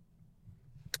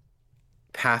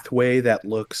pathway that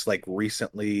looks like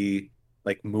recently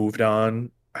like moved on?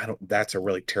 That's a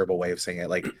really terrible way of saying it.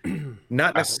 Like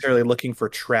not necessarily looking for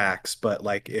tracks, but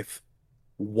like if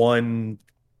one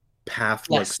path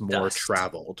looks more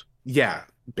traveled. Yeah,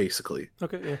 basically.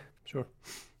 Okay, yeah, sure.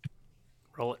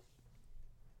 Roll it.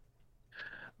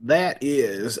 That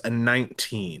is a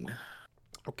 19.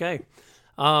 Okay.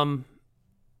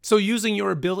 So using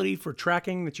your ability for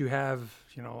tracking that you have,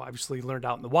 obviously learned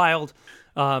out in the wild,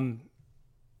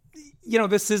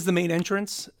 this is the main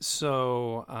entrance,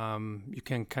 so you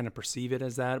can kind of perceive it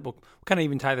as that. We'll kind of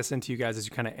even tie this into you guys as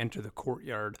you kind of enter the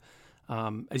courtyard.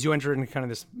 As you enter into kind of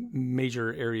this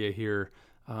major area here,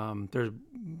 there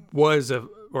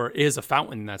is a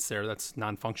fountain that's there that's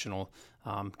non-functional,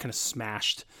 kind of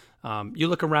smashed. You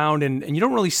look around and you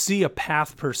don't really see a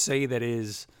path per se that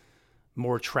is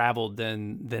more traveled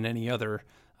than any other.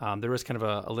 There is kind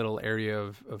of a little area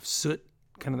of soot,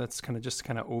 that's just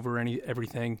over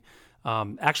everything.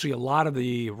 Actually, a lot of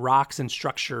the rocks and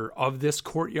structure of this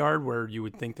courtyard, where you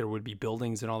would think there would be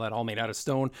buildings and all that, all made out of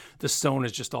stone, the stone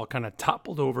is just all kind of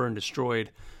toppled over and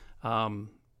destroyed.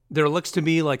 There looks to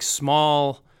be like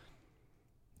small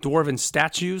dwarven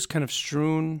statues kind of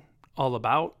strewn all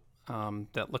about,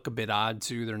 that look a bit odd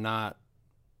too. They're not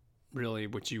really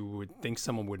what you would think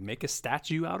someone would make a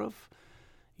statue out of.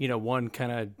 One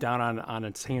kind of down on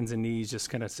its hands and knees,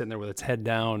 just kind of sitting there with its head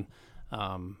down.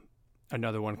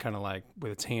 Another one kind of like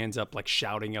with its hands up, like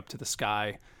shouting up to the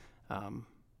sky.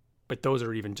 But those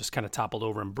are even just kind of toppled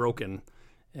over and broken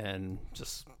and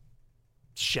just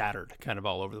shattered kind of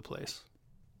all over the place.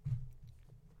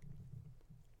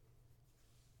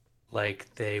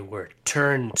 Like they were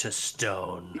turned to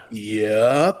stone.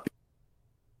 Yep.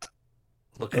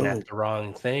 Looking at the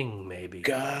wrong thing, maybe.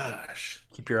 Gosh.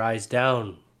 Keep your eyes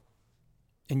down.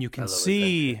 And you can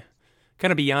see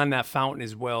kind of beyond that fountain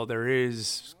as well, there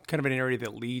is kind of an area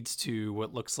that leads to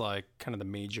what looks like kind of the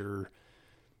major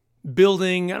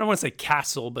building. I don't want to say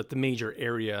castle, but the major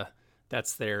area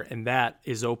that's there. And that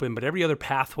is open. But every other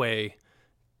pathway, if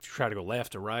you try to go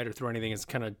left or right or through anything, is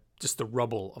kind of just the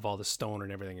rubble of all the stone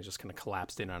and everything is just kind of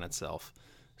collapsed in on itself.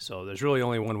 So there's really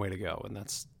only one way to go, and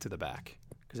that's to the back,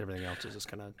 because everything else is just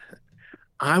kind of...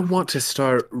 I want to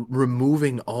start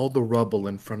removing all the rubble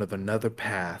in front of another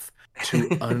path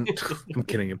to I'm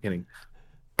kidding.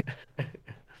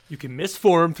 You can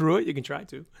misform through it. You can try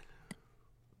to.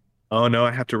 Oh, no,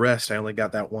 I have to rest. I only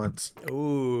got that once.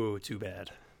 Oh, too bad.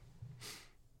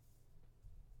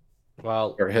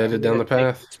 Well, you're headed down the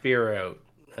path. Spear out.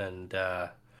 And,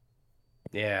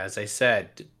 as I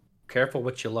said, careful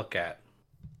what you look at.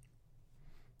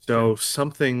 So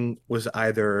something was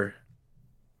either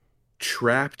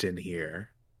trapped in here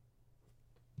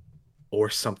or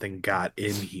something got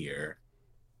in here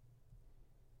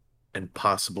and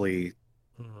possibly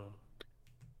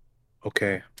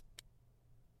okay.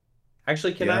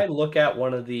 Actually, can I look at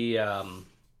one of the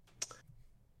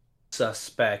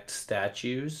suspect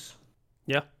statues?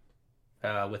 Yeah.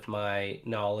 With my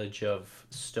knowledge of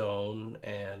stone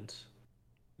and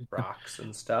rocks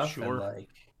and stuff, Sure. and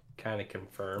kind of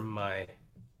confirm my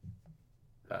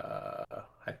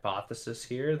hypothesis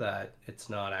here that it's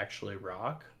not actually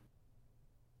rock,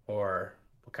 or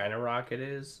what kind of rock it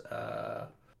is.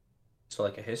 So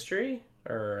like a history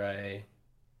or a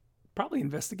probably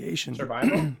investigation.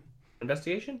 Survival?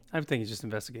 Investigation? I think it's just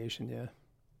investigation,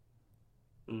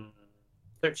 yeah.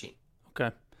 13.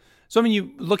 Okay. So, I mean,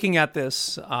 you looking at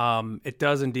this, it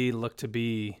does indeed look to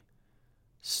be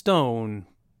stone,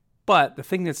 but the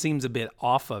thing that seems a bit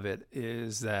off of it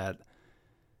is that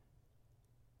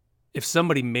if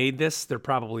somebody made this, they're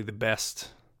probably the best,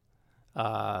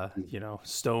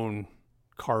 stone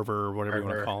carver or whatever you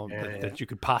want to call them that you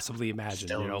could possibly imagine.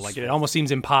 Stone it almost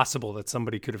seems impossible that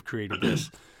somebody could have created this,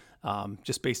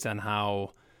 just based on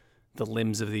how the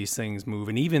limbs of these things move,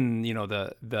 and even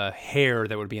the hair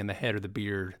that would be in the head or the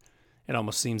beard it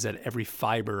almost seems that every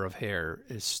fiber of hair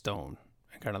is stone,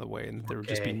 and kind of the way, and there would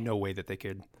just be no way that they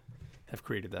could have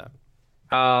created that.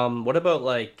 What about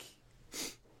like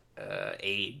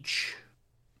age?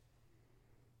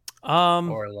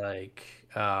 Or like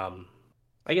I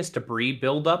guess debris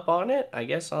buildup on it, I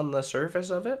guess on the surface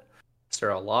of it. Is there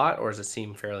a lot, or does it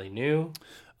seem fairly new?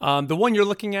 The one you're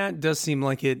looking at does seem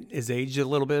like it is aged a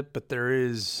little bit, but there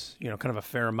is, kind of a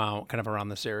fair amount kind of around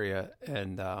this area,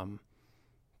 and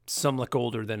some look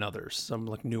older than others, some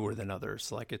look newer than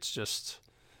others. Like it's just,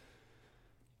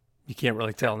 you can't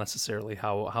really tell necessarily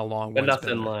how long. But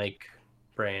nothing like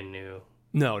brand new.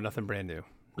 No, nothing brand new.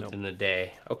 Within the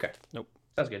day. Okay. Nope.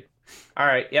 Sounds good. All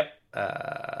right. Yep.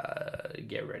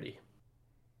 Get ready.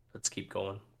 Let's keep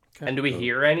going. Okay. And do we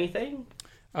hear anything?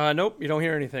 Nope. You don't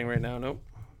hear anything right now. Nope.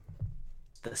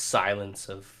 The silence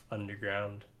of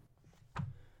underground.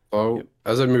 Oh,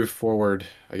 as I move forward,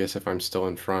 I guess if I'm still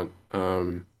in front,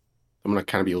 I'm gonna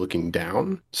kind of be looking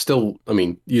down. Still, I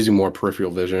mean, using more peripheral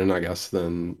vision, I guess,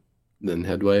 than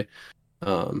headway,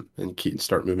 and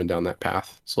start moving down that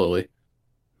path slowly.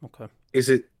 Okay.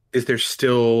 Is there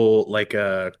still like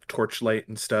a torchlight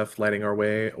and stuff lighting our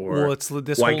way, or well, it's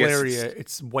this whole area.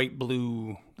 It's white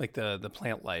blue, like the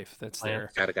plant life that's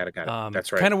there. Got it.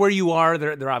 That's right. Kind of where you are.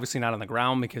 They're obviously not on the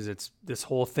ground because this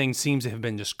whole thing seems to have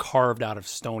been just carved out of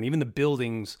stone. Even the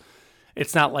buildings,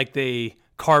 it's not like they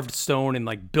carved stone and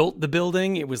like built the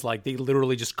building. It was like they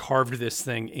literally just carved this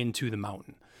thing into the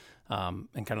mountain,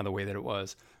 and kind of the way that it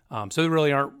was. So there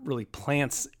really aren't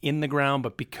plants in the ground,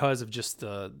 but because of just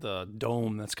the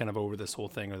dome that's kind of over this whole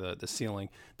thing, or the ceiling,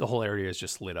 the whole area is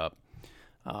just lit up.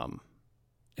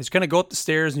 It's going to go up the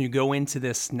stairs and you go into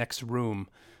this next room.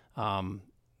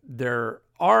 There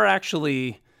are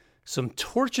actually some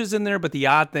torches in there, but the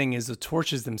odd thing is the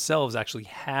torches themselves actually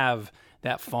have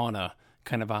that fauna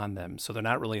kind of on them. So they're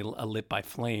not really lit by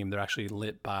flame. They're actually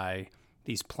lit by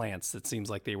these plants that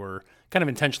seems like they were kind of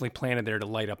intentionally planted there to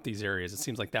light up these areas. It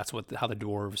seems like that's how the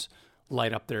dwarves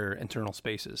light up their internal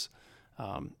spaces.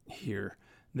 Here,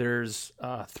 there's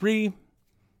 3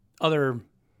 other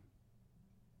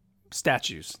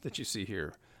statues that you see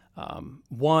here.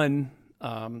 One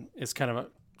is kind of a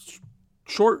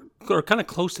short, or kind of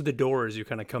close to the door as you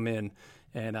kind of come in,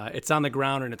 and it's on the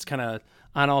ground, and it's kind of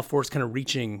on all fours, kind of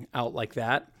reaching out like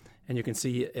that. And you can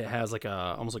see it has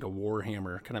almost like a war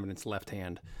hammer kind of in its left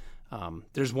hand.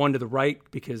 There's one to the right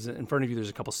because in front of you there's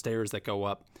a couple stairs that go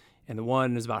up, and the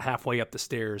one is about halfway up the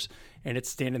stairs, and it's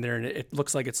standing there, and it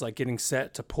looks like it's like getting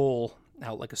set to pull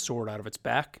out like a sword out of its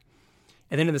back.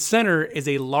 And then in the center is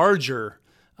a larger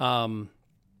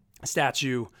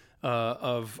statue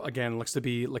of, again, looks to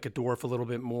be like a dwarf, a little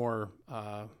bit more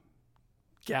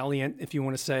gallant, if you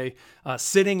want to say,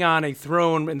 sitting on a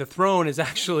throne, and the throne is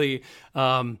actually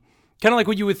kind of like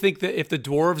what you would think that if the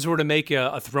dwarves were to make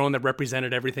a throne that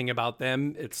represented everything about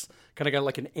them. It's kind of got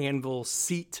like an anvil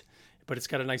seat, but it's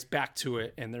got a nice back to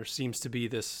it, and there seems to be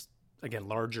this, again,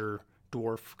 larger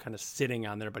dwarf kind of sitting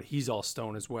on there, but he's all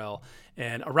stone as well.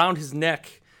 And around his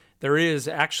neck, there is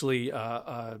actually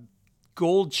a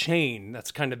gold chain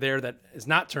that's kind of there that is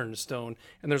not turned to stone,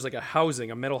 and there's like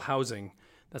a metal housing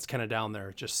that's kind of down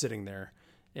there, just sitting there,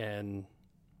 and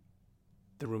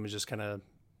the room is just kind of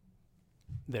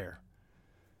there.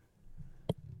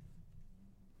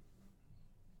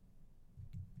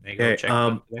 Go check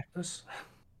the necklace.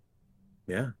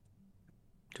 Yeah.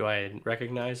 Do I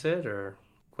recognize it, or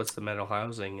what's the metal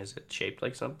housing? Is it shaped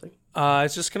like something?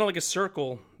 It's just kind of like a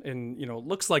circle, and it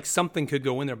looks like something could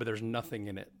go in there, but there's nothing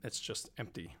in it. It's just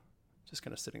empty, just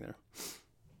kind of sitting there.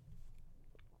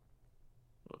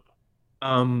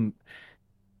 I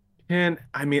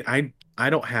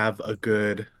don't have a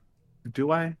good.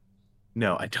 Do I?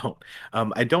 No, I don't.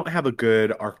 I don't have a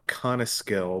good Arcana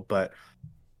skill, but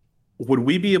would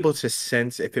we be able to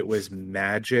sense if it was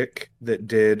magic that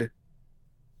did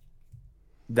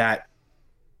that?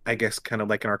 I guess kind of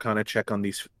like an Arcana check on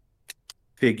these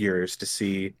figures to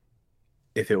see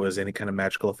if it was any kind of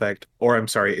magical effect. Or I'm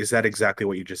sorry, is that exactly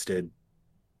what you just did,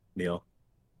 Neil?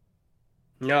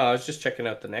 No, I was just checking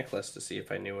out the necklace to see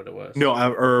if I knew what it was. No,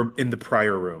 or in the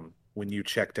prior room when you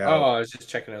checked out. Oh, I was just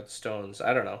checking out the stones.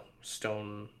 I don't know.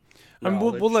 Stone.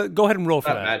 We'll go ahead and roll for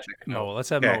Not that. magic. No, let's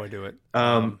have Moa do it.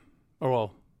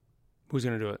 Who's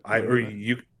gonna do it? I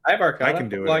have Arcana. I can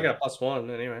do it. Well, I got a +1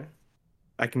 anyway.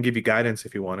 I can give you guidance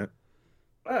if you want it.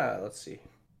 Let's see.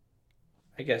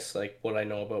 I guess like what I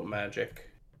know about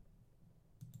magic.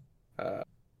 5.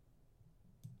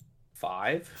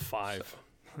 5. So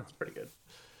that's pretty good.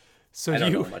 So I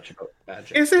don't know much about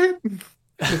magic. Is it?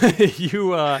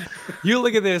 you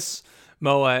look at this,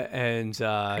 Moa, and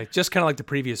just kind of like the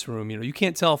previous room, you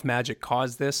can't tell if magic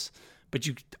caused this, but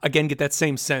you again get that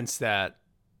same sense that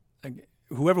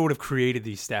whoever would have created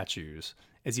these statues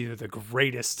is either the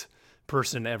greatest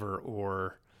person ever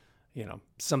or,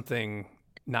 something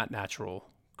not natural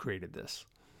created this.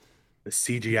 The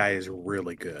CGI is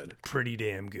really good. Pretty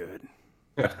damn good.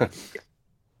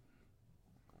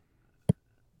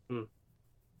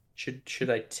 Should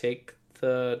I take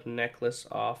the necklace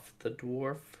off the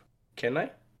dwarf? Can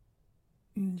I?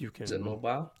 You can. Is it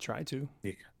mobile? Try to.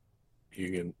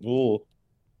 You can. Ooh.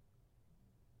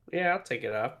 Yeah, I'll take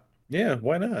it off. Yeah,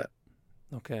 why not?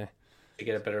 Okay. To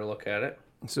get a better look at it.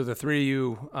 So the three of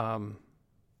you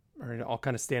are all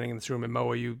kind of standing in this room, and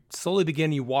Moa, you slowly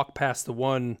you walk past the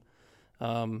one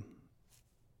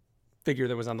figure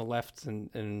that was on the left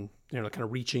and kind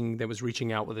of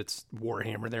reaching out with its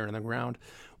warhammer there on the ground.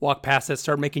 Walk past that,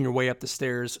 start making your way up the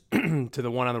stairs to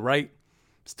the one on the right,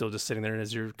 still just sitting there. And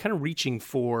as you're kind of reaching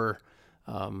for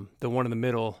the one in the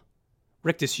middle,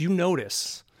 Rictus, you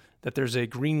notice that there's a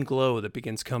green glow that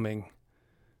begins coming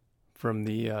from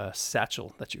the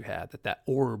satchel that you had, that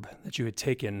orb that you had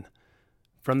taken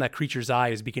from that creature's eye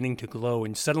is beginning to glow.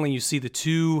 And suddenly you see the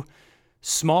two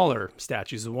smaller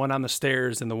statues, the one on the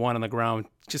stairs and the one on the ground,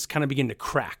 just kind of begin to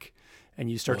crack. And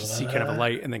you start to see kind of a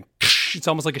light, and then it's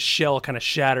almost like a shell kind of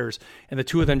shatters, and the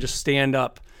two of them just stand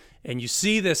up. And you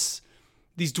see these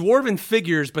dwarven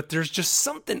figures, but there's just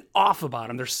something off about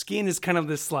them. Their skin is kind of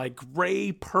this like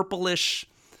gray, purplish,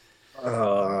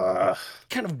 kind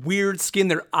of weird skin.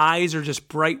 Their eyes are just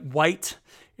bright white,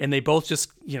 and they both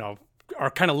just,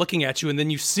 are kind of looking at you. And then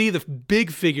you see the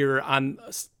big figure on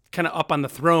kind of up on the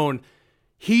throne.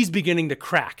 He's beginning to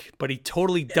crack, but he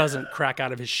totally doesn't crack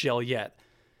out of his shell yet.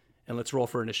 And let's roll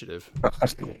for initiative.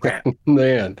 Crap.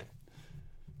 Man.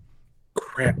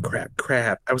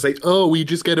 Crap. I was like, oh, we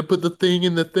just got to put the thing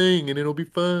in the thing and it'll be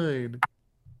fine.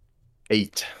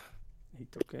 8. 8,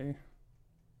 okay.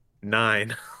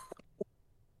 9.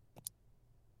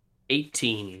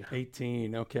 18.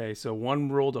 18, okay. So one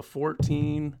rolled a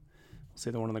 14. We'll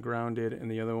say the one on the ground did, and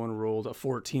the other one rolled a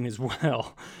 14 as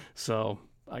well. So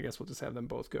I guess we'll just have them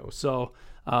both go. So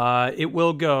it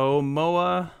will go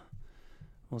Moa,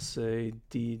 we'll say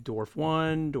Dwarf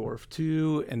 1, Dwarf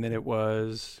 2, and then it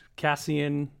was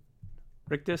Cassian,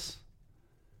 Rictus,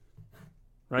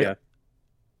 right? Yeah.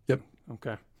 Yep.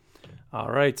 Okay. All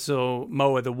right. So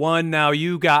Moa, the one now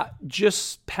you got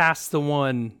just past the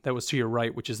one that was to your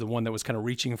right, which is the one that was kind of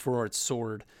reaching for its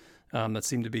sword that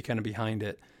seemed to be kind of behind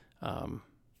it.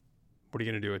 What are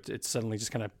you going to do? It suddenly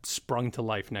just kind of sprung to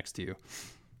life next to you.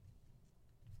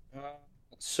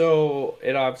 So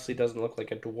it obviously doesn't look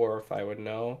like a dwarf, I would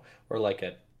know, or like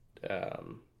a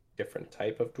different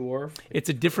type of dwarf. It's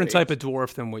a different type of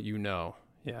dwarf than what you know.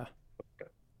 Yeah.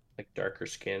 Like darker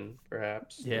skin,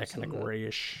 perhaps. Yeah, kind of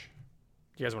grayish.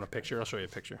 You guys want a picture? I'll show you a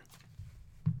picture.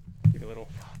 Give you a little,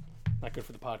 not good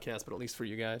for the podcast, but at least for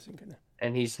you guys.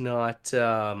 And he's not. He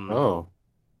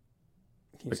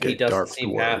doesn't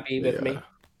seem happy with me.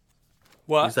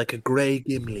 What? He's like a gray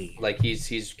Gimli. Like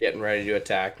he's getting ready to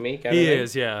attack me. He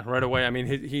is, yeah, right away. I mean,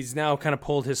 he's now kind of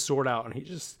pulled his sword out, and he's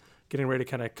just getting ready to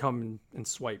kind of come and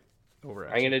swipe over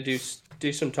at you. I'm gonna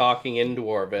do some talking in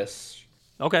Dwarvis.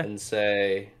 Okay. And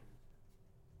say,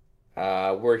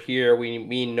 we're here. We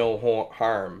mean no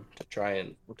harm. To try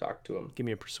and talk to him. Give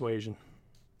me a persuasion.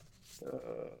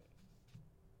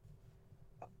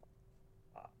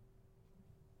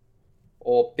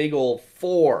 Big old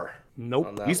 4.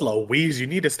 Nope. He's Louise. You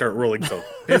need to start rolling some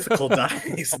physical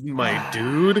dice, my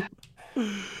dude.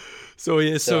 So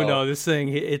no, this thing,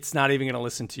 it's not even going to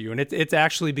listen to you, and it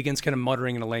actually begins kind of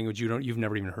muttering in a language you've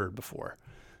never even heard before,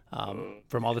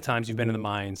 from all the times you've been in the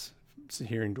mines,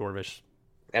 hearing Dwarvish.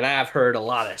 And I've heard a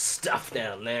lot of stuff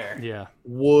down there. Yeah.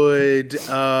 Would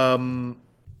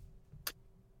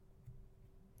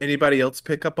anybody else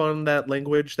pick up on that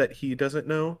language that he doesn't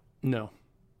know? No.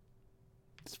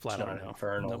 It's flat out. Not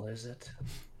infernal, nope. Is it?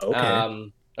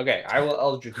 Okay. Okay.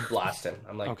 I'll just blast him.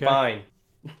 I'm like, okay. Fine.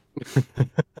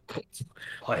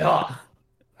 Oh,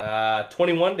 yeah.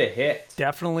 21 to hit.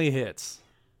 Definitely hits.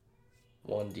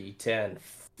 1d10.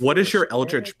 What does your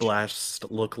Eldritch Blast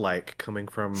look like coming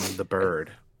from the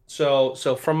bird? So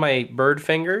from my bird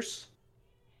fingers,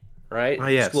 right? Ah,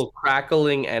 yes. It's a little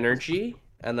crackling energy,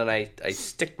 and then I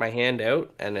stick my hand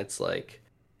out, and it's like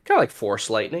kind of like force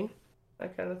lightning,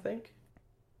 that kind of thing.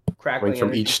 Crackling from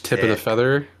energy. each tip of the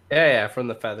feather. Yeah, from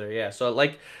the feather. Yeah, so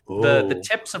like the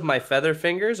tips of my feather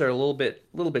fingers are a little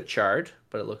bit charred,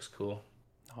 but it looks cool.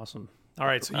 Awesome. All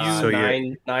right, so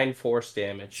you 9 force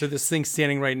damage. So this thing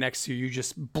standing right next to you, you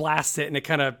just blast it, and it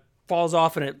kind of falls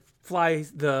off, and it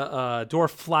flies. The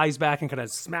dwarf flies back and kind of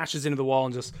smashes into the wall,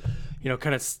 and just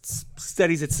kind of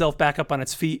steadies itself back up on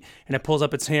its feet, and it pulls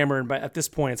up its hammer. And at this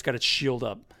point, it's got its shield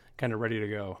up, kind of ready to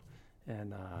go.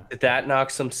 And did that knock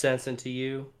some sense into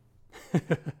you?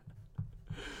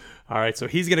 All right, so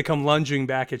he's going to come lunging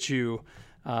back at you.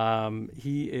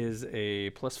 He is a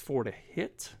 +4 to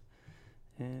hit.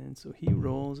 And so he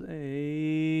rolls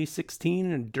a 16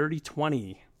 and a dirty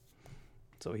 20.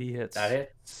 So he hits. That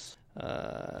hits.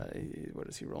 What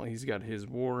is he rolling? He's got his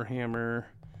Warhammer,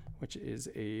 which is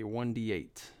a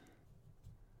 1d8.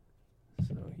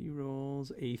 So he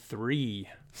rolls a 3.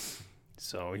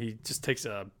 So he just takes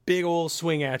a big old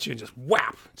swing at you and just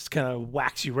whap, just kind of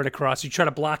whacks you right across. You try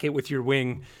to block it with your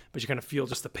wing, but you kind of feel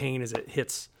just the pain as it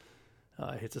hits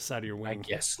the side of your wing. I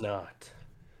guess not.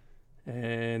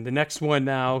 And the next one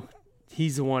now,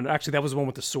 he's the one. Actually, that was the one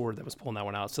with the sword that was pulling that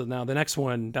one out. So now the next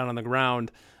one down on the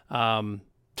ground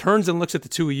turns and looks at the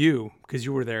two of you because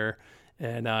you were there,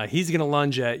 and he's going to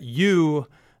lunge at you,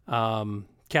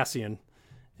 Cassian.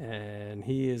 And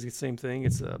he is the same thing.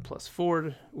 It's a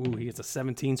 +4. Ooh, he gets a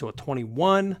 17, so a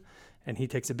 21. And he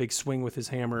takes a big swing with his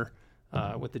hammer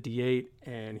with the D8,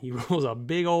 and he rolls a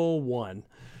big old 1.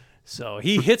 So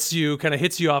he hits you, kind of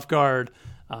hits you off guard,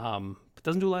 but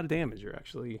doesn't do a lot of damage. You're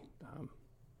actually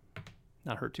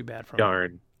not hurt too bad from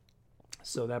Darn. it.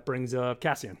 So that brings up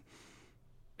Cassian.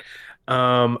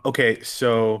 Okay,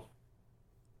 so...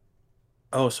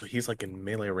 Oh, so he's like in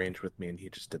melee range with me, and he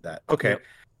just did that. Okay.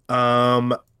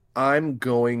 Yep. I'm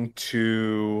going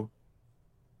to...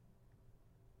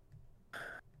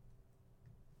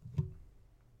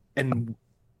 And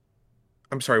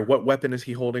I'm sorry, what weapon is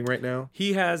he holding right now?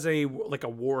 He has a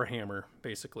war hammer,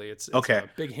 basically. It's okay. A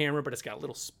big hammer, but it's got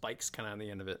little spikes kind of on the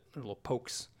end of it, little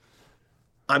pokes.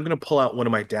 I'm going to pull out one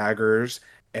of my daggers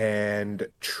and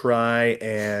try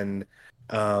and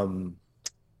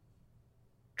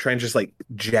just like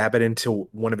jab it into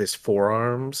one of his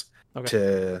forearms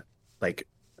to like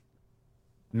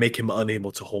make him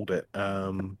unable to hold it.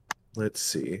 Let's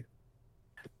see.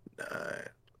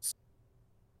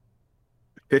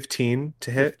 15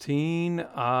 to hit. 15.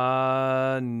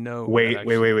 No.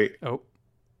 Wait. Oh.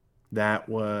 That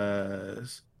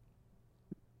was...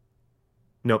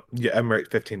 Nope. Yeah, I'm right.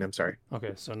 15. I'm sorry.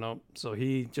 Okay, so no. So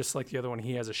he, just like the other one,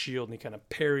 he has a shield and he kind of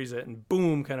parries it and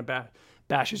boom, kind of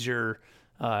bashes your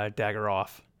dagger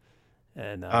off.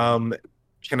 And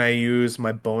can I use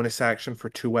my bonus action for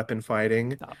 2-weapon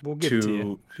fighting we'll give it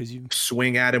to you,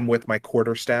 swing at him with my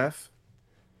quarterstaff?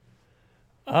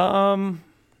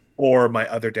 Or my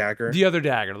other dagger? The other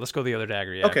dagger. Let's go the other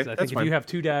dagger. Yeah. Okay, I think if fine. you have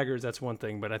 2 daggers, that's one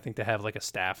thing, but I think to have like a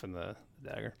staff in the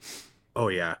dagger. Oh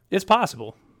yeah, it's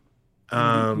possible. You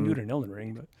can do it in Elden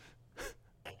Ring,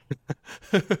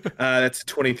 but that's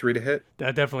 23 to hit.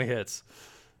 That definitely hits.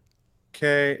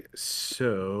 Okay,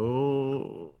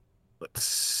 so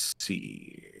let's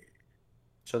see.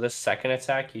 So this second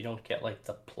attack, you don't get like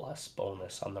the plus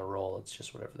bonus on the roll. It's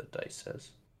just whatever the dice says,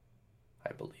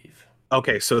 I believe.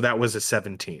 Okay, so that was a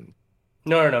 17.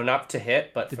 No, not to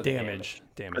hit, but the for damage.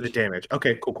 For the damage.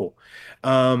 Okay, cool.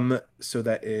 So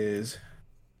that is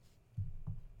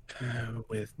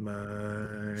with my...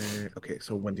 Okay,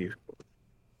 so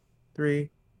 1d3,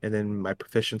 and then my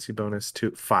proficiency bonus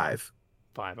 5.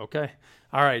 5, okay.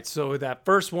 All right, so that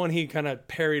first one, he kind of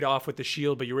parried off with the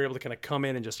shield, but you were able to kind of come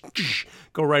in and just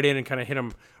go right in and kind of hit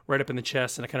him right up in the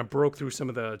chest, and it kind of broke through some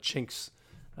of the chinks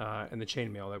in the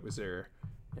chainmail that was there.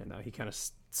 And he kind of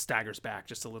staggers back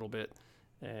just a little bit.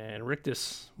 And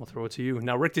Rictus, we'll throw it to you.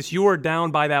 Now, Rictus, you are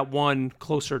down by that one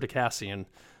closer to Cassian,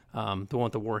 the one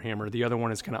with the Warhammer. The other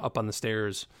one is kind of up on the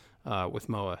stairs with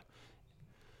Moa.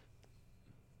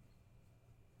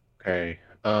 Okay.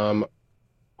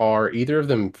 Are either of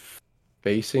them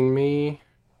facing me?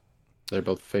 They're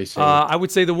both facing... I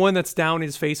would say the one that's down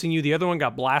is facing you. The other one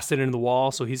got blasted into the wall,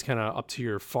 so he's kind of up to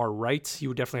your far right. You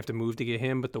would definitely have to move to get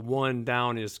him, but the one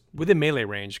down is within melee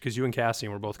range because you and Cassian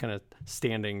were both kind of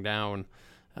standing down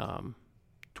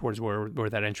towards where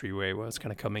that entryway was,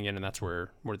 kind of coming in, and that's where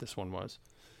this one was.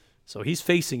 So he's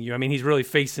facing you. I mean, he's really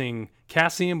facing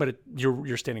Cassian, but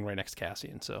you're standing right next to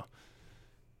Cassian, so...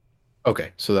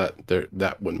 Okay, so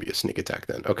that wouldn't be a sneak attack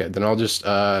then. Okay, then I'll just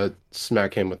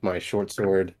smack him with my short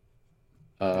sword.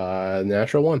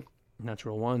 Natural 1.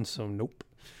 Natural 1, so nope.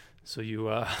 So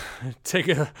you take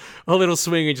a little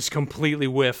swing and just completely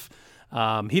whiff.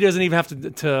 He doesn't even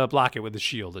have to block it with the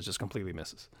shield. It just completely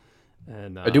misses.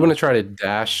 And I do want to try to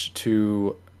dash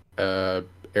to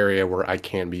area where I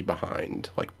can be behind,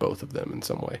 like both of them in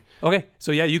some way. Okay,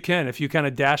 so yeah, you can. If you kind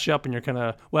of dash up and you're kind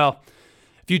of,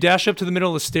 if you dash up to the middle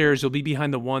of the stairs, you'll be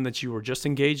behind the one that you were just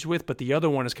engaged with, but the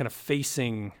other one is kind of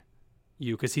facing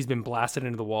you because he's been blasted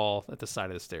into the wall at the side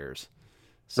of the stairs.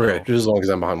 So, okay, just as long as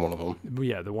I'm behind one of them.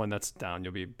 Yeah, the one that's down,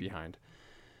 you'll be behind.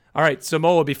 All right, so the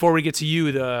one that's down, you'll be behind. All right, so Moa, before we get to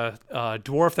you, the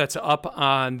dwarf that's up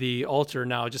on the altar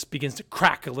now just begins to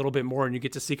crack a little bit more, and you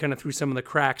get to see kind of through some of the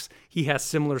cracks. He has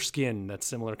similar skin, that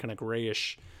similar kind of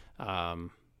grayish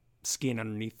skin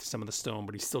underneath some of the stone,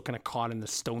 but he's still kind of caught in the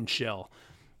stone shell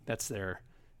that's there.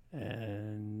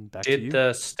 And back to you. Did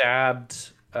the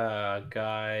stabbed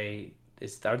guy,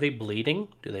 are they bleeding?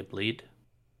 Do they bleed?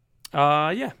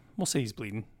 Yeah, we'll say he's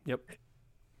bleeding. Yep.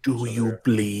 Do you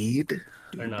bleed?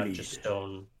 They're not just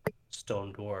stone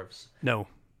dwarves. No.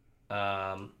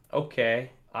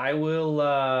 Okay. I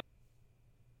will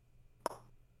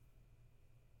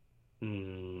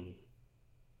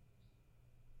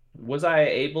Was I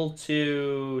able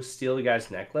to steal the guy's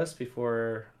necklace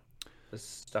before this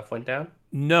stuff went down?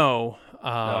 No. No,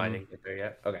 I didn't get there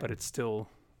yet. Okay. But it's still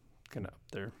kind of up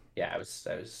there. Yeah, I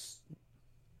was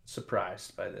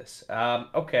surprised by this.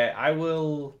 Okay, I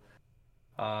will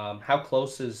how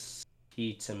close is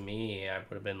he to me? I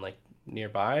would have been like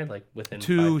nearby, like within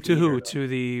to who? To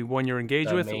the one you're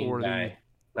engaged with, or guy.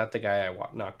 Not the guy I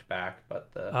knocked back,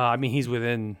 but the. I mean, he's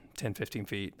within 10, 15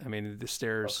 feet. I mean, the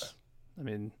stairs. Okay. I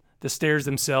mean, the stairs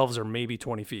themselves are maybe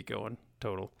 20 feet going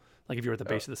total. Like if you're at the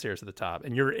base of the stairs at the top,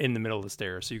 and you're in the middle of the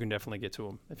stairs, so you can definitely get to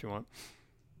him if you want.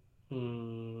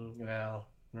 Well,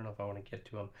 I don't know if I want to get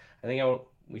to him. I think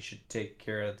we should take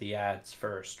care of the ads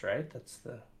first, right? That's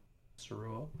the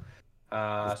rule.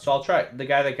 So I'll try the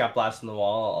guy that got blasted in the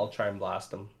wall. I'll try and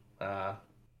blast him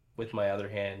with my other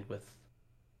hand with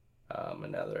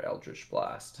another Eldritch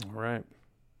Blast. All right.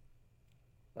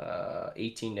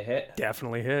 18 to hit.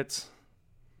 Definitely hits.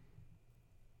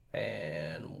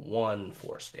 And 1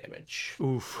 force damage.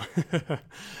 Oof.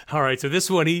 All right, so this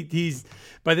one, he's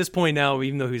by this point now,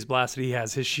 even though he's blasted, he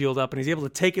has his shield up, and he's able to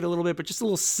take it a little bit, but just a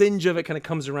little singe of it kind of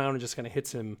comes around and just kind of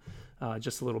hits him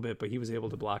just a little bit, but he was able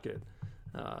to block it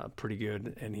pretty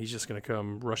good, and he's just going to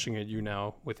come rushing at you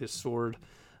now with his sword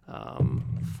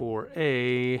for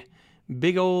a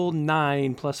big old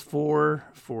 9 plus 4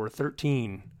 for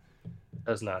 13.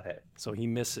 Does not hit. So he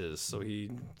misses. So he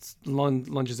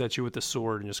lunges at you with the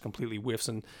sword and just completely whiffs,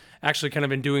 and actually kind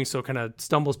of in doing so kind of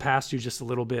stumbles past you just a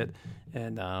little bit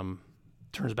and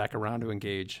turns back around to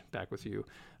engage back with you.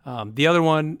 The other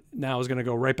one now is going to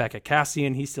go right back at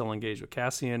Cassian. He's still engaged with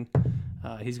Cassian.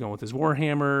 He's going with his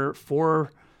Warhammer.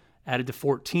 4 added to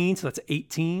 14, so that's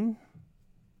 18.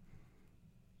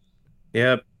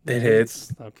 Yep, it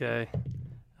hits. Okay.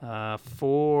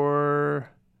 4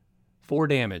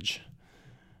 damage.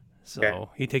 So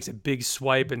he takes a big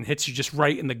swipe and hits you just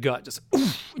right in the gut, just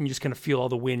oof, and you just kind of feel all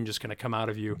the wind just kind of come out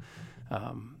of you,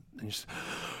 and you just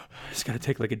got to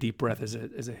take like a deep breath as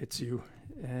it hits you.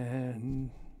 And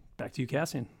back to you,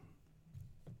 Cassian.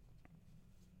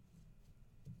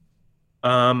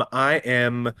 I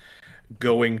am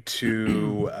going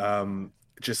to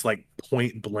just like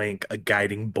point blank a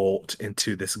guiding bolt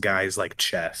into this guy's like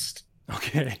chest.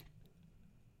 Okay.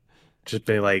 Just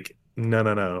be like,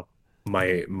 no.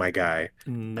 My guy.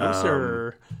 No,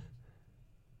 sir.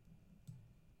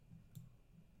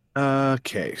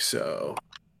 Okay, so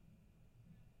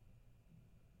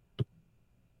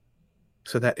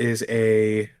that is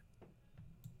it's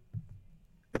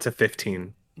a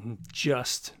 15.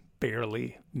 Just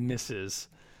barely misses.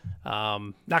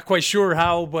 Not quite sure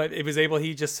how, but it was able.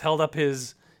 He just held up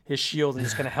his shield and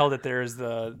just kind of held it there as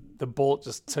the bolt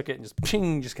just took it and just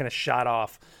ping, just kind of shot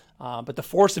off. But the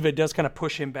force of it does kind of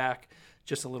push him back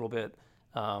just a little bit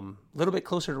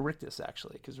closer to Rictus,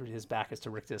 actually, because his back is to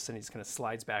Rictus, and he just kind of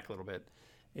slides back a little bit,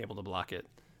 able to block it.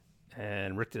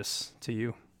 And Rictus, to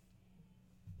you.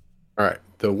 All right,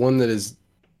 the one that is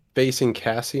facing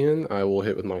Cassian, I will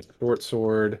hit with my short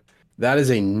sword. That is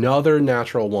another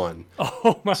natural 1.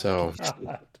 Oh my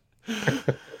God.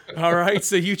 All right,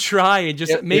 so you try and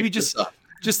just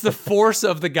just the force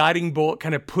of the guiding bolt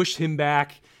kind of pushed him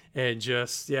back. And you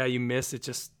miss it.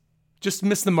 Just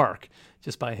missed the mark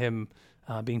just by him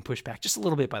being pushed back just a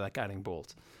little bit by that guiding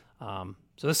bolt. So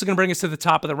this is going to bring us to the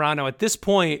top of the round. Now, at this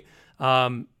point,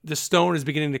 the stone is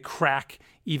beginning to crack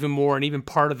even more, and even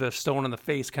part of the stone on the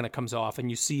face kind of comes off, and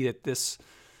you see that this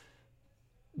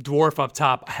dwarf up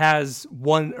top has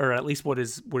one, or at least what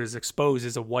is exposed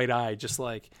is a white eye, just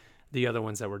like the other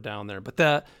ones that were down there. But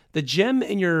the gem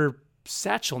in your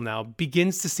satchel now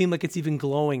begins to seem like it's even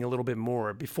glowing a little bit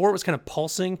more. Before it was kind of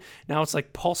pulsing. Now it's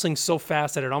like pulsing so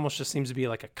fast that it almost just seems to be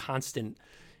like a constant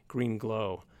green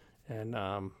glow. And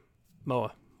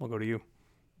Moa, we'll go to you.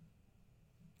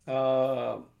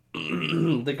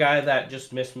 The guy that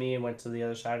just missed me and went to the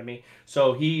other side of me.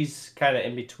 So he's kind of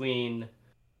in between.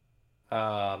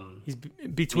 He's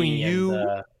between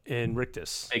you and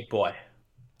Rictus. Big boy.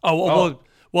 Well,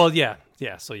 yeah.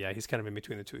 So yeah, he's kind of in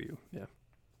between the two of you. Yeah.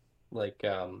 Like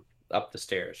up the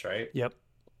stairs, right? Yep.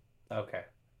 Okay.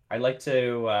 I'd like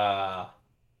to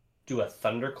do a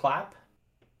thunderclap.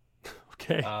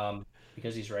 Okay.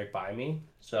 Because he's right by me.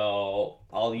 So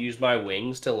I'll use my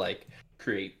wings to like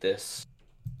create this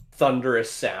thunderous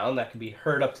sound that can be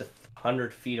heard up to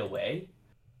 100 feet away.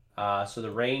 So the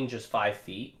range is 5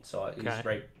 feet. So he's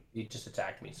right. He just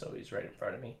attacked me, so he's right in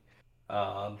front of me.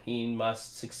 He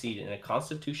must succeed in a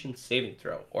Constitution saving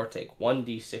throw or take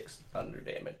 1d6 thunder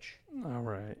damage. All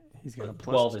right. He's got a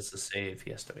plus 12 is the save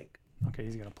he has to make. Okay,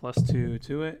 he's got a +2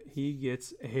 to it. He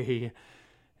gets a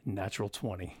natural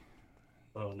 20.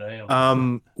 Oh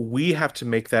damn. We have to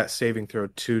make that saving throw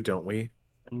too, don't we?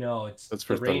 No, that's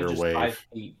for thunder wave. 5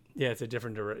 feet. Yeah, it's a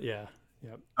different direction. Yeah.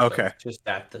 Yep. Okay. So just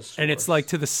at the source. And it's like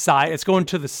to the side. It's going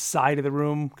to the side of the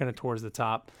room, kind of towards the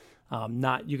top.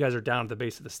 Not you guys are down at the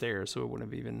base of the stairs, so it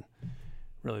wouldn't have even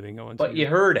really been going. But you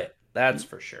heard it. That's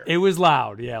for sure. It was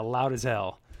loud. Yeah, loud as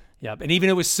hell. Yep. And even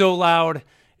it was so loud,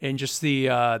 and just the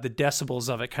decibels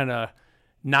of it kind of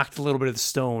knocked a little bit of the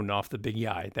stone off the big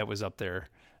guy that was up there,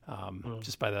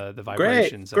 just by the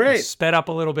vibrations. Great. Sped up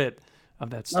a little bit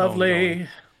of that stone. Lovely.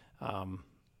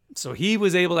 So he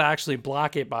was able to actually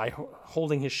block it by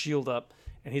holding his shield up,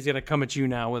 and he's going to come at you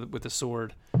now with the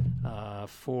sword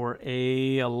for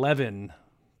a 11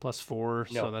 plus 4,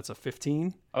 so that's a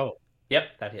 15. Oh,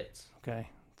 yep, that hits. Okay,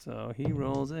 so he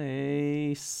rolls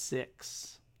a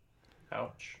 6.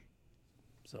 Ouch.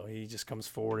 So he just comes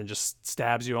forward and just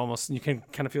stabs you almost, and you can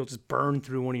kind of feel it just burn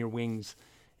through one of your wings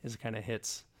as it kind of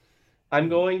hits. I'm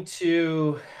going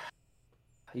to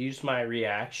use my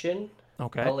reaction.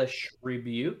 Okay. Hellish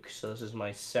Rebuke. So this is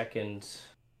my second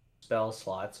spell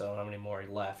slot, so I don't have any more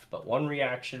left. But one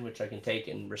reaction, which I can take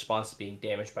in response to being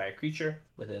damaged by a creature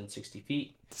within 60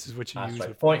 feet. This is what you use. So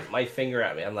I point my finger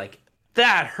at me. I'm like,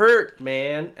 that hurt,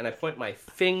 man. And I point my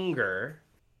finger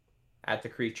at the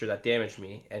creature that damaged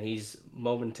me, and he's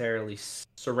momentarily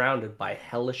surrounded by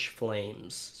hellish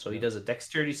flames. So he does a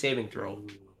dexterity saving throw.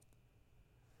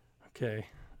 Okay.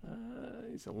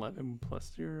 He's 11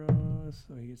 plus 0,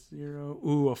 so he gets 0.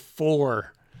 Ooh, a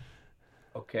 4.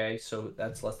 Okay, so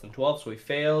that's less than 12, so he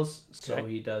fails. So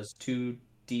he does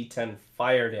 2d10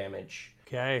 fire damage.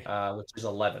 Okay. Which is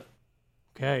 11.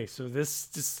 Okay, so this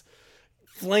just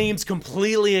flames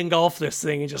completely engulf this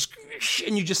thing, and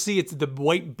you just see it's the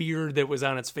white beard that was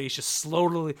on its face just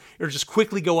slowly or just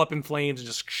quickly go up in flames and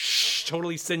just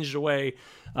totally singed away,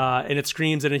 and it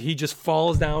screams, and he just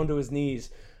falls down to his knees.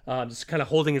 Just kind of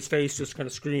holding his face, just kind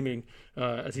of screaming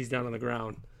as he's down on the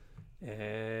ground.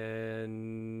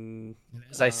 And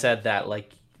as I said that,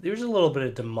 like, there's a little bit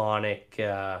of demonic,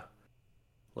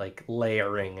 like,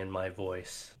 layering in my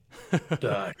voice.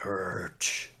 That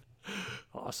hurt.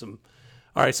 Awesome.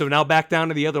 All right, so now back down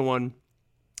to the other one.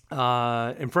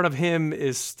 In front of him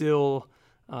is still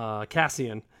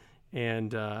Cassian,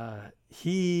 and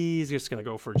he's just going to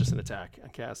go for just an attack on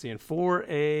Cassian for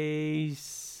a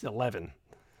 11.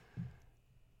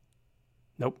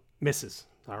 Nope, misses.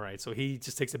 All right, so he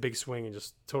just takes a big swing and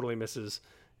just totally misses,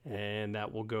 and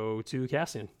that will go to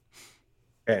Cassian.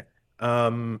 Okay.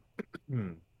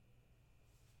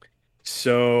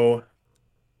 So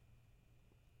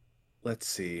let's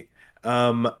see.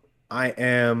 I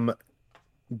am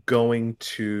going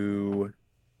to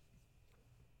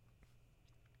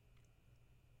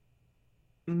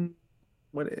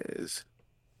what is?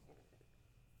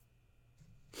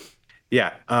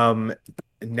 Yeah.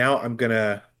 Now I'm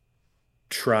gonna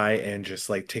try and just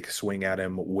like take a swing at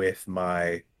him with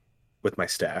my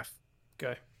staff.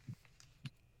 Okay.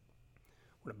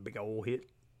 What a big old hit.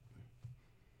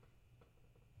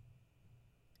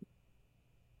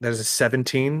 That is a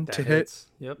 17 That to hits.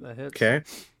 hit. Yep, that hits. Okay.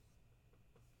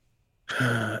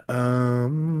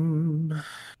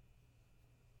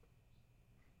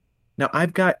 Now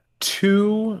I've got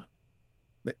two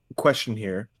question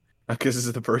here because this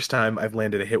is the first time I've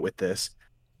landed a hit with this.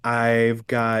 I've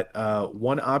got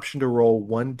one option to roll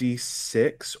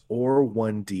 1d6 or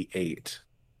 1d8.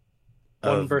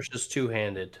 One versus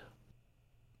two-handed.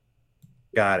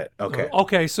 Got it. Okay.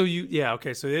 Okay, so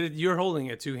you're holding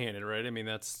it two-handed, right? I mean,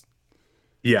 that's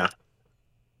Yeah.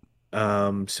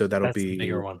 So that'll That's be the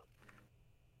bigger one.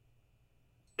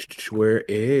 Where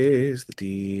is the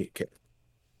D? Okay.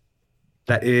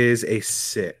 That is a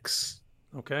 6.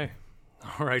 okay.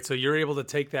 All right, so you're able to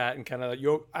take that and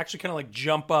you'll actually kind of like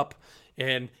jump up,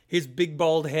 and his big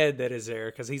bald head that is there,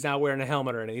 because he's not wearing a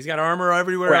helmet or anything. He's got armor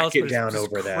everywhere Crack else, it but down just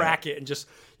over that. crack it, and just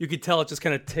you could tell it just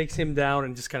kind of takes him down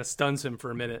and just kind of stuns him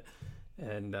for a minute,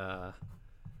 and yeah,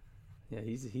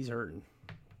 he's hurting.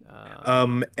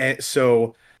 And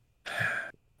so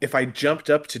if I jumped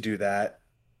up to do that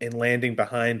and landing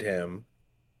behind him.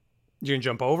 You can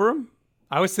jump over him?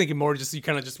 I was thinking more just you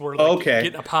kind of just were like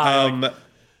getting up high. Like,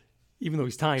 even though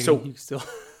he's tiny, you can still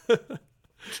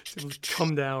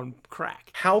come down,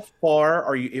 crack. How far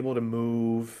are you able to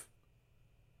move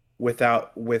what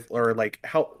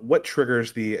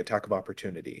triggers the attack of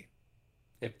opportunity?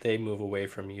 If they move away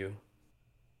from you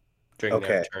during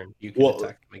their turn, you can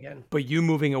attack them again. But you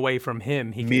moving away from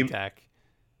him, he can attack.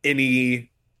 Any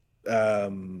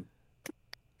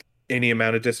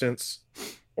amount of distance?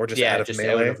 Or just out of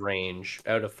melee? Out of range,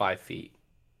 out of 5 feet.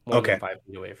 More than 5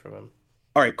 feet away from him.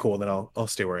 All right, cool. Then I'll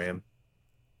stay where I am.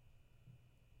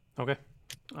 Okay.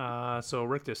 So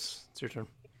Rictus, it's your turn.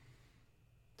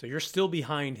 So you're still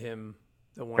behind him,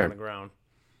 the one on the ground.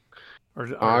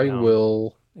 I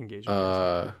will engage.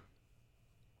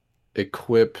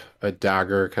 Equip a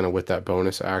dagger kind of with that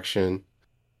bonus action,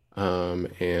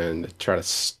 and try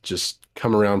to just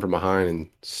come around from behind and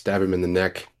stab him in the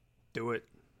neck. Do it.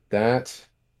 That.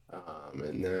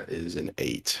 And that is an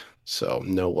 8. So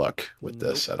no luck with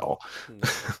this at all.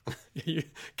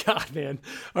 God, man.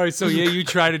 All right, so you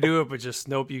try to do it, but just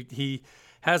nope. He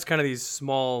has kind of these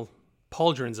small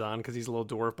pauldrons on because he's a little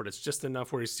dwarf, but it's just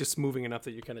enough where he's just moving enough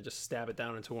that you kind of just stab it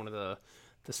down into one of the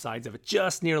sides of it,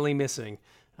 just nearly missing,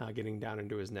 getting down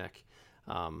into his neck.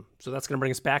 So that's going to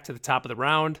bring us back to the top of the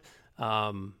round.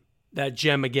 That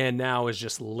gem again now is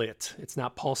just lit. It's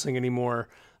not pulsing anymore.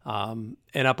 And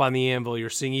up on the anvil, you're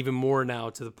seeing even more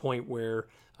now to the point where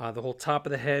the whole top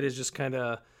of the head is just kind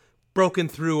of broken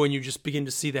through, and you just begin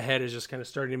to see the head is just kind of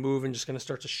starting to move and just going to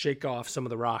start to shake off some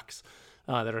of the rocks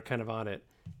that are kind of on it.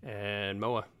 And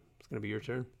Moa, it's going to be your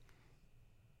turn.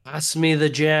 Pass me the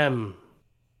gem.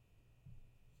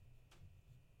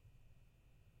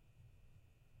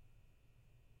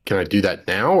 Can I do that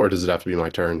now, or does it have to be my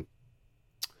turn?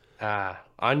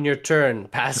 On your turn,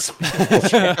 pass me.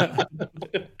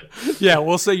 Yeah,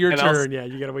 we'll say your turn. Yeah,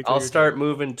 you gotta wait. I'll start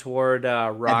moving toward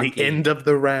Rocky. At the end of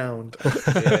the round.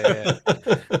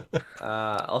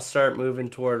 I'll start moving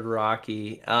toward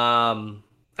Rocky.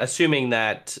 Assuming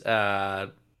that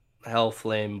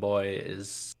Hellflame Boy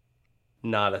is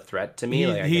not a threat to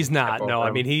me. He's not. No,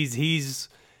 I mean he's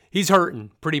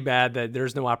hurting pretty bad. That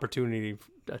there's no opportunity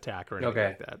attack or anything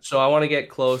like that. So I want to get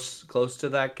close to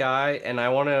that guy, and I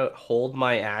want to hold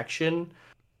my action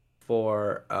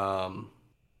for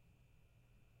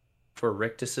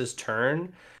Rictus's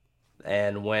turn.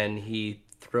 And when he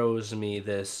throws me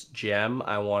this gem,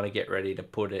 I want to get ready to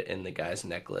put it in the guy's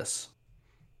necklace.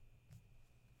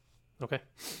 Okay.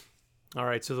 All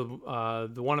right. So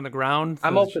the one on the ground,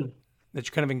 I'm open. That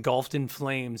you're kind of engulfed in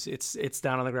flames. It's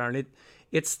down on the ground.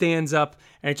 It stands up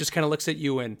and it just kind of looks at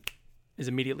you and is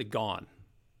immediately gone.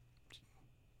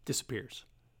 Disappears.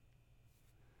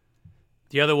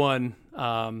 The other one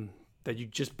that you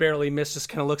just barely missed just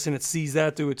kind of looks and it sees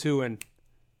that, do it too, and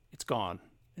it's gone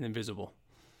and invisible.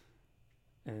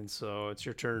 And so it's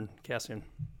your turn, Cassian.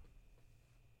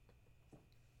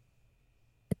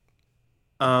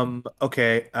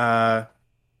 Okay.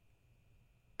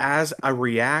 As a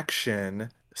reaction,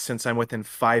 since I'm within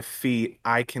 5 feet,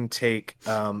 I can take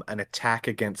an attack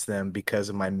against them because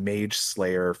of my Mage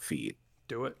Slayer feat.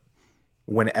 Do it.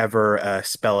 Whenever a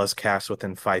spell is cast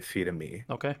within 5 feet of me.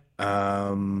 Okay.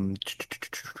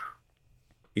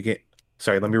 You get.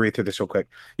 Sorry, let me read through this real quick.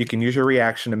 You can use your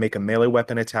reaction to make a melee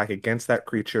weapon attack against that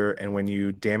creature, and when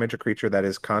you damage a creature that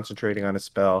is concentrating on a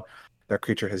spell, that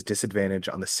creature has disadvantage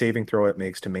on the saving throw it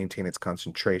makes to maintain its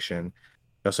concentration.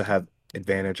 You also have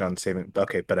advantage on saving.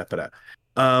 Okay,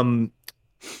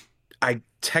 I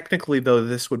technically, though,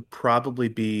 this would probably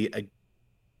be a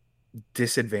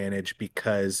disadvantage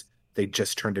because they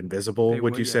just turned invisible.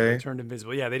 Would you say? They turned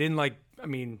invisible. Yeah, they didn't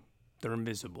they're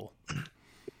invisible.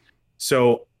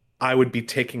 So I would be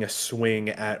taking a swing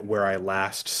at where I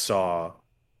last saw,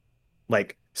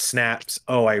 like snaps.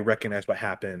 Oh, I recognize what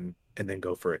happened, and then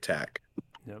go for attack.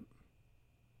 Yep.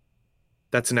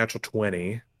 That's a natural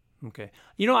 20. Okay.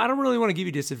 I don't really want to give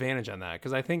you disadvantage on that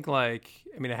because I think it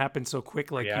happened so quick.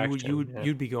 Like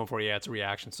you'd be going for it. Yeah, it's a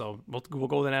reaction. So we'll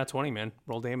go with an at 20, man.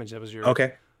 Roll damage. That was your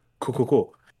okay.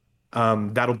 Cool.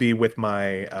 That'll be with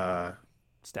my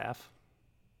staff.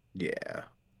 Yeah.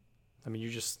 I mean, you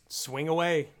just swing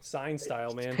away, sign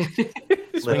style, man.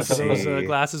 Swing to those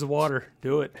glasses of water.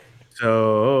 Do it.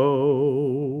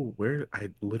 So where I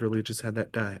literally just had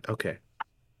that die. Okay.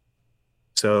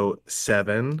 So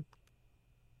 7.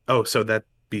 Oh, so that'd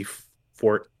be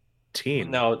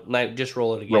 14. No, just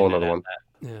roll it again. Roll another one.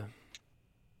 Yeah.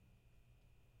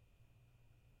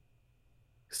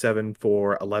 7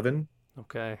 for 11.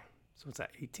 Okay. So what's that?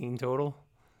 18 total.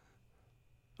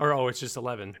 Or it's just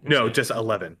 11. No, just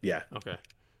 11. Yeah. Okay.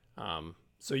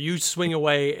 So you swing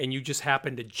away and you just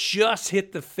happen to just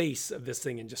hit the face of this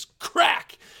thing and just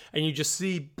crack, and you just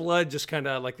see blood just kind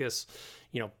of like this,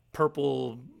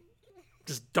 purple,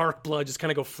 just dark blood just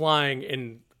kind of go flying,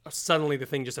 and suddenly the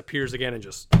thing just appears again and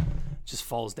just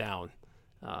falls down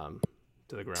to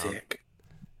the ground. Sick.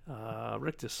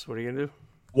 Rictus, what are you gonna do?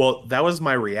 Well, that was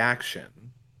my reaction.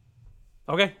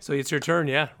 Okay, so it's your turn.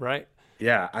 Yeah, right.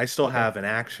 Yeah, I still have an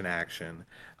action.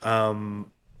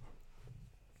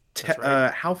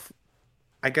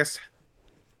 I guess,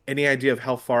 any idea of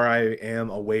how far I am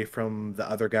away from the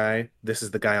other guy? This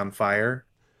is the guy on fire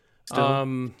still?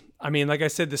 I mean, like I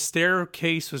said, the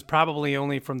staircase was probably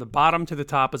only from the bottom to the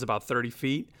top is about 30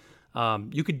 feet.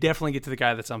 You could definitely get to the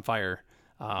guy that's on fire,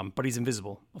 but he's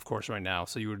invisible, of course, right now.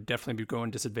 So you would definitely be going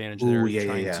disadvantage there,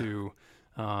 trying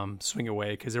to swing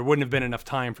away, because there wouldn't have been enough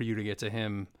time for you to get to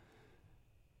him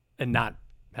and not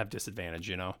have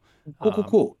disadvantage,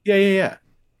 Cool. Yeah.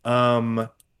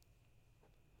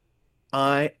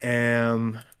 I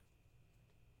am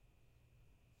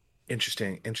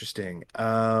interesting.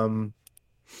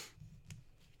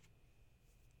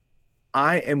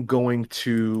 I am going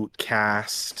to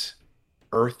cast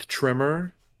Earth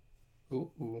Tremor.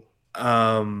 Ooh.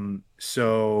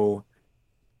 So,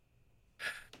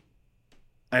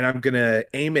 and I'm gonna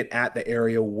aim it at the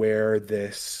area where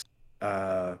this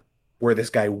guy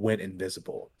went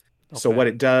invisible. Okay. So what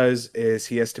it does is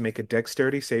he has to make a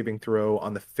dexterity saving throw.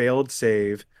 On the failed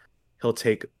save, he'll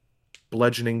take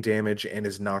bludgeoning damage and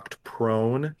is knocked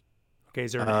prone. Okay,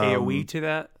 is there an AoE to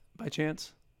that by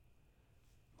chance?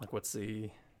 Like, what's the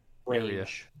area?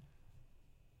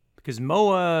 Because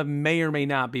Moa may or may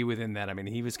not be within that. I mean,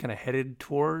 he was kind of headed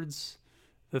towards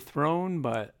the throne,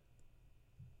 but...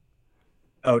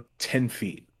 10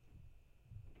 feet.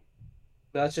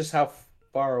 That's just how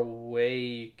far away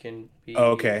you can be.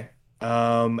 Okay.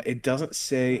 It doesn't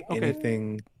say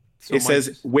anything. So it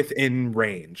says within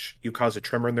range. You cause a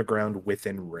tremor in the ground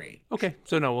within range. Okay,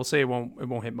 so no, we'll say it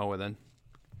won't hit Moa then.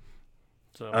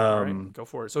 So all right, go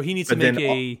for it. So he needs to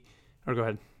make or go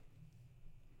ahead.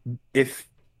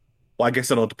 I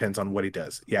guess it all depends on what he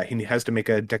does. Yeah, he has to make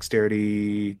a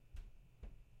dexterity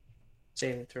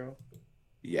saving throw.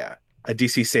 Yeah, a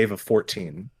DC save of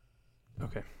 14.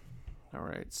 Okay. All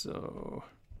right, so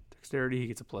dexterity, he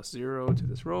gets a +0 to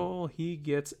this roll. He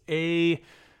gets a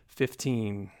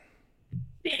 15.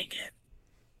 Dang it.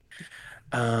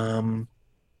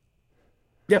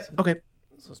 Yep. Okay.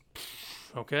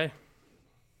 Okay.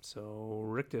 So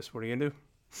Rictus, what are you gonna do?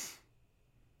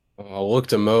 I'll look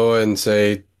to Moa and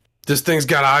say, "This thing's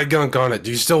got eye gunk on it.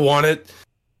 Do you still want it?"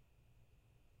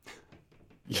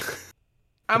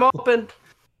 I'm open.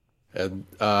 And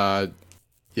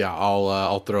yeah,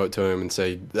 I'll throw it to him and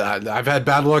say, "I've had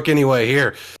bad luck anyway.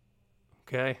 Here."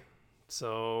 Okay.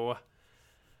 So,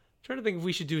 trying to think if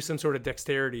we should do some sort of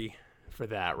dexterity for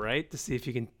that, right? To see if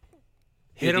you can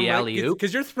hit him.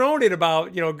 Because you're throwing it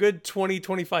about, a good 20,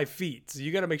 25 feet. So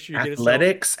you got to make sure you get it.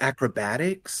 Athletics,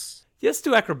 acrobatics. Let's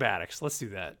do acrobatics. Let's do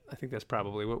that. I think that's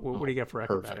probably what do you got for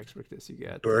acrobatics, Rictus? You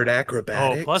got bird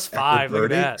acrobatics. Oh, +5.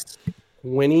 Look at that.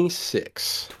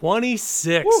 26.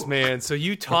 26, woo! Man. So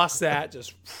you toss that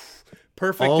just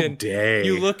perfect. All and day.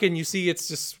 You look and you see it's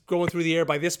just going through the air.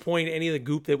 By this point, any of the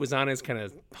goop that was on it is kind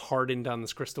of hardened on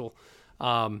this crystal.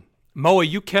 Moa,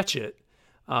 you catch it.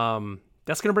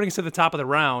 That's going to bring us to the top of the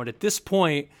round. At this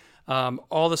point,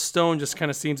 all the stone just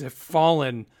kind of seems to have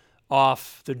fallen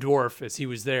off the dwarf as he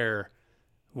was there.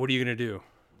 What are you going to do?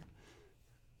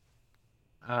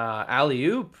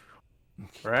 Alley-oop.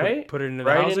 Right? Put it into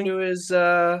the housing?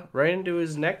 Right into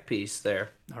his neck piece there.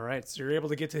 All right, so you're able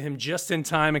to get to him just in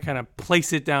time and kind of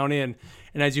place it down in.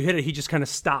 And as you hit it, he just kind of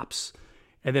stops.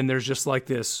 And then there's just like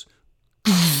this,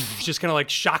 just kind of like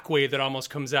shockwave that almost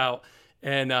comes out.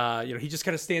 And, he just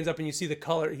kind of stands up and you see the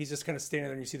color. He's just kind of standing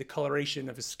there and you see the coloration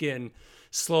of his skin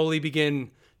slowly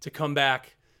begin to come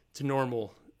back to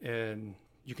normal. And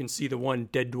you can see the one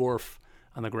dead dwarf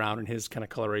on the ground and his kind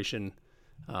of coloration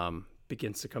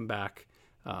begins to come back.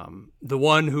 The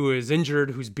one who is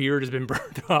injured, whose beard has been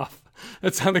burned off,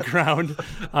 that's on the ground.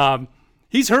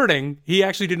 He's hurting. He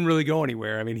actually didn't really go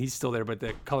anywhere. I mean, he's still there, but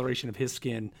the coloration of his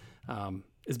skin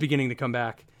is beginning to come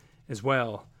back as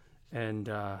well. And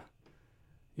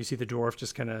you see the dwarf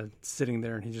just kind of sitting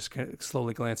there, and he just kind of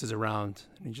slowly glances around,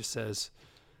 and he just says,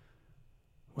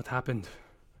 "What happened?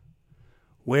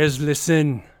 Where's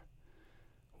Lysine?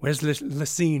 Where's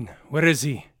Lysine? Where is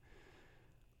he?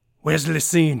 Where's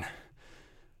Lysine?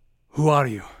 Who are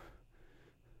you?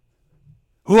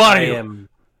 Who are you?"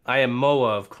 I am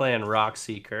Moa of Clan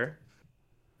Rockseeker.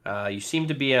 You seem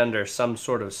to be under some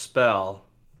sort of spell.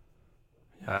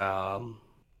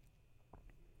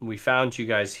 We found you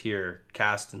guys here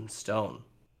cast in stone,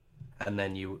 and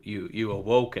then you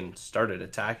awoke and started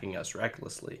attacking us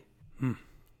recklessly.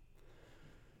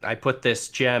 I put this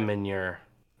gem in your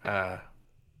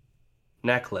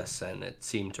necklace, and it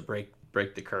seemed to break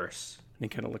the curse. And he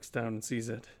kind of looks down and sees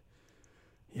it.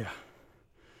 Yeah.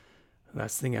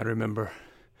 Last thing I remember,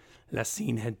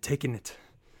 Lassine had taken it.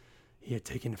 He had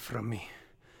taken it from me.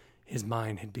 His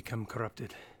mind had become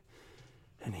corrupted.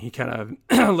 And he kind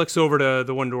of looks over to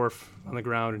the one dwarf on the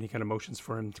ground, and he kind of motions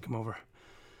for him to come over.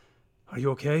 Are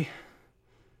you okay?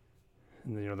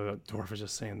 And the dwarf is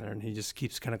just standing there, and he just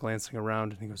keeps kind of glancing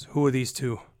around, and he goes, who are these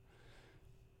two?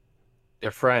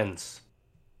 They're friends.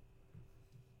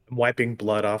 I'm wiping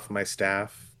blood off my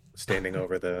staff, standing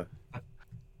over the...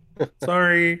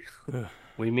 Sorry.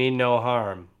 We mean no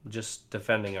harm, just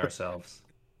defending ourselves.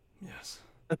 Yes.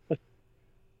 Okay.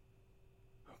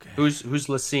 Who's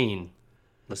Lassine?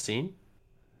 Lassine?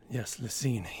 Yes,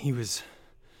 Lassine. He was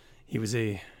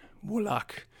a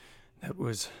warlock. That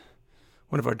was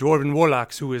one of our dwarven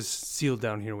warlocks who was sealed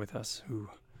down here with us, who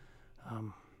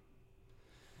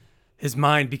his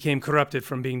mind became corrupted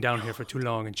from being down here for too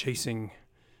long and chasing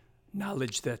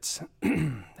knowledge that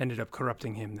ended up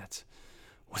corrupting him. That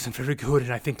wasn't very good,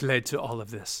 and I think led to all of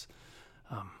this.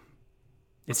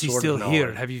 Is he still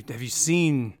here? Have you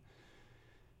seen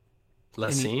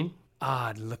Lassine?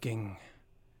 Odd-looking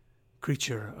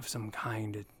creature of some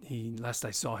kind? Last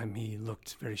I saw him, he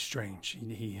looked very strange.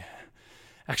 He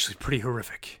actually pretty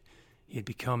horrific. He had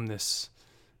become this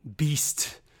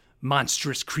beast,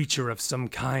 monstrous creature of some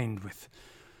kind with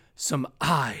some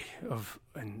eye of,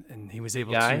 and he was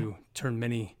able to turn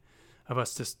many of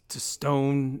us to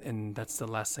stone. And that's the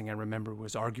last thing I remember,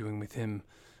 was arguing with him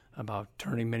about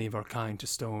turning many of our kind to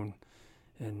stone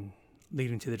and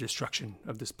leading to the destruction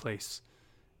of this place.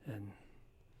 And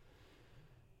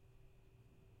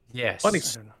yes, funny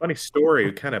story.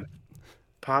 He kind of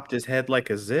popped his head like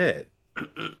a zit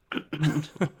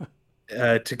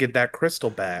to get that crystal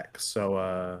back.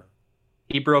 So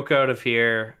he broke out of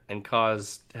here and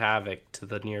caused havoc to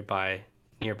the nearby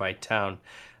town.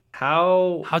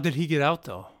 How did he get out,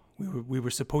 though? We were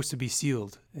supposed to be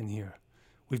sealed in here.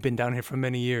 We've been down here for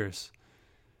many years.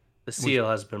 The seal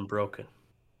has been broken.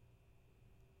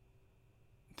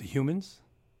 The humans?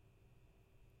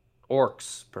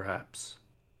 Orcs, perhaps.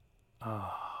 The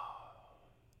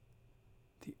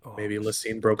orcs. Maybe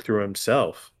Lassine broke through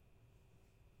himself.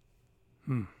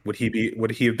 Would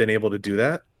he have been able to do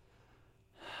that?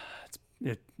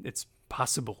 It's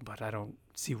possible, but I don't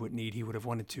see what need he would have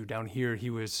wanted to. Down here, he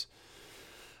was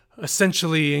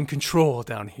essentially in control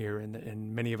down here,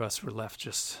 and many of us were left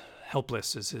just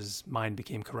helpless as his mind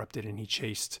became corrupted, and he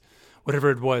chased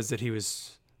whatever it was that he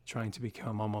was trying to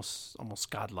become, almost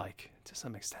godlike to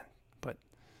some extent. But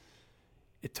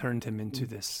it turned him into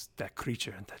that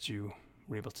creature that you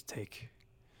were able to take.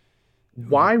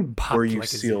 Why were you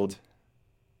sealed?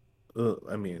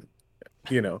 I mean,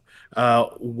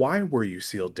 why were you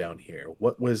sealed down here?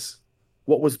 What was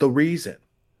the reason?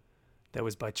 That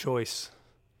was by choice.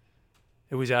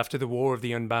 It was after the War of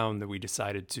the Unbound that we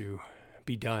decided to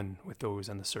be done with those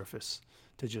on the surface,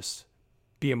 to just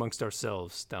be amongst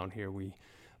ourselves down here. We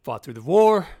fought through the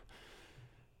war.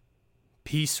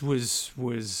 Peace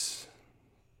was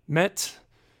met,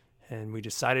 and we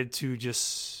decided to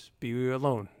just be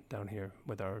alone down here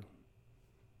with our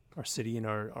city and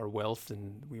our wealth,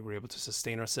 and we were able to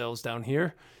sustain ourselves down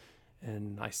here.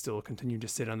 And I still continued to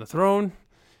sit on the throne,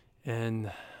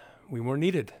 and we weren't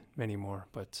needed anymore.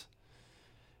 But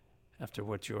after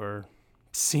what you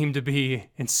seem to be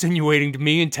insinuating to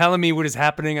me and telling me what is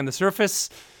happening on the surface,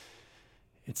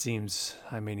 it seems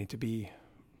I may need to be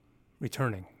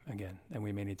returning again, and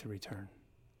we may need to return.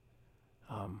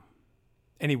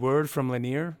 Any word from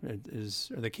Lanier?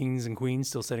 Are the kings and queens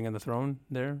still sitting on the throne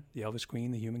there? The Elvish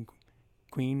queen, the human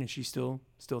queen, is she still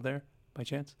there by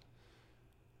chance?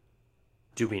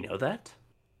 Do we know that?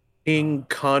 King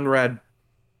Conrad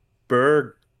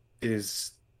Berg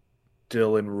is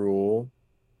still in rule.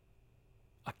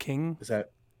 A king? Is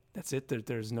that? That's it?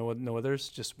 There's no others?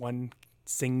 Just one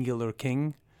singular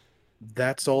king?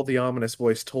 That's all the ominous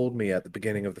voice told me at the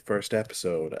beginning of the first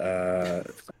episode.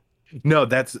 No,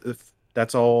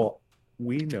 that's all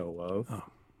we know of. Oh,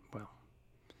 well.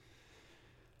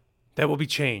 That will be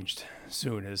changed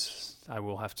soon, as I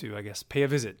will have to, I guess, pay a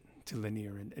visit to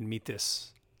Lanier and meet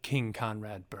this King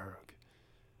Conrad Berg.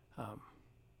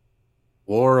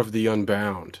 War of the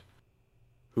Unbound.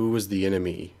 Who was the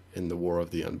enemy in the War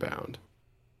of the Unbound?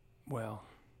 Well,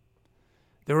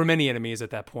 there were many enemies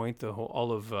at that point.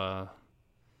 All of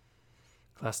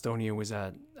Klassdonia was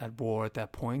at war at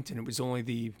that point, and it was only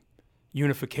the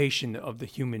unification of the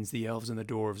humans, the elves, and the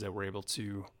dwarves that were able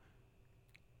to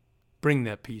bring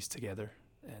that peace together.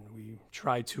 And we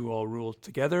tried to all rule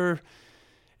together.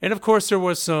 And of course, there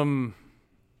was some,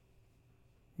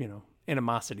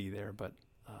 animosity there, but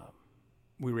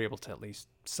we were able to at least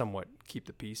somewhat keep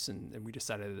the peace. And we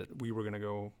decided that we were going to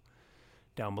go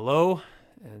down below.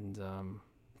 And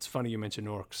it's funny you mentioned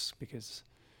orcs, because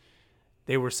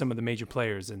they were some of the major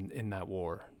players in that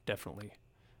war, definitely.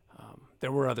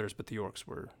 There were others, but the orcs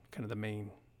were kind of the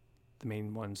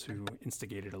main ones who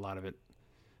instigated a lot of it.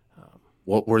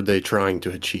 What were they trying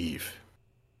to achieve?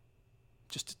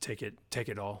 Just to take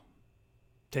it all,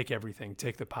 take everything,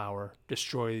 take the power,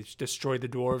 destroy the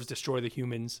dwarves, destroy the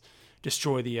humans,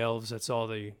 destroy the elves. That's all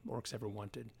the orcs ever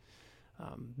wanted.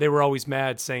 They were always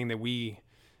mad, saying that we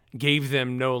gave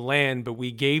them no land, but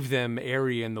we gave them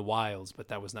area in the wilds, but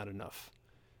that was not enough.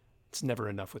 It's never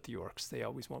enough with the orcs. They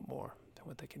always want more than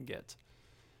what they can get.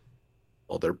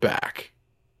 Well, they're back,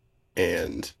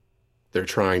 and they're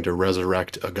trying to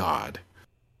resurrect a god.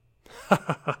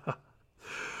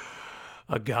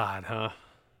 A god, huh?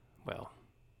 Well,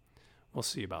 we'll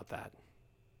see about that.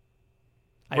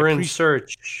 We're in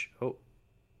search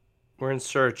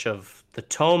of the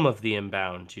Tome of the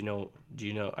Inbound. Do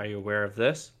you know, are you aware of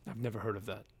this? I've never heard of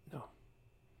that, no.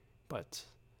 But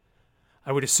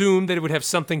I would assume that it would have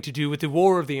something to do with the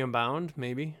War of the Inbound,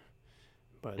 maybe.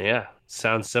 But yeah,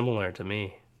 sounds similar to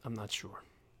me. I'm not sure.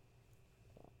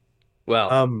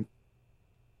 Well,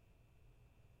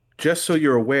 just so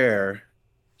you're aware,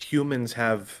 humans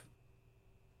have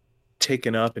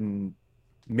taken up and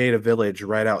made a village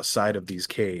right outside of these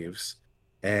caves,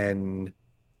 and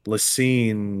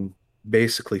Lacine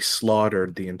basically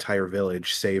slaughtered the entire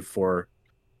village save for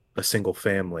a single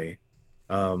family.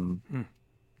 How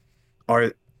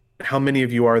many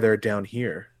of you are there down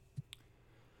here?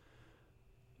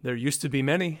 There used to be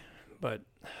many, but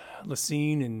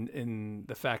Lacine and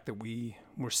the fact that we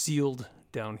were sealed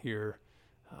down here,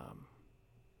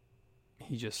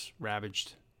 he just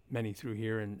ravaged many through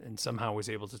here and somehow was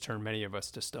able to turn many of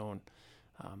us to stone.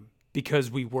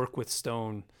 Because we work with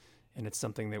stone, and it's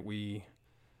something that we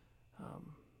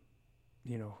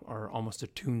are almost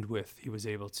attuned with, he was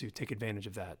able to take advantage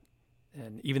of that.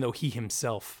 And even though he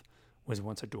himself was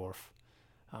once a dwarf,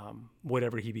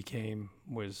 whatever he became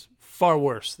was far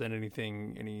worse than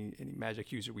any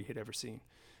magic user we had ever seen.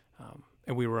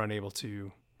 And we were unable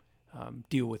to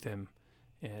deal with him,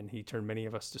 and he turned many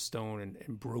of us to stone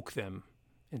and broke them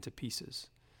into pieces.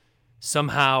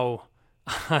 Somehow,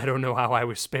 I don't know how I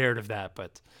was spared of that,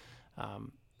 but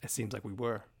it seems like we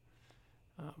were.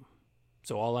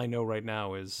 So all I know right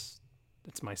now is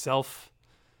it's myself,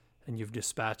 and you've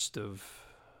dispatched of,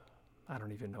 I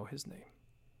don't even know his name.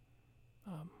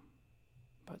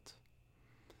 But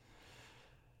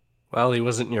well, he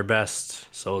wasn't your best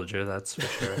soldier, that's for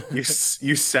sure.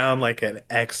 You sound like an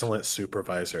excellent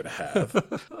supervisor to have.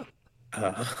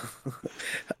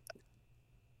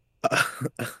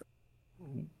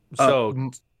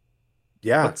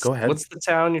 Yeah, go ahead. What's the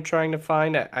town you're trying to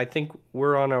find? I think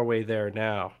we're on our way there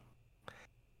now.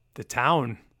 The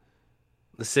town?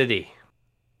 The city.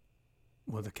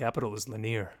 Well, the capital is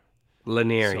Lanier.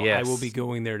 Lanier, so yes. I will be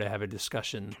going there to have a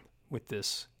discussion with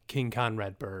this King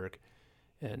Conrad Berg,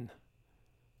 and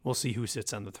we'll see who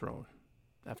sits on the throne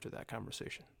after that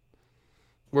conversation.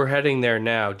 We're heading there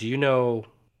now. Do you know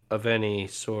of any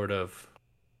sort of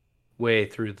way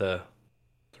through the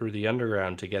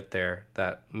underground to get there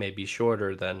that may be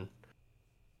shorter than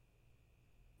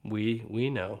we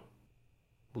know?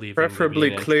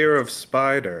 Preferably clear of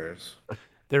spiders.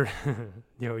 There,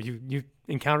 you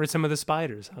encountered some of the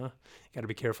spiders, huh? Got to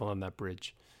be careful on that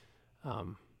bridge.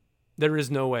 There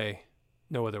is no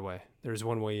other way. There's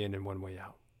one way in and one way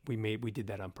out. We did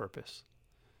that on purpose.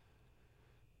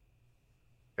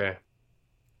 Okay.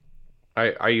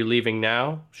 Are you leaving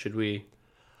now? Should we?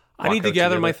 I need to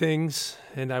gather my things,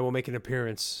 and I will make an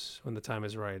appearance when the time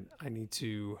is right. I need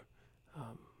to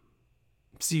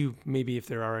see maybe if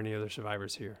there are any other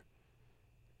survivors here.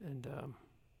 And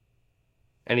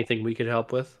anything we could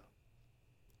help with?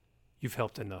 You've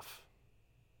helped enough.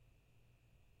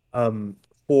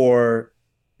 For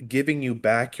giving you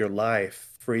back your life,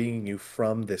 freeing you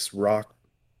from this rock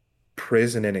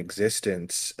prison in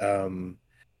existence,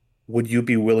 would you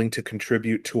be willing to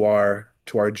contribute to our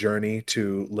journey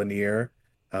to Lanier?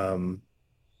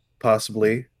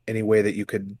 Possibly any way that you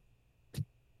could,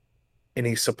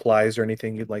 any supplies or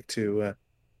anything you'd like to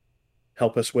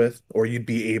help us with, or you'd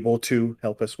be able to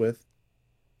help us with?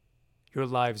 Your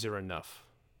lives are enough.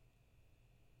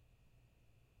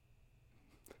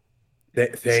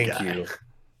 Thank you.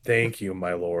 Thank you,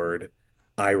 my lord.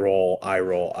 I roll, I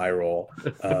roll, I roll.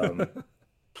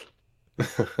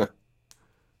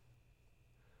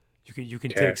 You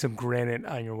can Okay. take some granite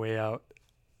on your way out.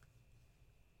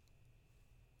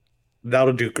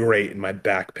 That'll do great in my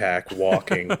backpack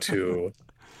walking to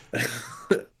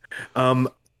um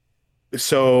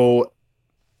so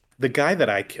the guy that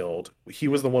I killed, he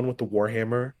was the one with the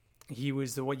warhammer. He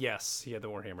was the one. Yes, he had the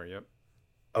warhammer. Yep.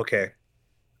 Okay,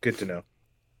 good to know.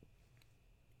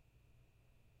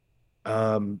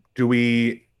 Do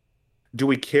we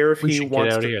care if We he should get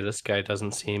wants out of to here. This guy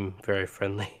doesn't seem very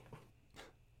friendly.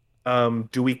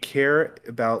 do we care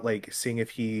about like seeing if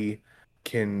he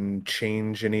can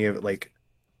change any of like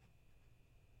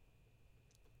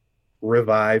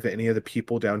revive any of the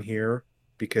people down here?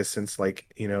 Because since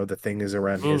like, the thing is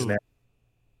around his neck.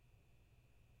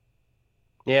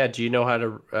 Yeah, do you know how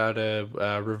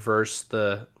to reverse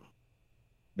the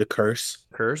The curse.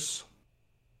 curse?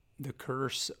 The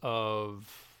curse of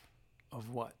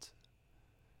what?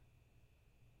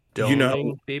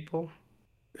 Doning people?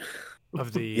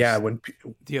 Of the Yeah, when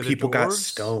the other people got dwarves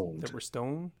stoned. that were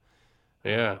stoned.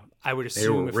 Yeah. I would They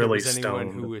were assume if there really was anyone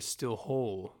stoned. who is still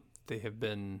whole, they have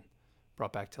been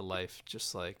brought back to life,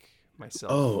 just like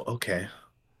myself. Oh, okay.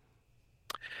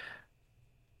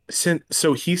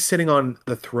 So he's sitting on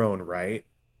the throne, right?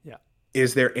 Yeah.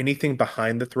 Is there anything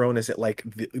behind the throne? Is it like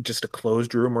just a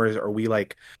closed room, or are we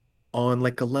like on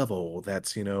like a level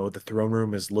that's, the throne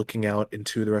room is looking out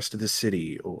into the rest of the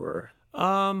city, or?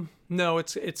 No,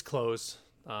 it's closed.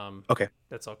 Okay,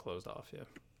 That's all closed off. Yeah.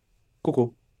 cool,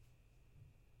 cool.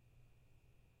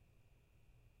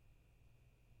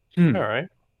 All right.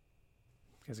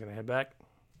 You guys gonna head back?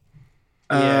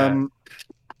 Yeah.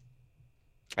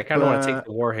 I kind of want to take but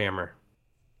the Warhammer.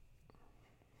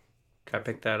 Can I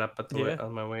pick that up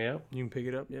on my way out? You can pick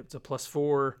it up. Yep, it's a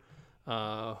 +4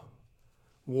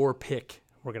 war pick,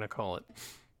 we're gonna call it.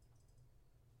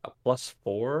 A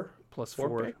 +4?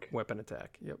 +4 weapon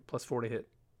attack. Yep, +4 to hit.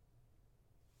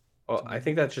 Well, I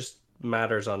think that just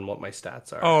matters on what my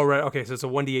stats are. Oh, right. Okay, so it's a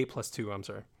 1d8 +2. I'm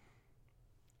sorry.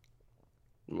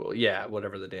 Well, yeah,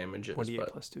 whatever the damage is. 1d8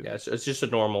 but +2. Yeah, it's just a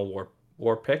normal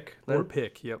war pick. Then? War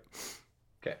pick. Yep.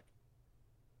 Okay.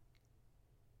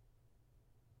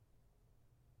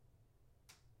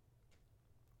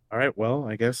 all right, well,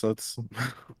 I guess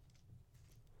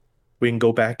we can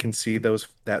go back and see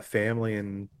that family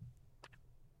and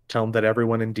tell them that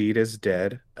everyone indeed is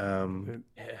dead. Yeah.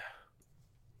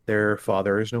 Their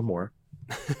father is no more.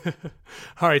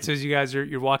 All right, so as you guys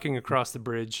you're walking across the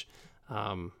bridge,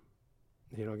 again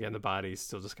the body's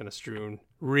still just kind of strewn,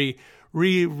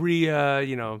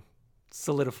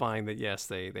 solidifying that yes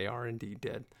they are indeed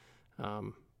dead.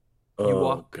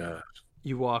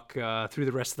 You walk through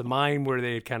the rest of the mine where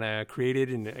they had kind of created,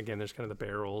 and again there's kind of the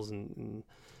barrels and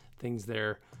things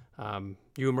there.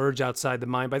 You emerge outside the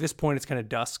mine. By this point it's kind of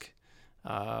dusk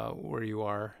where you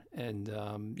are, and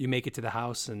you make it to the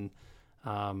house, and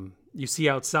you see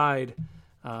outside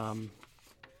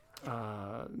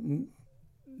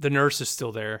the nurse is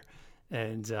still there,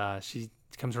 and she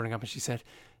comes running up and she said,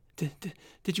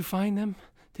 did you find them?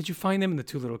 Did you find them? And the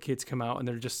two little kids come out, and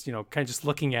they're just, kind of just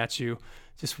looking at you,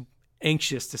 just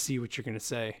anxious to see what you're going to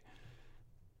say.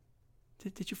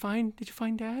 Did you find Dad? Did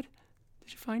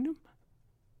you find him?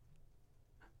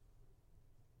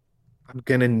 I'm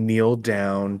gonna kneel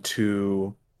down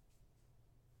to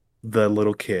the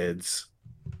little kids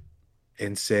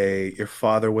and say, your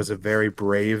father was a very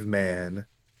brave man,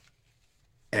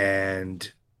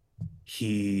 and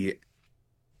he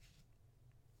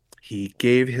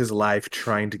gave his life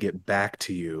trying to get back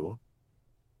to you,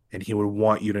 and he would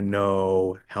want you to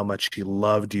know how much he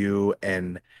loved you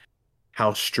and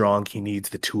how strong he needs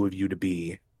the two of you to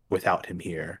be without him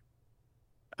here.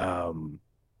 Kind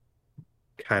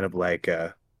of like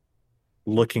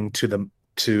looking to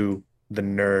the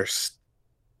nurse,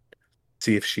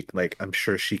 see if she like, I'm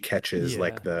sure she catches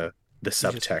like the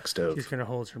subtext of. She just kind of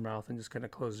holds her mouth and just kind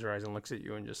of closes her eyes and looks at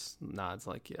you and just nods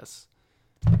like yes.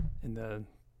 And the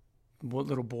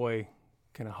little boy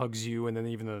kind of hugs you, and then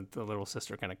even the little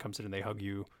sister kind of comes in and they hug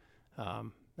you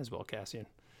as well, Cassian.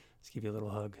 Just give you a little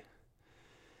hug.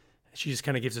 She just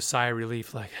kind of gives a sigh of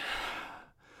relief, like,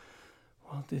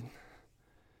 well,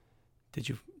 did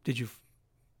you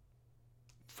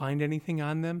find anything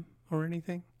on them or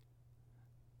anything?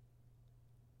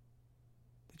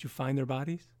 Did you find their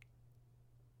bodies?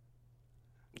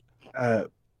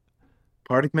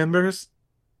 Party members?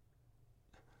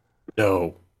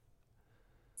 No.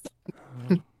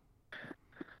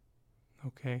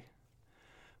 Okay.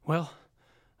 Well,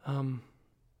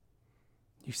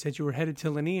 you said you were headed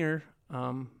to Lanier.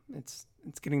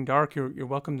 it's getting dark. You're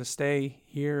welcome to stay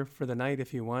here for the night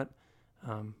if you want.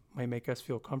 Might make us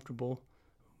feel comfortable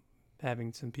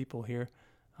having some people here.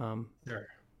 Sure.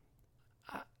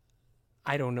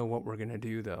 I don't know what we're gonna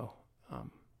do though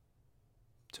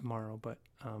tomorrow, but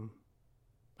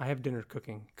I have dinner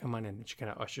cooking. Come on in. And she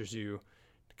kind of ushers you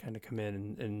to kind of come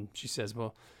in, and she says,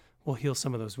 "Well, we'll heal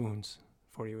some of those wounds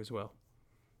for you as well."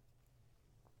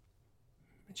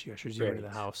 And she ushers you into the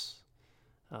house.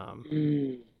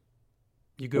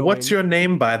 You go. What's your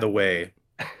name, by the way?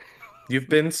 You've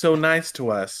been so nice to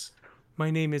us. My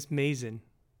name is Mason,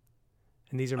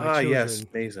 and these are my children. Yes,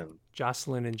 Mason.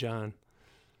 Jocelyn and John.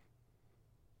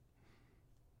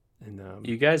 And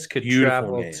you guys could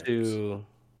travel names. To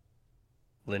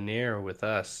Lanier with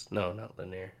us. No, not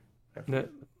Lanier.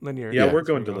 Lanier. Yeah, we're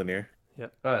going to Lanier.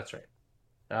 Yep. Oh, that's right.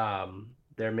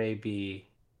 There may be,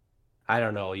 I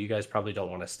don't know. You guys probably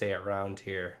don't want to stay around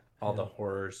here. All the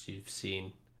horrors you've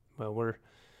seen. Well,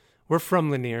 we're from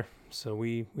Lanier, so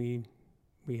we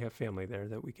have family there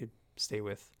that we could stay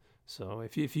with. So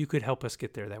if you could help us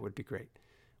get there, that would be great.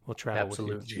 We'll travel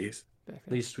with you. Jeez.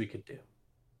 Least we could do.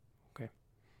 Okay.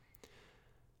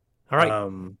 All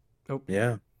right.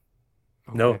 Yeah.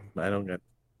 Okay. No, I don't get.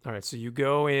 All right, so you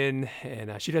go in,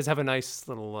 and she does have a nice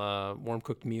little warm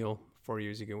cooked meal for you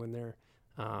as you go in there.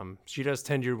 She does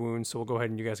tend your wounds, so we'll go ahead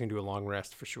and you guys can do a long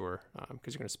rest for sure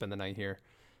because you're going to spend the night here.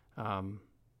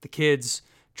 The kids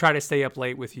try to stay up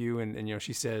late with you, and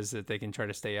she says that they can try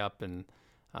to stay up. And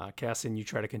Cassian, you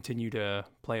try to continue to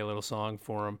play a little song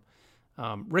for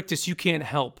them. Rictus, you can't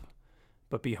help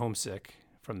but be homesick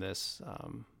from this.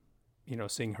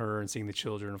 Seeing her and seeing the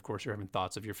children. Of course, you're having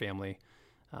thoughts of your family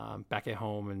back at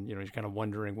home, and you're kind of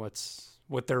wondering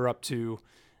what they're up to.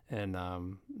 And,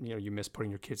 you miss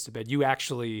putting your kids to bed. You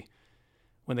actually,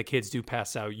 when the kids do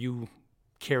pass out, you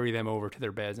carry them over to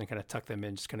their beds and kind of tuck them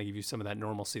in, just kind of give you some of that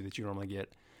normalcy that you normally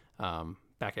get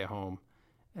back at home.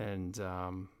 And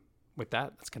with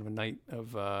that, that's kind of a night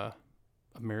of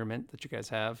merriment that you guys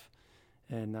have.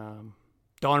 And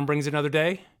dawn brings another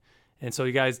day. And so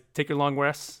you guys take your long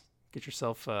rests, get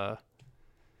yourself kind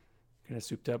of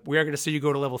souped up. We are going to see you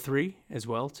go to level 3 as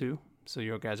well, too. So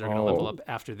you guys are going to level up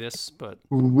after this, but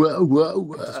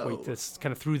whoa. Just wait this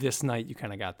kind of through this night. You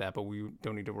kind of got that, but we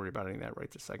don't need to worry about any of that right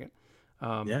this second.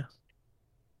 Yeah.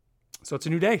 So it's a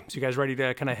new day. So you guys ready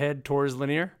to kind of head towards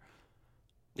Lanier?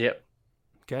 Yep.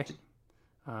 Okay.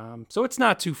 So it's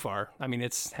not too far. I mean,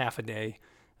 it's half a day.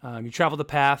 You travel the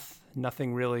path.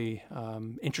 Nothing really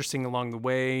interesting along the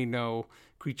way. No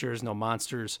creatures, no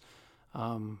monsters.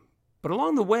 But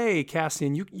along the way,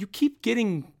 Cassian, you keep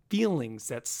getting feelings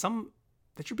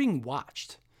that you're being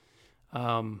watched.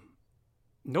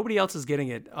 Nobody else is getting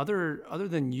it other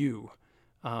than you.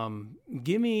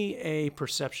 Give me a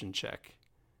perception check.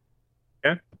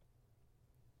 Okay.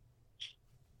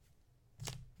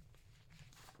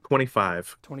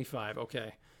 25. 25.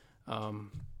 Okay.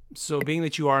 So being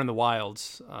that you are in the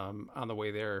wilds on the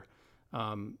way there,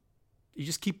 you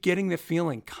just keep getting the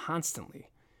feeling constantly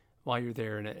while you're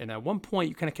there. And at one point,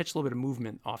 you kind of catch a little bit of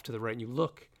movement off to the right, and you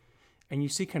look, and you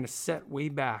see kind of set way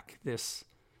back this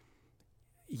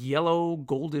yellow,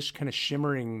 goldish, kind of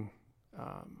shimmering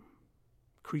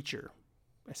creature.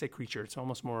 I say creature, it's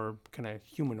almost more kind of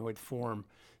humanoid form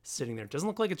sitting there. It doesn't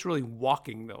look like it's really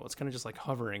walking, though. It's kind of just like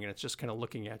hovering, and it's just kind of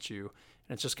looking at you.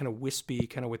 And it's just kind of wispy,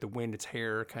 kind of with the wind. Its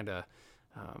hair, kind of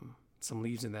some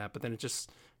leaves in that. But then it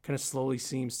just kind of slowly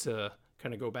seems to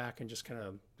kind of go back and just kind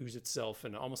of lose itself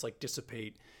and almost like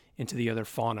dissipate into the other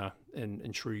fauna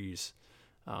and trees.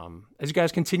 As you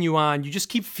guys continue on, you just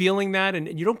keep feeling that,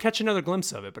 and you don't catch another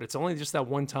glimpse of it, but it's only just that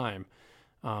one time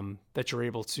that you're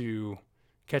able to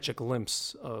catch a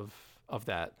glimpse of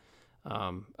that.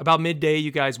 About midday,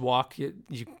 you guys walk.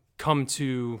 You come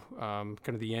to kind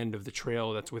of the end of the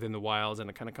trail that's within the wilds, and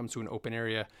it kind of comes to an open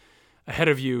area. Ahead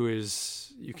of you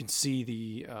you can see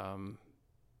the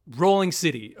rolling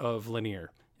city of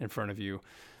Lanier in front of you.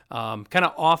 Kind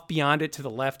of off beyond it to the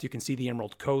left, you can see the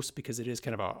Emerald Coast because it is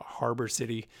kind of a harbor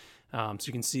city. So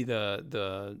you can see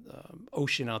the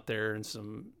ocean out there and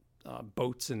some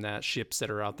boats and ships that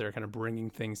are out there kind of bringing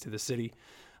things to the city.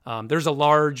 There's a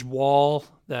large wall,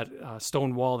 that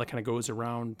stone wall that kind of goes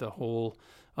around the whole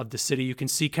of the city. You can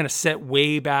see kind of set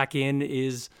way back in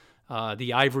is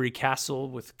the Ivory Castle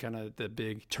with kind of the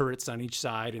big turrets on each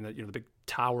side and the big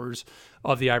towers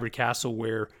of the Ivory Castle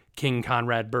where King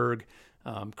Conrad Berg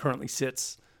currently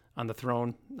sits on the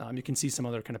throne. You can see some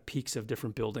other kind of peaks of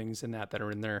different buildings and that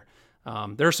are in there.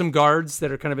 There are some guards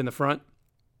that are kind of in the front,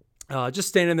 just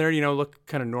standing there, look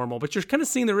kind of normal, but you're kind of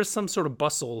seeing there is some sort of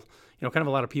bustle, kind of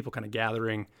a lot of people kind of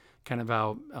gathering kind of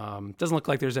out. Doesn't look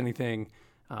like there's anything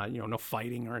No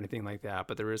fighting or anything like that,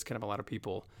 but there is kind of a lot of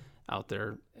people out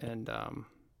there. And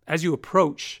as you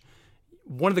approach,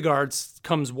 one of the guards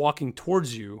comes walking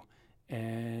towards you,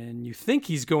 and you think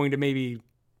he's going to maybe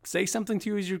say something to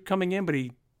you as you're coming in, but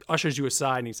he ushers you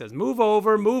aside and he says, move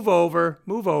over, move over,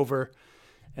 move over.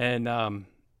 And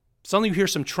suddenly you hear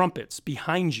some trumpets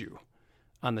behind you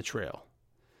on the trail.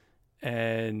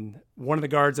 And one of the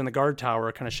guards on the guard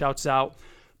tower kind of shouts out,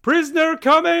 prisoner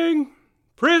coming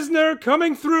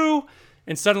through.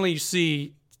 And suddenly you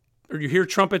hear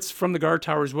trumpets from the guard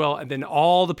tower as well. And then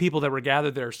all the people that were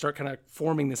gathered there start kind of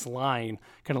forming this line,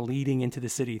 kind of leading into the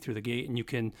city through the gate. And you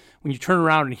can, when you turn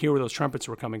around and hear where those trumpets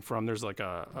were coming from, there's like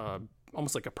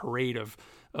almost like a parade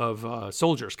of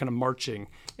soldiers kind of marching.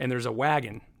 And there's a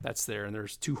wagon that's there. And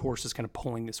there's 2 horses kind of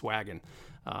pulling this wagon.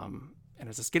 And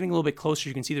as it's getting a little bit closer,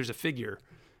 you can see there's a figure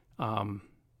on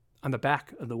the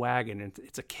back of the wagon. And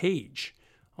it's a cage,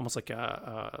 almost like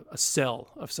a cell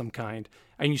of some kind.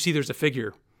 And you see there's a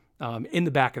figure in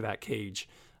the back of that cage,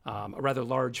 a rather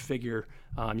large figure.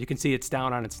 You can see it's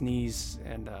down on its knees,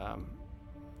 and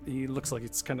he looks like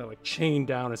it's kind of like chained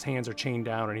down. His hands are chained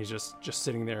down, and he's just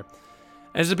sitting there.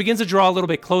 As it begins to draw a little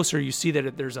bit closer, you see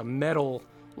that there's a metal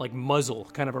like muzzle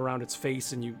kind of around its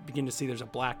face, and you begin to see there's a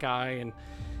black eye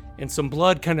and some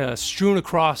blood kind of strewn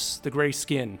across the gray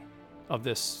skin of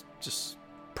this just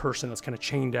person that's kind of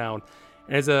chained down.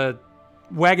 And as a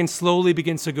wagon slowly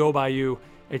begins to go by you,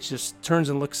 it just turns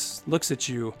and looks at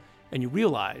you, and you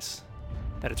realize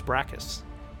that it's Brachus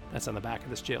that's on the back of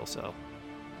this jail cell.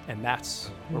 And that's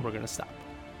where we're going to stop.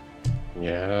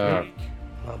 Yeah.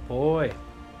 Oh, boy.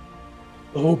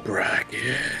 Oh,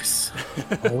 Brachus.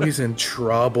 Always in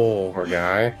trouble. Poor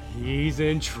guy. He's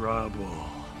in trouble.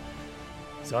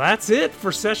 So that's it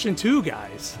for session 2,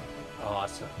 guys.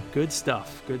 Awesome. Good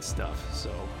stuff.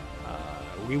 So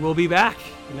we will be back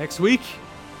next week.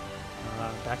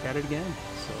 Back at it again.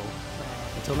 So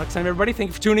until next time, everybody, thank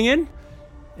you for tuning in,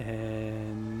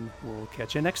 and we'll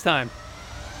catch you next time.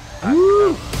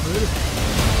 Woo!